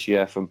finish this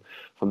year from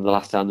the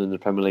last time in the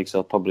Premier League. So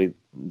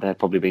they're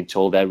probably being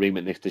told their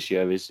remit this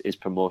year is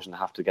promotion. They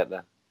have to get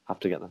there.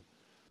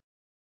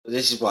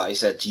 This is what I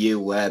said to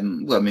you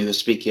when we were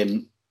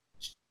speaking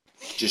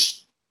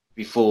just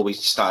before we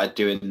started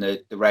doing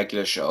the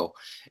regular show,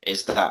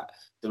 is that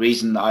the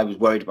reason that I was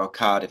worried about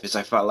Cardiff is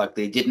I felt like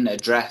they didn't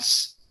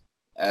address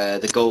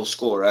the goal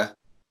scorer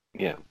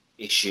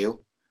issue,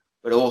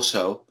 but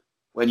also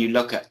when you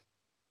look at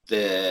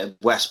the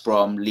West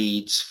Brom,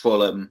 Leeds,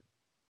 Fulham,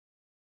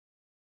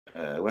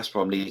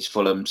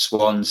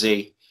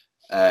 Swansea,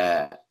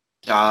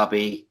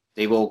 Derby,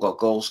 they've all got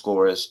goal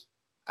scorers.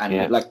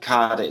 And like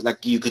Cardiff,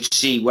 like you could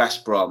see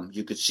West Brom,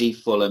 you could see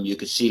Fulham, you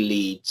could see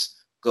Leeds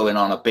going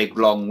on a big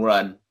long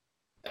run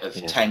of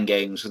 10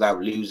 games without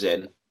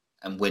losing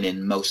and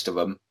winning most of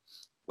them.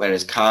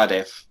 Whereas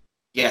Cardiff,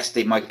 yes,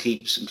 they might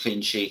keep some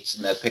clean sheets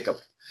and they'll pick up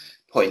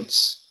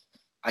points.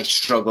 I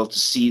struggle to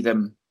see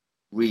them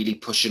really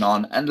pushing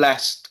on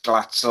unless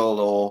Glatzel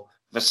or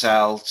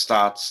Vassell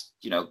starts,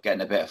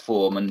 getting a bit of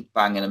form and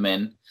banging them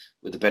in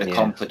with a bit of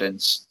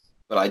confidence.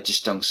 But I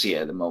just don't see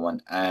it at the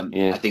moment. I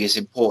think it's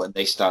important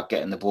they start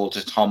getting the ball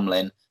to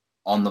Tomlin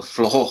on the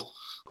floor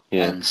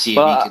and see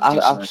if he can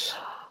do something.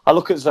 I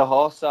look at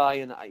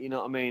Zahorsai, and you know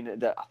what I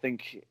mean. I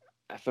think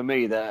for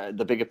me,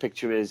 the bigger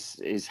picture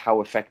is how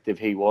effective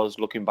he was.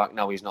 Looking back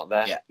now, he's not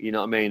there. Yeah. You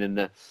know what I mean.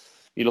 And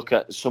you look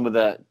at some of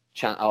the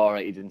all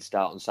right, he didn't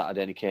start on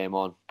Saturday and he came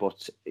on,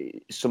 but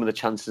some of the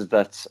chances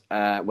that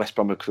West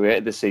Brom have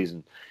created this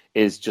season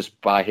is just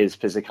by his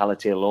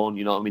physicality alone.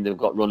 You know what I mean? They've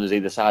got runners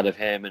either side of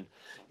him, and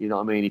you know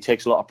what I mean? He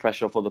takes a lot of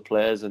pressure off other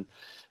players, and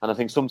I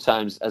think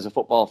sometimes as a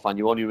football fan,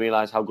 you only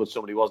realise how good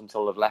somebody was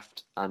until they've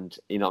left. And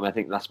you know what I mean? I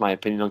think that's my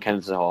opinion on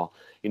Kenneth Zaha.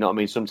 You know what I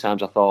mean?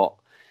 Sometimes I thought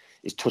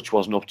his touch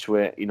wasn't up to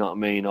it, you know what I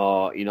mean?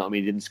 Or, you know what I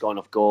mean, he didn't score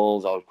enough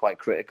goals. I was quite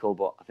critical,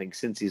 but I think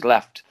since he's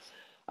left,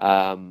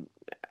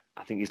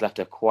 I think he's left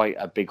quite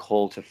a big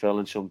hole to fill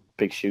and some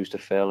big shoes to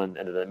fill, and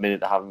at the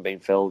minute they haven't been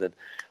filled, and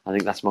I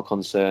think that's my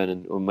concern.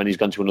 And when he's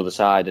gone to another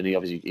side, and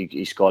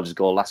he scored his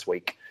goal last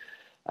week,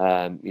 you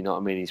know what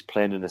I mean, he's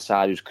playing in a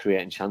side who's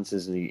creating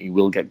chances, and he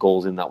will get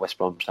goals in that West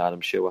Brom side,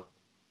 I'm sure.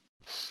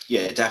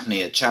 Yeah,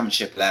 definitely at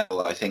championship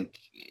level, I think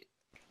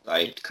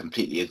I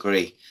completely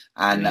agree.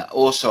 And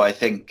also I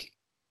think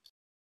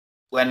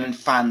when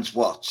fans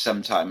watch,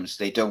 sometimes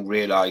they don't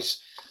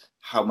realise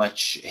how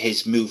much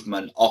his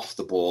movement off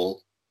the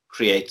ball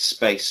creates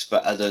space for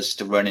others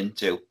to run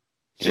into.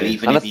 So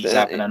even if he's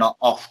having an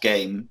off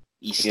game,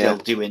 he's still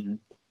doing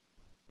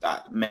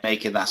that,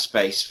 making that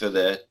space for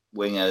the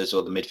wingers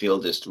or the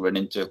midfielders to run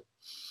into.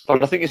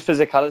 But I think his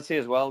physicality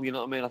as well, you know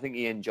what I mean? I think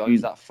he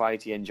enjoys that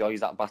fight, he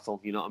enjoys that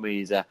battle, you know what I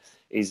mean?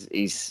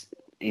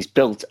 He's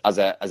built as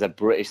a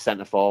British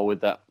centre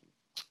forward that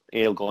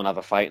he'll go and have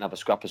a fight and have a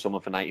scrap with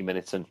someone for 90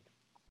 minutes, and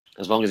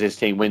as long as his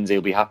team wins,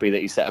 he'll be happy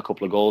that he set a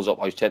couple of goals up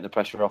or he's taking the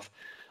pressure off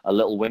a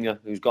little winger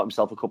who's got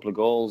himself a couple of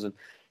goals. And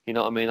you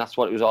know what I mean, that's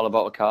what it was all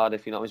about at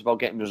Cardiff. You know, it's about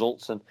getting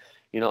results, and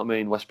you know what I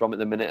mean, West Brom at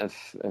the minute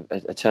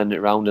have turned it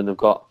around, and they've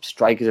got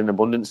strikers in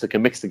abundance that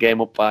can mix the game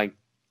up by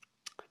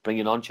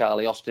bringing on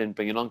Charlie Austin,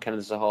 bringing on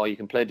Kenneth Zaha. You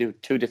can play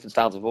two different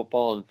styles of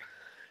football, and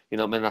you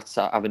know what I mean, that's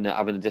having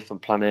a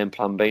different plan A and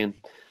plan B. And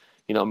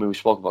you know what I mean, we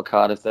spoke about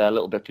Cardiff, they're a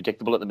little bit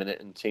predictable at the minute,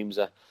 and teams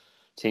are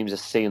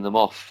seeing them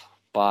off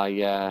by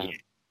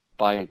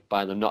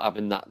them not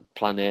having that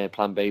plan A,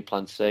 plan B,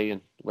 plan C,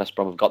 and West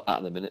Brom have got that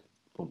at the minute.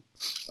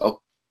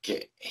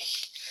 Okay.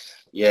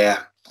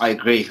 Yeah, I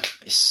agree.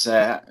 It's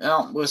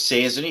we'll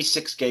see. There's only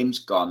 6 games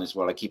gone, is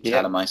what I keep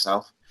telling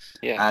myself.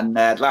 Yeah. And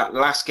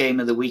last game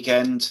of the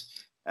weekend,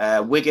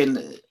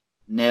 Wigan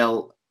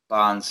 0,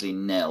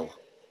 Barnsley 0.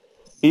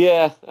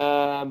 Yeah,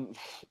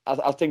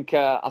 I think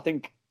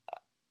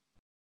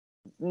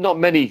not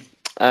many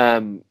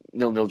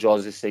 0-0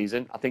 draws this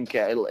season. I think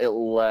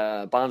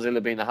it'll Barnsley will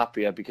have been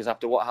happier because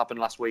after what happened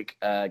last week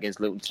against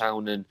Luton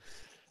Town, and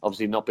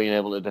obviously not being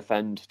able to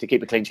defend, to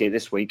keep a clean sheet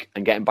this week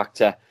and getting back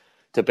to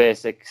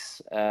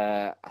basics,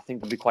 I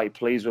think they'll be quite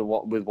pleased with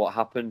what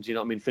happened. You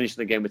know what I mean?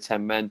 Finishing the game with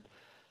 10 men,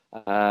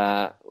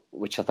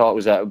 which I thought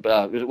was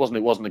it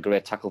wasn't a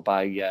great tackle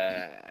by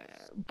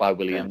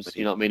Williams.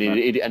 You know what I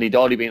mean? He'd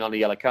already been on a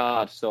yellow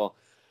card, so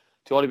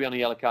to already be on a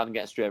yellow card and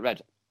get a straight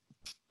red,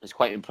 it's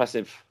quite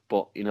impressive.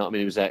 But you know what I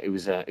mean? It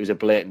was a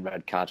blatant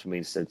red card for me.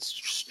 It's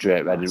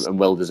straight red and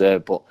well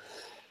deserved. But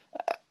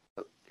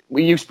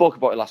you spoke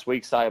about it last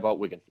week, Si, about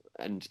Wigan,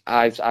 and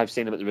I've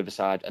seen them at the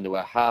Riverside, and they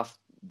were half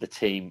the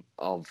team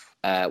of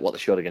what they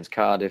showed against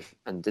Cardiff,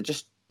 and they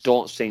just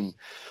don't seem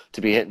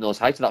to be hitting those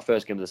heights of that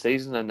first game of the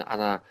season. And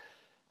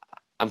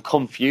I'm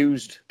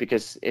confused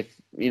because if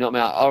you know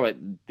what I mean, all right,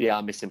 they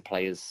are missing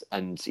players,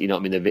 and you know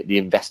what I mean, they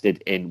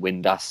invested in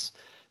Windass,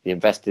 they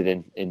invested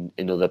in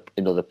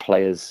other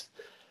players.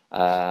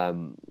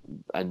 And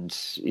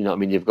you know what I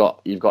mean, you've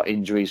got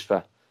injuries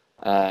for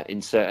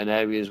in certain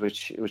areas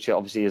which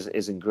obviously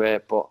isn't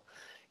great, but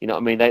you know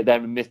what I mean,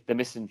 they're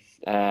missing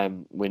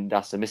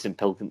Windass, they're missing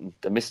Pilkington,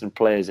 they're missing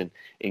players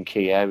in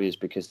key areas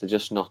because they're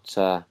just not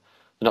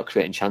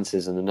creating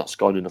chances and they're not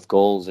scoring enough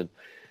goals. And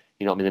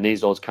you know what I mean, they need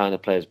those kind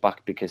of players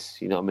back because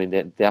you know what I mean,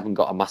 they haven't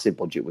got a massive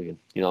budget, Wigan.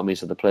 You know what I mean,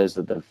 so the players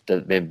that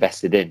they've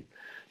invested in,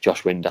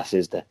 Josh Windass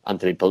is the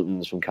Anthony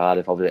Pilkington's from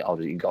Cardiff,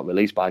 obviously he got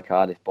released by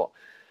Cardiff, but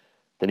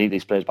they need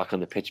these players back on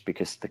the pitch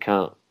because they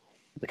can't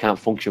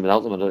function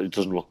without them. It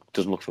doesn't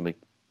look for me.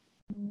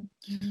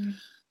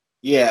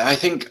 Yeah, I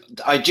think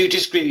I do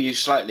disagree with you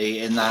slightly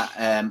in that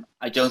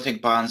I don't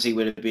think Barnsley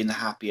would have been the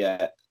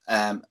happier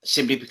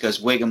simply because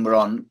Wigan were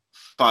on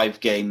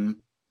 5-game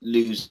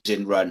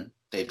losing run.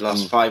 They'd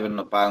lost 5 on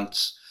the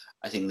bounce.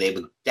 I think they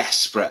were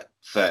desperate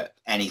for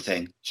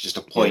anything, just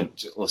a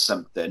point or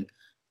something.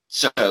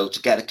 So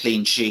to get a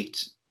clean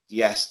sheet,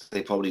 yes,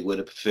 they probably would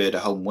have preferred a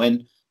home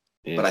win.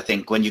 Yeah. But I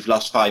think when you've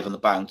lost 5 on the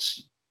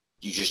bounce,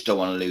 you just don't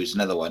want to lose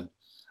another one.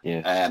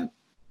 Yeah.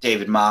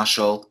 David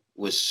Marshall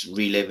was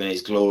reliving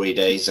his glory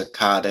days at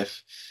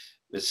Cardiff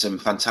with some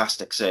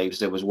fantastic saves.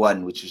 There was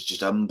one which was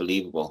just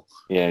unbelievable.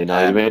 Yeah,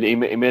 no, he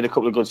made a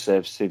couple of good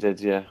saves. He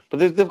did, yeah. But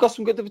they've got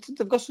some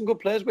good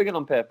players, Wigan,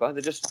 on paper.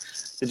 They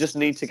just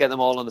need to get them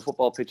all on the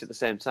football pitch at the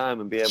same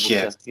time and be able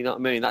to. You know what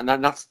I mean? And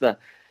that's the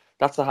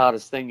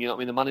hardest thing. You know what I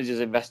mean? The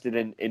manager's invested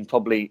in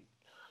probably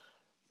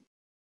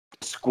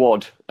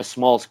a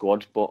small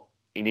squad, but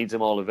he needs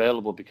them all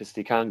available because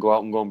he can't go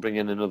out and bring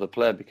in another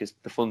player because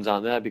the funds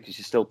aren't there, because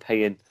you're still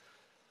paying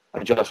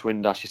a Josh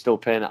Windass, you're still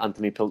paying a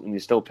Anthony Pilkington, you're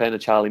still paying a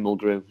Charlie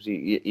Mulgrew.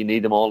 You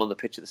need them all on the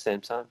pitch at the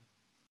same time.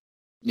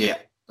 Yeah,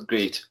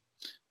 agreed.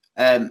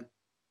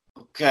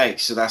 Okay,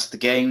 so that's the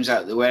games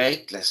out of the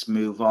way. Let's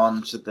move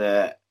on to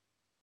the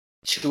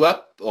 2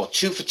 up or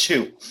 2 for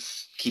 2.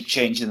 Keep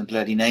changing the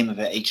bloody name of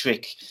it each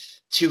week.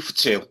 2 for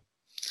 2.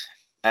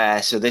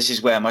 So this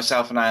is where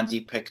myself and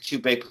Andy pick 2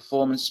 big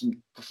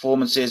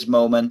performances,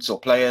 moments, or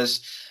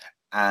players,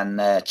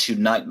 and 2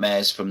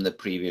 nightmares from the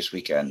previous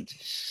weekend.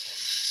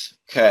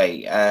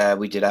 Okay,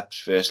 we did ups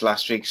first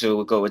last week, so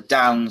we'll go with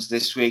downs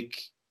this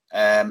week.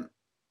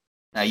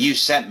 Now you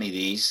sent me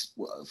these.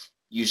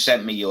 You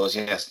sent me yours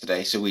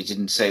yesterday, so we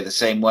didn't say the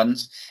same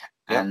ones.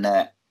 Yep. And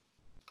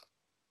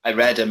I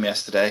read them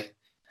yesterday,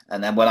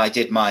 and then when I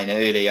did mine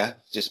earlier,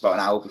 just about an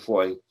hour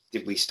before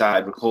we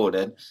started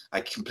recording,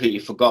 I completely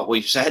forgot what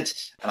you said,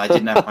 and I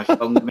didn't have my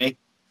phone with me,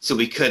 so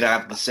we could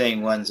have the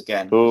same ones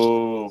again.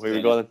 Oh, here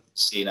we go then.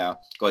 See now.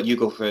 Go on, you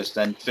go first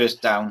then.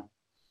 First down.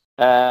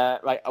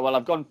 Right. Well,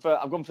 I've gone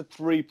for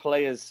 3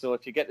 players. So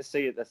if you get to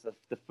see it, that's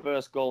the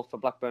first goal for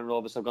Blackburn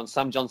Rovers. I've gone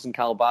Sam Johnson,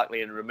 Carl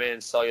Barkley, and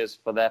Romain Sawyers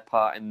for their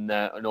part in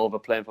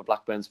overplaying for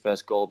Blackburn's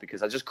first goal,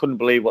 because I just couldn't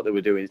believe what they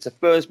were doing. It's the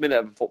first minute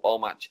of a football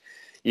match.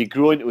 You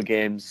grow into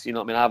games. You know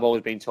what I mean? I've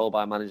always been told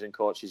by managers and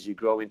coaches you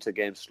grow into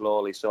games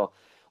slowly. So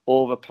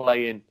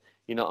overplaying,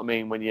 you know what I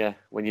mean, when you're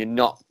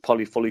not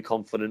probably fully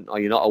confident or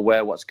you're not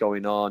aware what's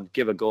going on,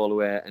 give a goal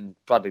away. And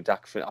Bradley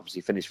Dack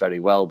obviously finished very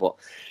well, but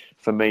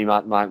for me,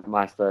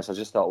 my first, I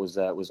just thought was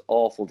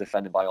awful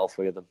defended by all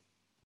 3 of them.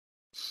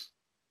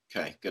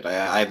 Okay, good.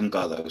 I haven't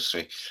got those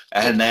 3.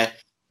 And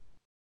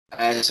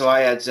so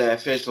I had,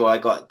 first of all, I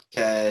got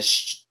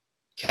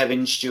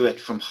Kevin Stewart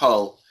from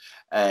Hull.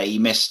 He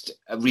missed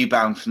a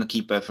rebound from the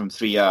keeper from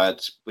 3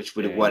 yards, which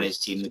would have won his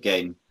team the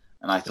game.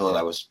 And I thought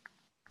that was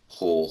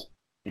poor,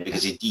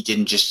 because he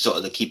didn't just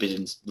the keeper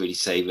didn't really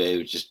save it. It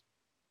was just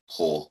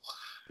poor.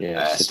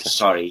 Yeah.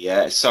 Sorry,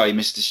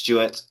 Mr.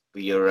 Stewart,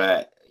 but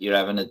you're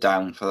having a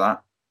down for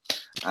that.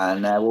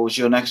 And what was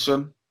your next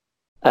one?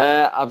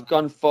 I've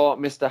gone for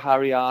Mr.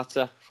 Harry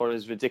Arter for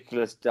his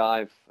ridiculous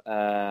dive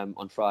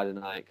on Friday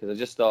night, because I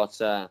just thought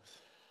I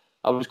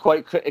was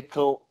quite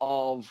critical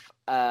of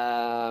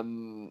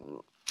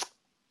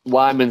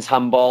Wyman's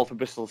handball for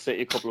Bristol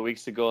City a couple of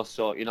weeks ago.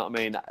 So, you know what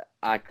I mean?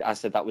 I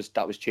said that was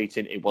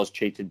cheating. It was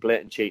cheating,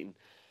 blatant cheating.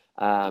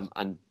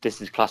 And this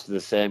is classed as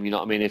the same. You know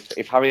what I mean?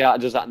 If Harry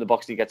Arter does that in the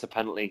box and he gets a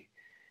penalty,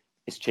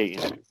 it's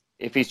cheating.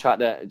 If he's trying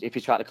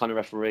to kind of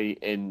referee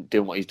in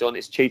doing what he's done,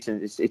 it's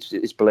cheating.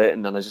 It's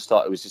blatant, and I just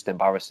thought it was just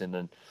embarrassing.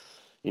 And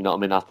you know what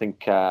I mean? I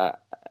think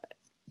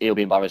he'll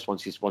be embarrassed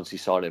once he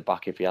saw it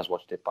back, if he has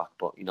watched it back.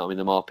 But you know what I mean?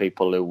 The more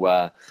people who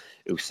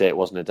say it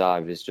wasn't a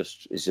dive is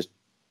just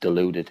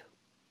deluded.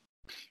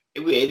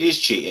 It is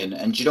cheating,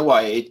 and do you know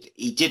why?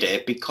 He did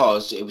it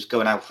because it was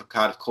going out for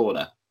Cardiff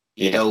corner.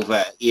 He had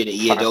overhit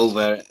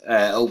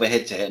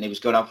it, and he was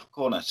going out for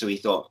corner. So he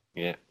thought,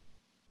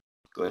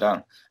 go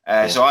down.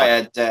 So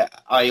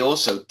I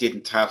also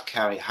didn't have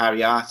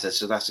Harry Arter,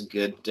 so that's a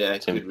good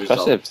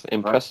result.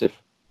 Impressive.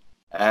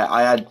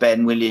 I had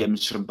Ben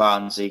Williams from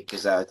Barnsley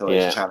because I thought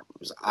his challenge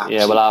was absolutely.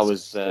 Yeah, well, I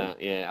was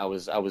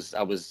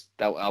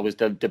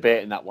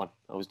debating that one.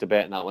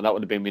 That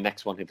would have been my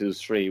next one. If it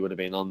was 3, it would have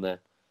been on there.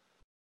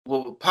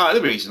 Well, part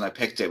of the reason I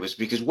picked it was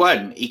because,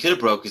 one, he could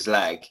have broke his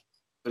leg,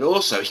 but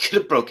also he could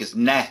have broke his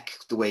neck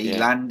the way he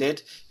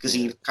landed, because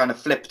he kind of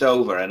flipped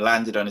over and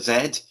landed on his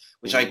head,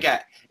 which I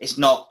get. It's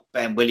not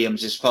Ben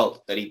Williams'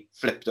 fault that he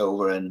flipped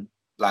over and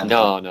landed.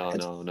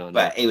 No.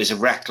 But it was a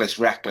reckless.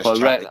 But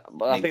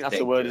I think that's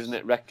the word, isn't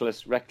it?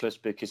 Reckless,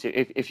 because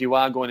if you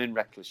are going in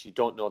reckless, you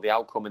don't know the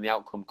outcome, and the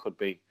outcome could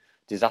be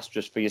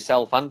disastrous for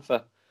yourself and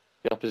for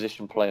the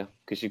opposition player,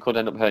 because you could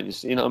end up hurting.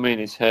 You know what I mean?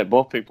 It's hurt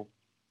both people.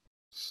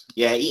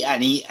 Yeah, he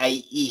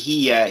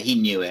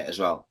knew it as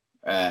well.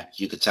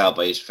 You could tell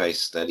by his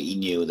face that he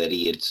knew that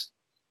he had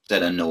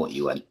done a naughty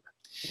one.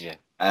 Yeah.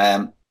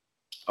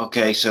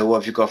 Okay, so what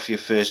have you got for your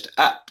first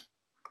up?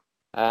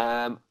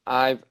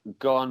 I've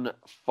gone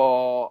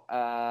for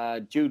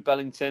Jude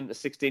Bellingham, a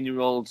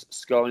 16-year-old,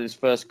 scoring his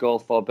first goal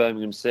for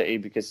Birmingham City,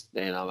 because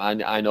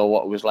I know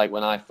what it was like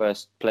when I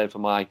first played for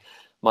my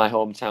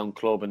hometown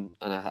club, and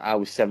I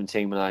was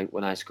 17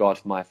 when I scored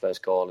for my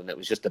first goal, and it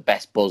was just the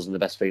best buzz and the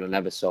best feeling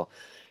ever. So,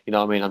 you know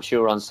what I mean? I'm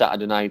sure on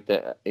Saturday night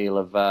that he'll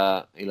have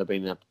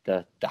been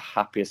the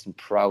happiest and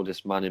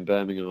proudest man in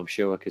Birmingham, I'm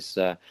sure, because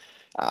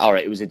all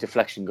right, it was a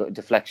deflection,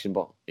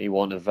 but he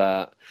won't have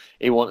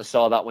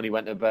saw that when he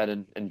went to bed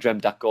and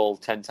dreamt that goal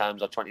 10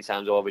 times or 20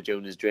 times over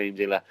during his dreams.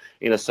 He'll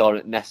have saw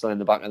it nestle in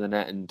the back of the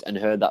net and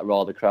heard that roar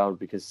of the crowd,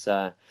 because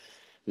it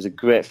was a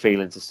great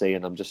feeling to see,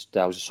 and I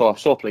was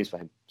so pleased for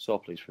him.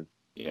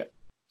 Yeah.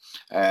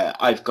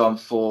 I've gone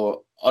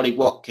for Ollie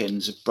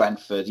Watkins of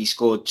Brentford. He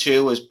scored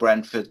 2 as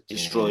Brentford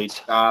destroyed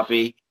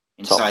Derby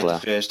inside the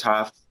first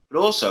half. But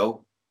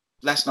also,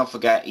 let's not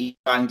forget, he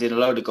banged in a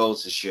load of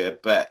goals this year,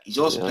 but he's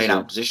also playing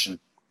out of position.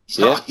 He's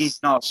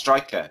not a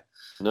striker.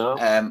 No.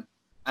 And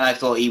I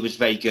thought he was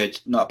very good,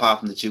 not apart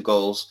from the 2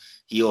 goals.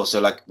 He also,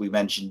 like we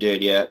mentioned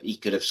earlier, he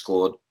could have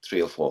scored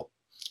 3 or 4.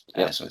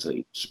 So I thought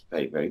he was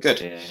very, very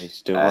good. Yeah,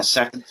 he's doing well.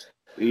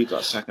 You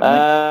got a second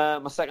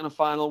one? My second and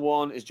final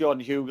one is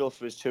Jordan Hugill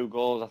for his 2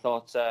 goals. I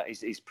thought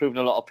he's proven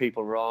a lot of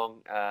people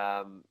wrong.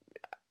 I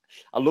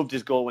loved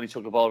his goal when he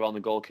took the ball around the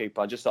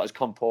goalkeeper. I just thought his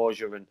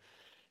composure, and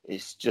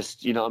it's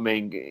just, you know what I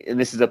mean. And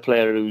this is a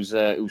player who's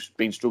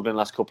been struggling the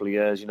last couple of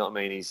years. You know what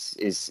I mean.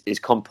 His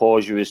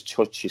composure, his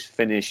touch, his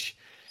finish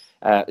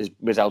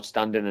was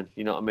outstanding, and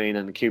you know what I mean.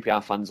 And the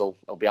QPR fans will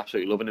be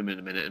absolutely loving him in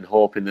a minute and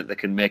hoping that they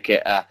can make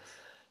it a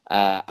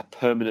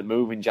permanent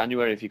move in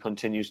January if he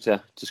continues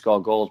to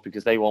score goals,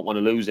 because they won't want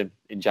to lose him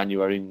in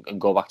January and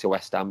go back to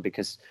West Ham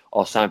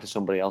or sign for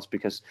somebody else,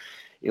 because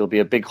he'll be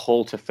a big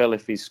hole to fill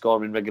if he's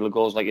scoring regular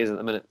goals like he is at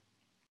the minute.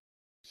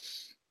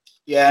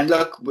 Yeah, and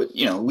look,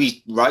 you know,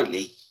 we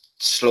rightly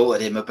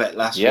slaughtered him a bit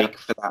last week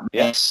for that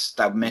miss.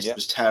 That miss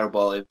was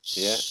terrible. It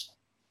was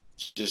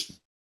just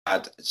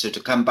bad. So to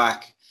come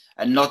back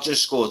and not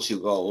just score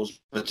 2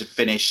 goals, but to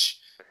finish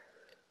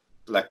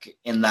like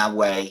in that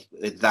way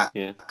with that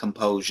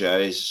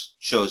composure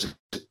shows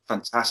a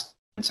fantastic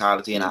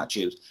mentality and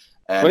attitude.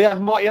 Well, he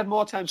had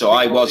more time. So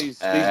I was, these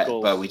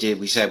goals. But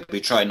we said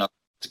we try not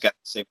to get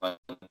the same one.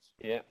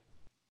 Yeah.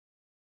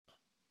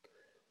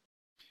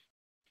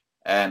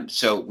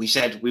 So we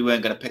said we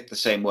weren't going to pick the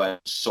same one.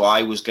 So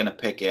I was going to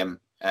pick him.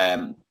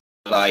 But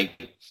I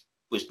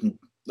was,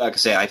 like I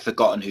say, I'd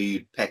forgotten who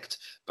you'd picked,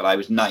 but I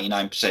was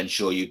 99%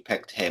 sure you'd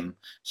picked him.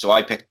 So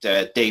I picked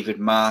David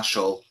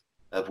Marshall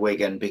of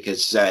Wigan,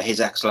 because his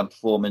excellent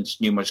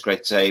performance, numerous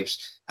great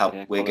saves,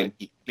 helped Wigan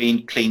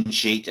keep clean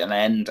sheet and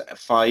end a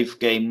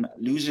 5-game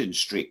losing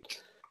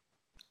streak.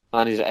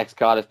 And he's an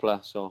ex-Cardiff player,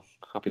 so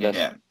happy days.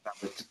 Yeah,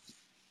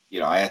 you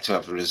know, I had to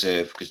have a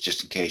reserve because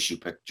just in case you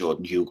picked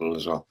Jordan Hugill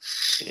as well.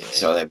 Yeah.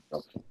 So there we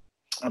go.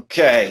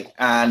 Okay,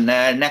 and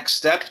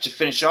next up to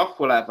finish off,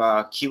 we'll have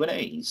our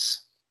Q&As.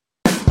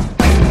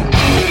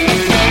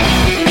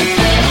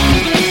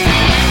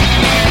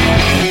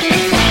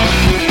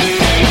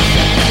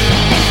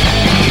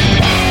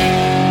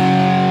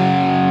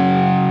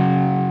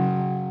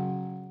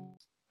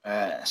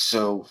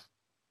 So,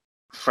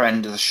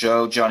 friend of the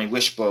show, Johnny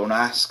Wishbone,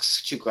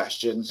 asks 2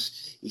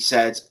 questions. He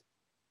said,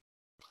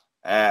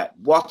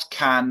 what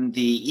can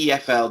the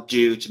EFL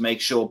do to make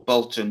sure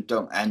Bolton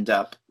don't end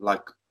up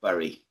like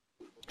Bury?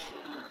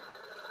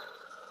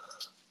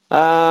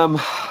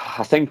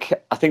 I think the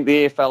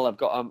EFL have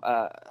got.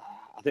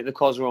 I think they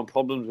cause their own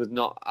problems with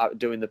not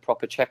doing the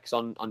proper checks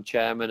on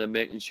chairmen and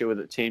making sure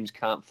that teams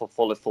can't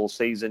fulfill a full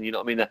season. You know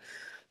what I mean?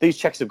 These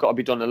checks have got to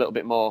be done a little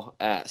bit more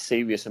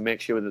serious and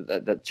make sure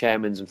that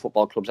chairmen and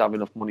football clubs have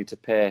enough money to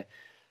pay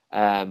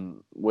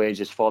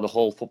wages for the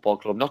whole football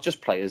club, not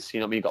just players. You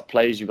know what I mean? You've got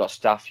players, you've got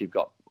staff, you've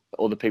got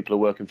other people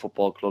who work in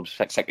football clubs,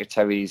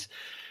 secretaries,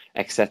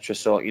 etc.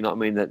 So you know what I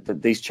mean?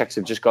 That these checks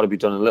have just got to be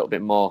done a little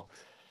bit more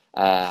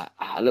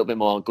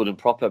good and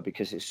proper,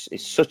 because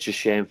it's such a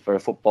shame for a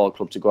football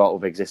club to go out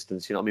of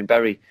existence. You know what I mean?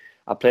 Bury,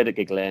 I played at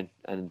Gig Lane,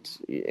 and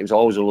it was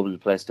always a lovely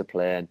place to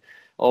play, and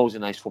always a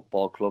nice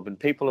football club, and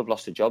people have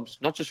lost their jobs,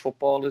 not just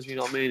footballers, you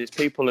know what I mean? It's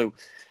people who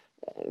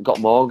got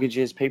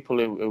mortgages, people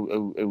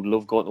who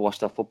love going to watch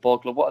their football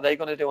club. What are they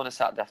going to do on a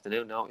Saturday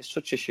afternoon now? It's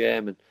such a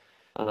shame, and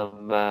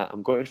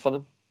I'm gutted for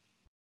them.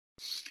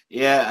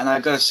 Yeah, and I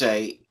got to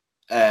say,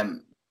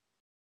 did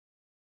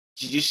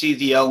you see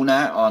the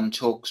owner on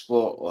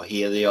TalkSport or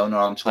hear the owner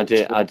on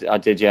TalkSport? I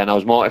did, yeah, and I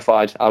was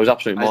mortified. I was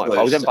absolutely mortified.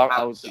 I was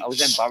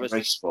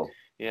embarrassed.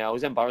 Yeah, I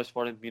was embarrassed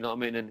for him, you know what I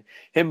mean? And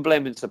him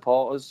blaming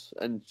supporters,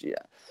 and you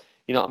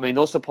know what I mean?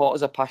 Those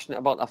supporters are passionate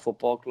about that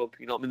football club.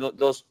 You know what I mean?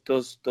 Those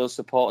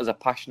supporters are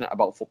passionate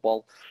about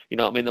football. You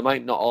know what I mean? They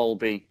might not all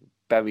be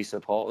Bury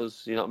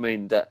supporters. You know what I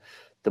mean? That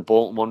the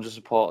Bolton Wanderers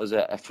supporters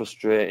are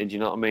frustrated. You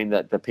know what I mean?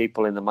 That the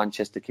people in the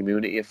Manchester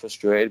community are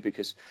frustrated,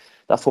 because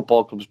that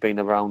football club's been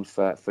around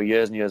for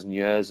years and years and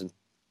years. And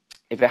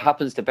if it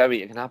happens to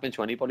Bury, it can happen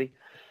to anybody.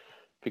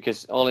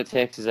 Because all it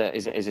takes is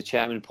a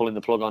chairman pulling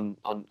the plug on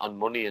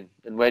money, and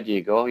where do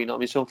you go? You know what I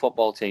mean? Some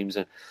football teams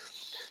are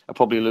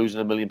probably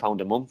losing £1 million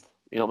a month.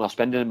 You know, I'm not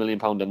spending £1 million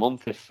a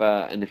month. If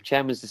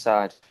chairmen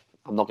decide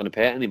I'm not going to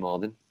pay it anymore,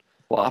 then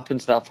what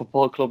happens to that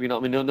football club? You know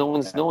what I mean? No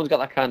one's got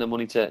that kind of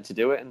money to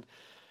do it, and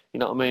you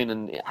know what I mean?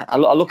 And I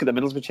look at the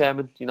Middlesbrough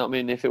chairman. You know what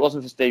I mean? If it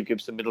wasn't for Steve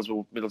Gibson,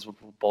 Middlesbrough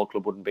Football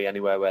Club wouldn't be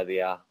anywhere where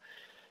they are.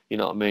 You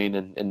know what I mean?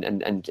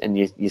 And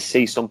you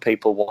see some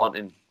people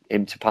wanting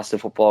him to pass the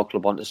football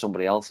club on to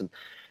somebody else, and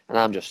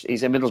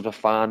he's a Middlesbrough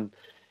fan,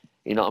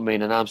 you know what I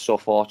mean, and I'm so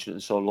fortunate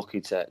and so lucky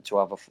to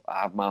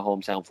have my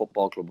hometown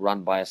football club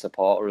run by a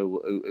supporter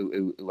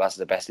who has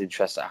the best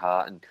interests at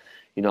heart. And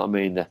you know what I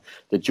mean,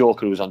 the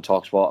joker who's on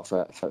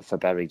TalkSport for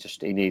Bury,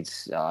 just he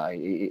needs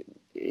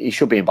he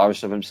should be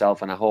embarrassed of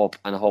himself, and I hope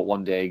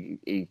one day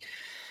he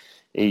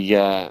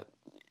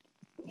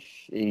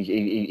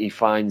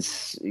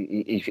finds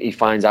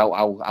out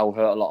how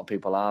hurt a lot of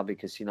people are,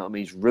 because you know what I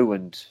mean, he's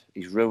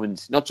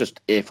ruined not just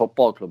a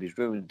football club, he's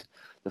ruined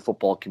the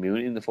football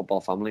community and the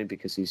football family,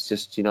 because he's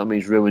just, you know what I mean,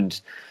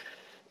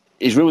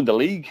 he's ruined the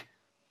league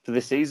for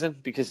this season,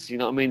 because you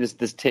know what I mean,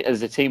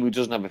 there's a team who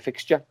doesn't have a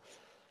fixture,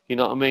 you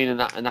know what I mean, and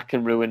that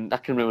can ruin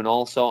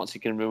all sorts. It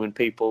can ruin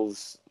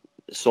people's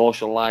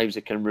social lives.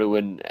 It can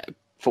ruin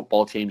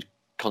football teams'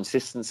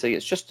 consistency.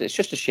 It's just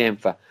a shame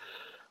for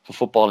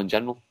football in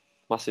general.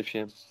 Massive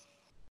shame.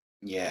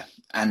 Yeah,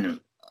 and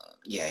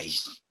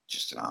he's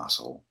just an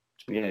arsehole.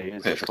 Yeah, he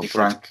is. Perfectly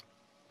frank.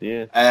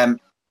 Yeah. And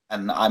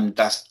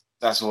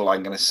that's all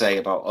I'm going to say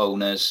about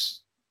owners.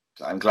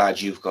 I'm glad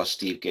you've got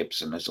Steve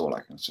Gibson. That's all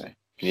I can say.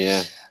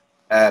 Yeah.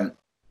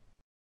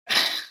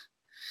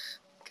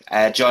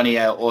 Johnny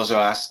also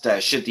asked,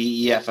 should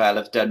the EFL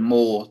have done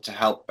more to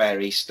help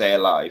Bury stay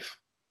alive?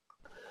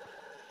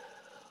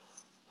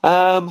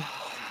 How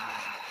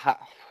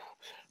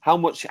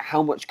much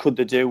could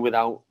they do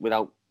without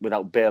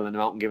bailing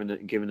them out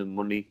and giving them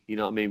money? You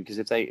know what I mean? Because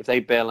if they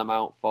bail them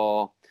out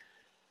for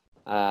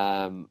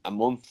a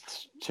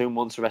month, 2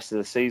 months, the rest of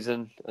the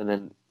season, and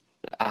then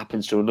it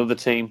happens to another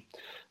team,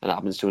 and it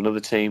happens to another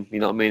team, you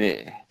know what I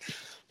mean?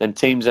 Then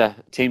teams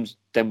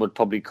then would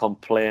probably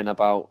complain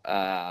about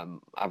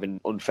having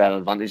unfair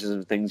advantages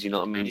and things. You know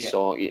what I mean? Yeah.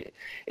 So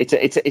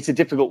it's a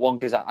difficult one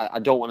because I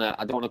don't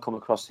want to come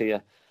across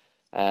here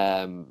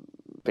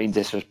being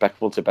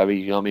disrespectful to Bury.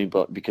 You know what I mean?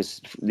 But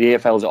because the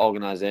EFL's an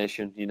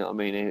organisation, you know what I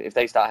mean? If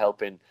they start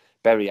helping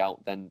Bury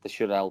out, then they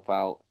should help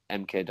out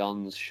MK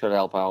Dons, should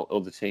help out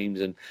other teams,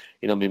 and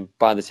you know what I mean.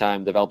 By the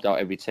time they've helped out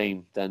every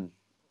team, then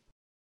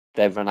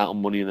they've run out of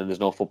money and then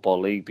there's no football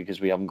league because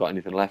we haven't got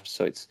anything left.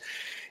 So it's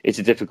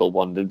a difficult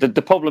one.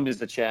 The problem is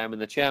the chairman.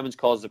 The chairman's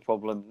caused the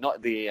problem,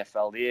 not the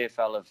EFL. The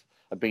EFL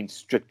have been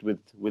strict with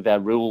their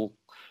rule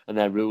and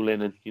their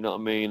ruling, and you know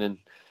what I mean. And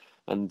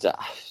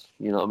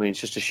you know what I mean.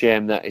 It's just a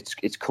shame that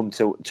it's come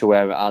to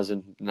where it has,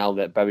 and now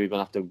that Bury are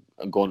going to have to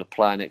go and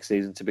apply next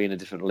season to be in a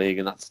different league,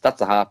 and that's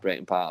the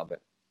heartbreaking part of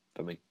it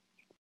for me.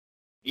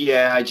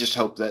 Yeah, I just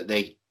hope that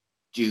they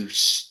do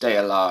stay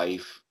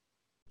alive.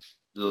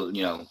 You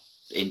know,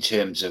 in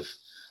terms of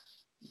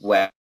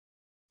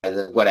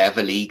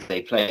whatever league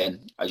they play in,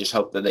 I just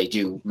hope that they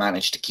do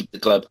manage to keep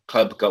the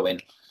club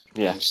going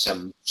in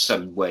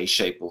some way,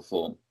 shape or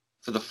form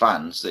for the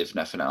fans, if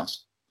nothing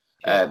else.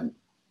 Yeah.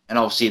 And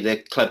obviously the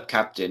club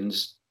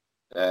captain's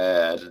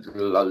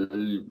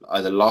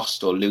either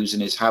lost or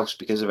losing his house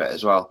because of it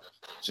as well.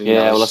 So,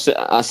 yeah, well,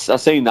 I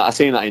seen that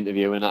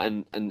interview,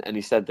 and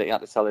he said that he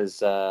had to tell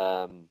his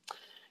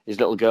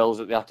little girls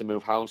that they have to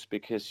move house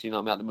because, you know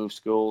what I mean, they have to move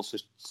schools.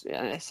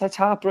 It's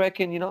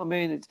heartbreaking, you know what I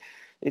mean?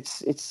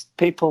 It's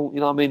people, you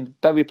know what I mean?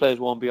 Bury players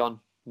won't be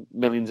on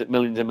millions and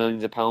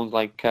millions of pounds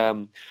like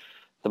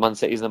the Man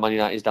Cities and the Man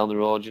Uniteds down the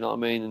road, you know what I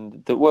mean?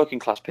 And the working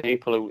class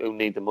people who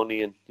need the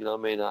money, and you know what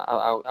I mean?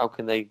 How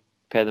can they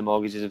pay the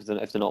mortgages if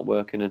they're not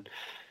working? And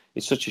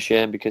it's such a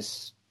shame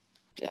because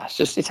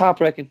it's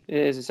heartbreaking. It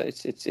is.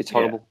 It's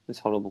horrible. Yeah. It's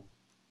horrible.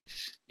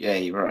 Yeah,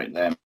 you're right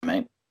there,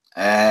 mate.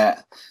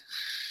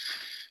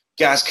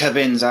 Gaz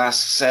Cubbins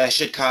asks,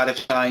 should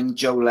Cardiff sign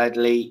Joe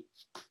Ledley,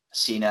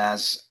 seen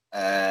as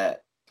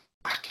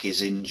back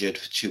is injured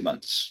for 2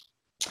 months?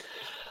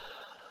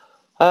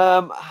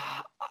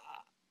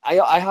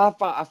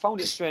 I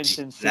found it strange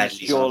since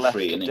Joe left.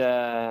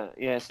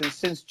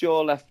 Since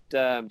Joe left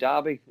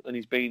Derby, and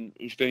he's been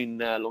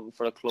looking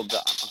for a club.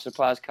 That I'm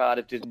surprised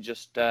Cardiff didn't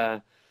just.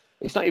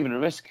 It's not even a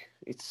risk.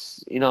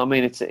 It's, you know what I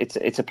mean.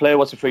 It's a player.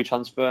 What's a free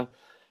transfer?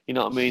 You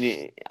know what I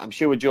mean. I'm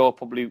sure Joe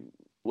probably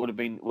would have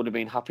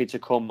been happy to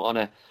come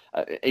on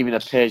even a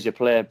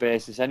pay-as-you-play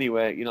basis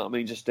anyway. You know what I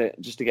mean, just to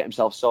get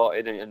himself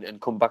sorted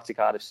and come back to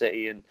Cardiff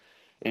City, and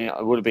you know,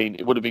 it would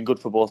have been good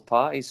for both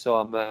parties.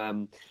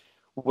 So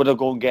would I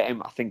go and get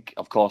him? I think,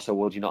 of course, I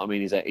would. You know what I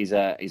mean? He's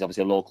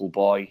obviously a local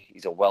boy.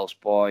 He's a Welsh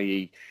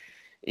boy.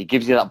 He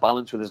gives you that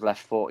balance with his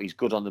left foot. He's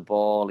good on the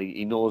ball.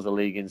 He knows the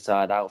league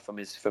inside out from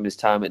his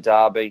time at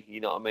Derby.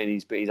 You know what I mean?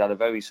 He's had a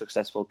very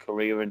successful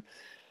career, and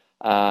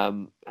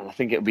I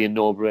think it would be a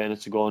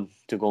no-brainer to go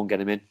and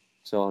get him in.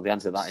 So the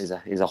answer to that is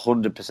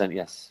 100%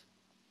 yes.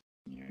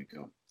 There we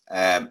go.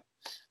 And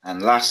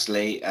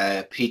lastly,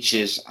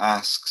 Peaches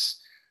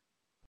asks,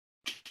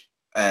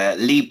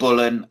 Lee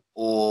Bullen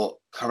or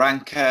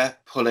Karanka,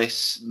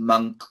 Pullis,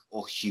 Monk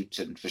or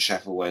Houghton for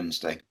Sheffield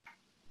Wednesday?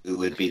 Who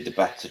would be the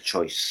better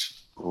choice?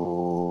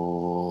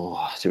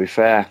 Oh, to be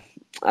fair,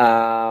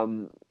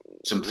 some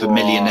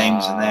familiar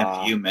names in there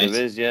for you, mate.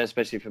 There is, yeah,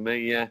 especially for me,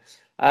 yeah.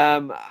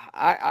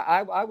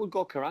 I would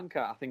go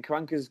Karanka. I think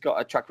Karanka's got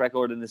a track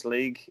record in this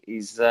league.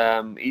 He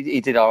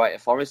did all right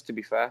at Forest, to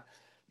be fair,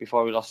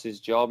 before he lost his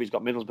job. He's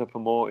got Middlesbrough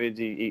promoted.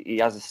 He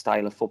has a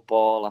style of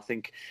football. I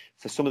think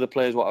for some of the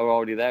players what are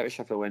already there at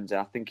Sheffield Wednesday,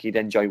 I think he'd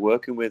enjoy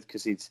working with,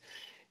 because he'd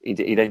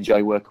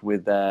enjoy working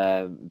with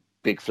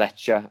Big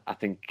Fletcher. I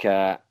think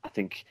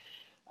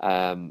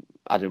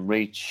Adam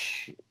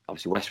Reach,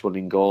 obviously Westwood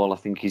in goal. I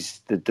think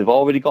they've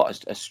already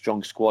got a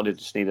strong squad. They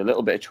just need a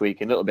little bit of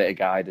tweaking, a little bit of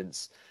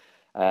guidance.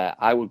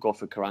 I would go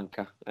for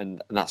Karanka,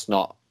 and that's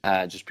not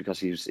just because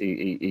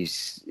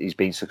he's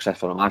been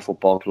successful at my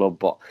football club,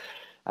 but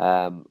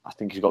I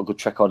think he's got a good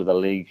track record of the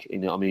league. You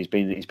know, I mean, he's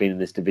been in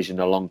this division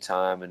a long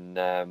time,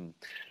 and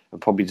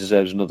probably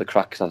deserves another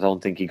crack, because I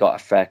don't think he got a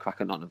fair crack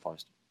at Nottingham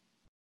Forest.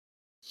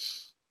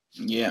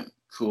 Yeah,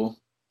 cool.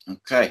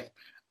 Okay,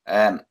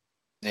 there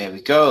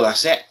we go.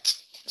 That's it.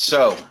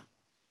 So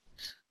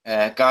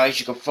Guys,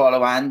 you can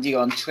follow Andy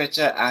on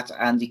Twitter at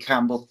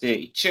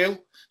AndyCampbell32.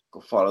 Go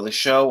follow the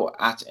show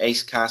at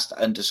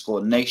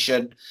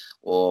ACEcast_nation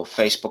or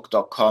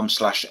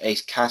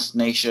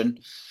facebook.com/ACEcastNation.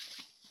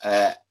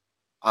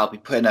 I'll be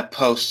putting up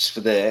posts for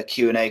the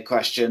Q&A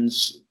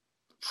questions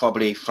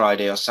probably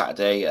Friday or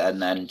Saturday,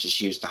 and then just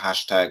use the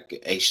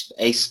hashtag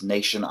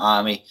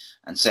AceNationArmy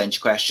and send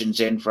your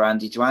questions in for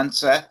Andy to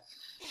answer.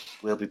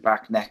 We'll be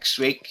back next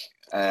week.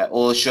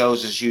 All the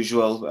shows, as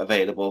usual,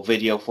 available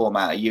video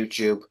format at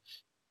YouTube,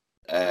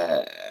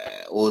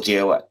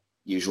 audio at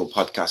usual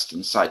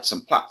podcasting sites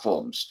and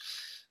platforms.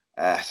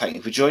 Thank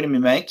you for joining me,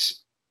 mate.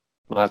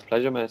 My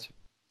pleasure, mate.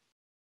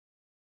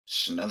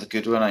 It's another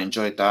good one. I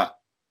enjoyed that.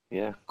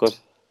 Yeah, good.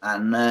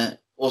 And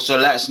also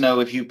let us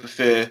know if you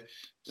prefer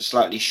the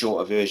slightly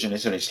shorter version.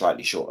 It's only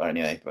slightly shorter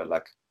anyway, but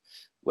like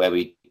where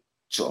we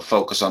sort of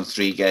focus on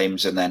 3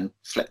 games and then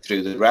flip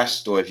through the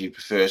rest, or if you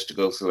prefer us to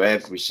go through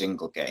every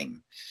single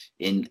game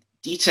in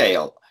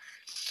detail.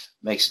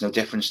 Makes no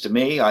difference to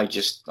me. I'm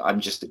just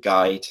the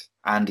guide.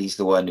 Andy's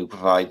the one who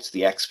provides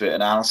the expert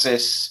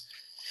analysis.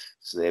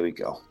 So there we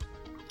go.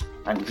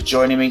 Thank you for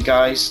joining me,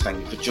 guys. Thank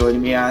you for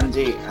joining me,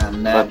 Andy.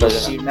 And we'll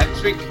see you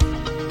next week.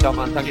 Ciao,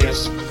 man. Thank you.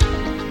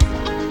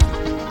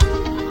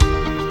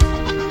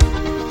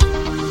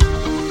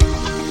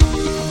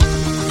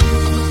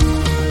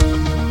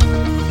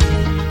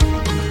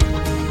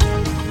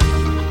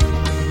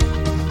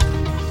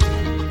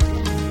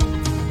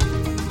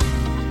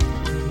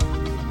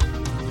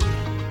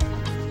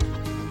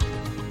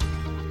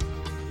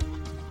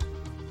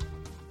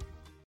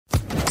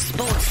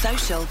 Sports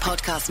Social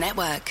Podcast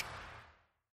Network.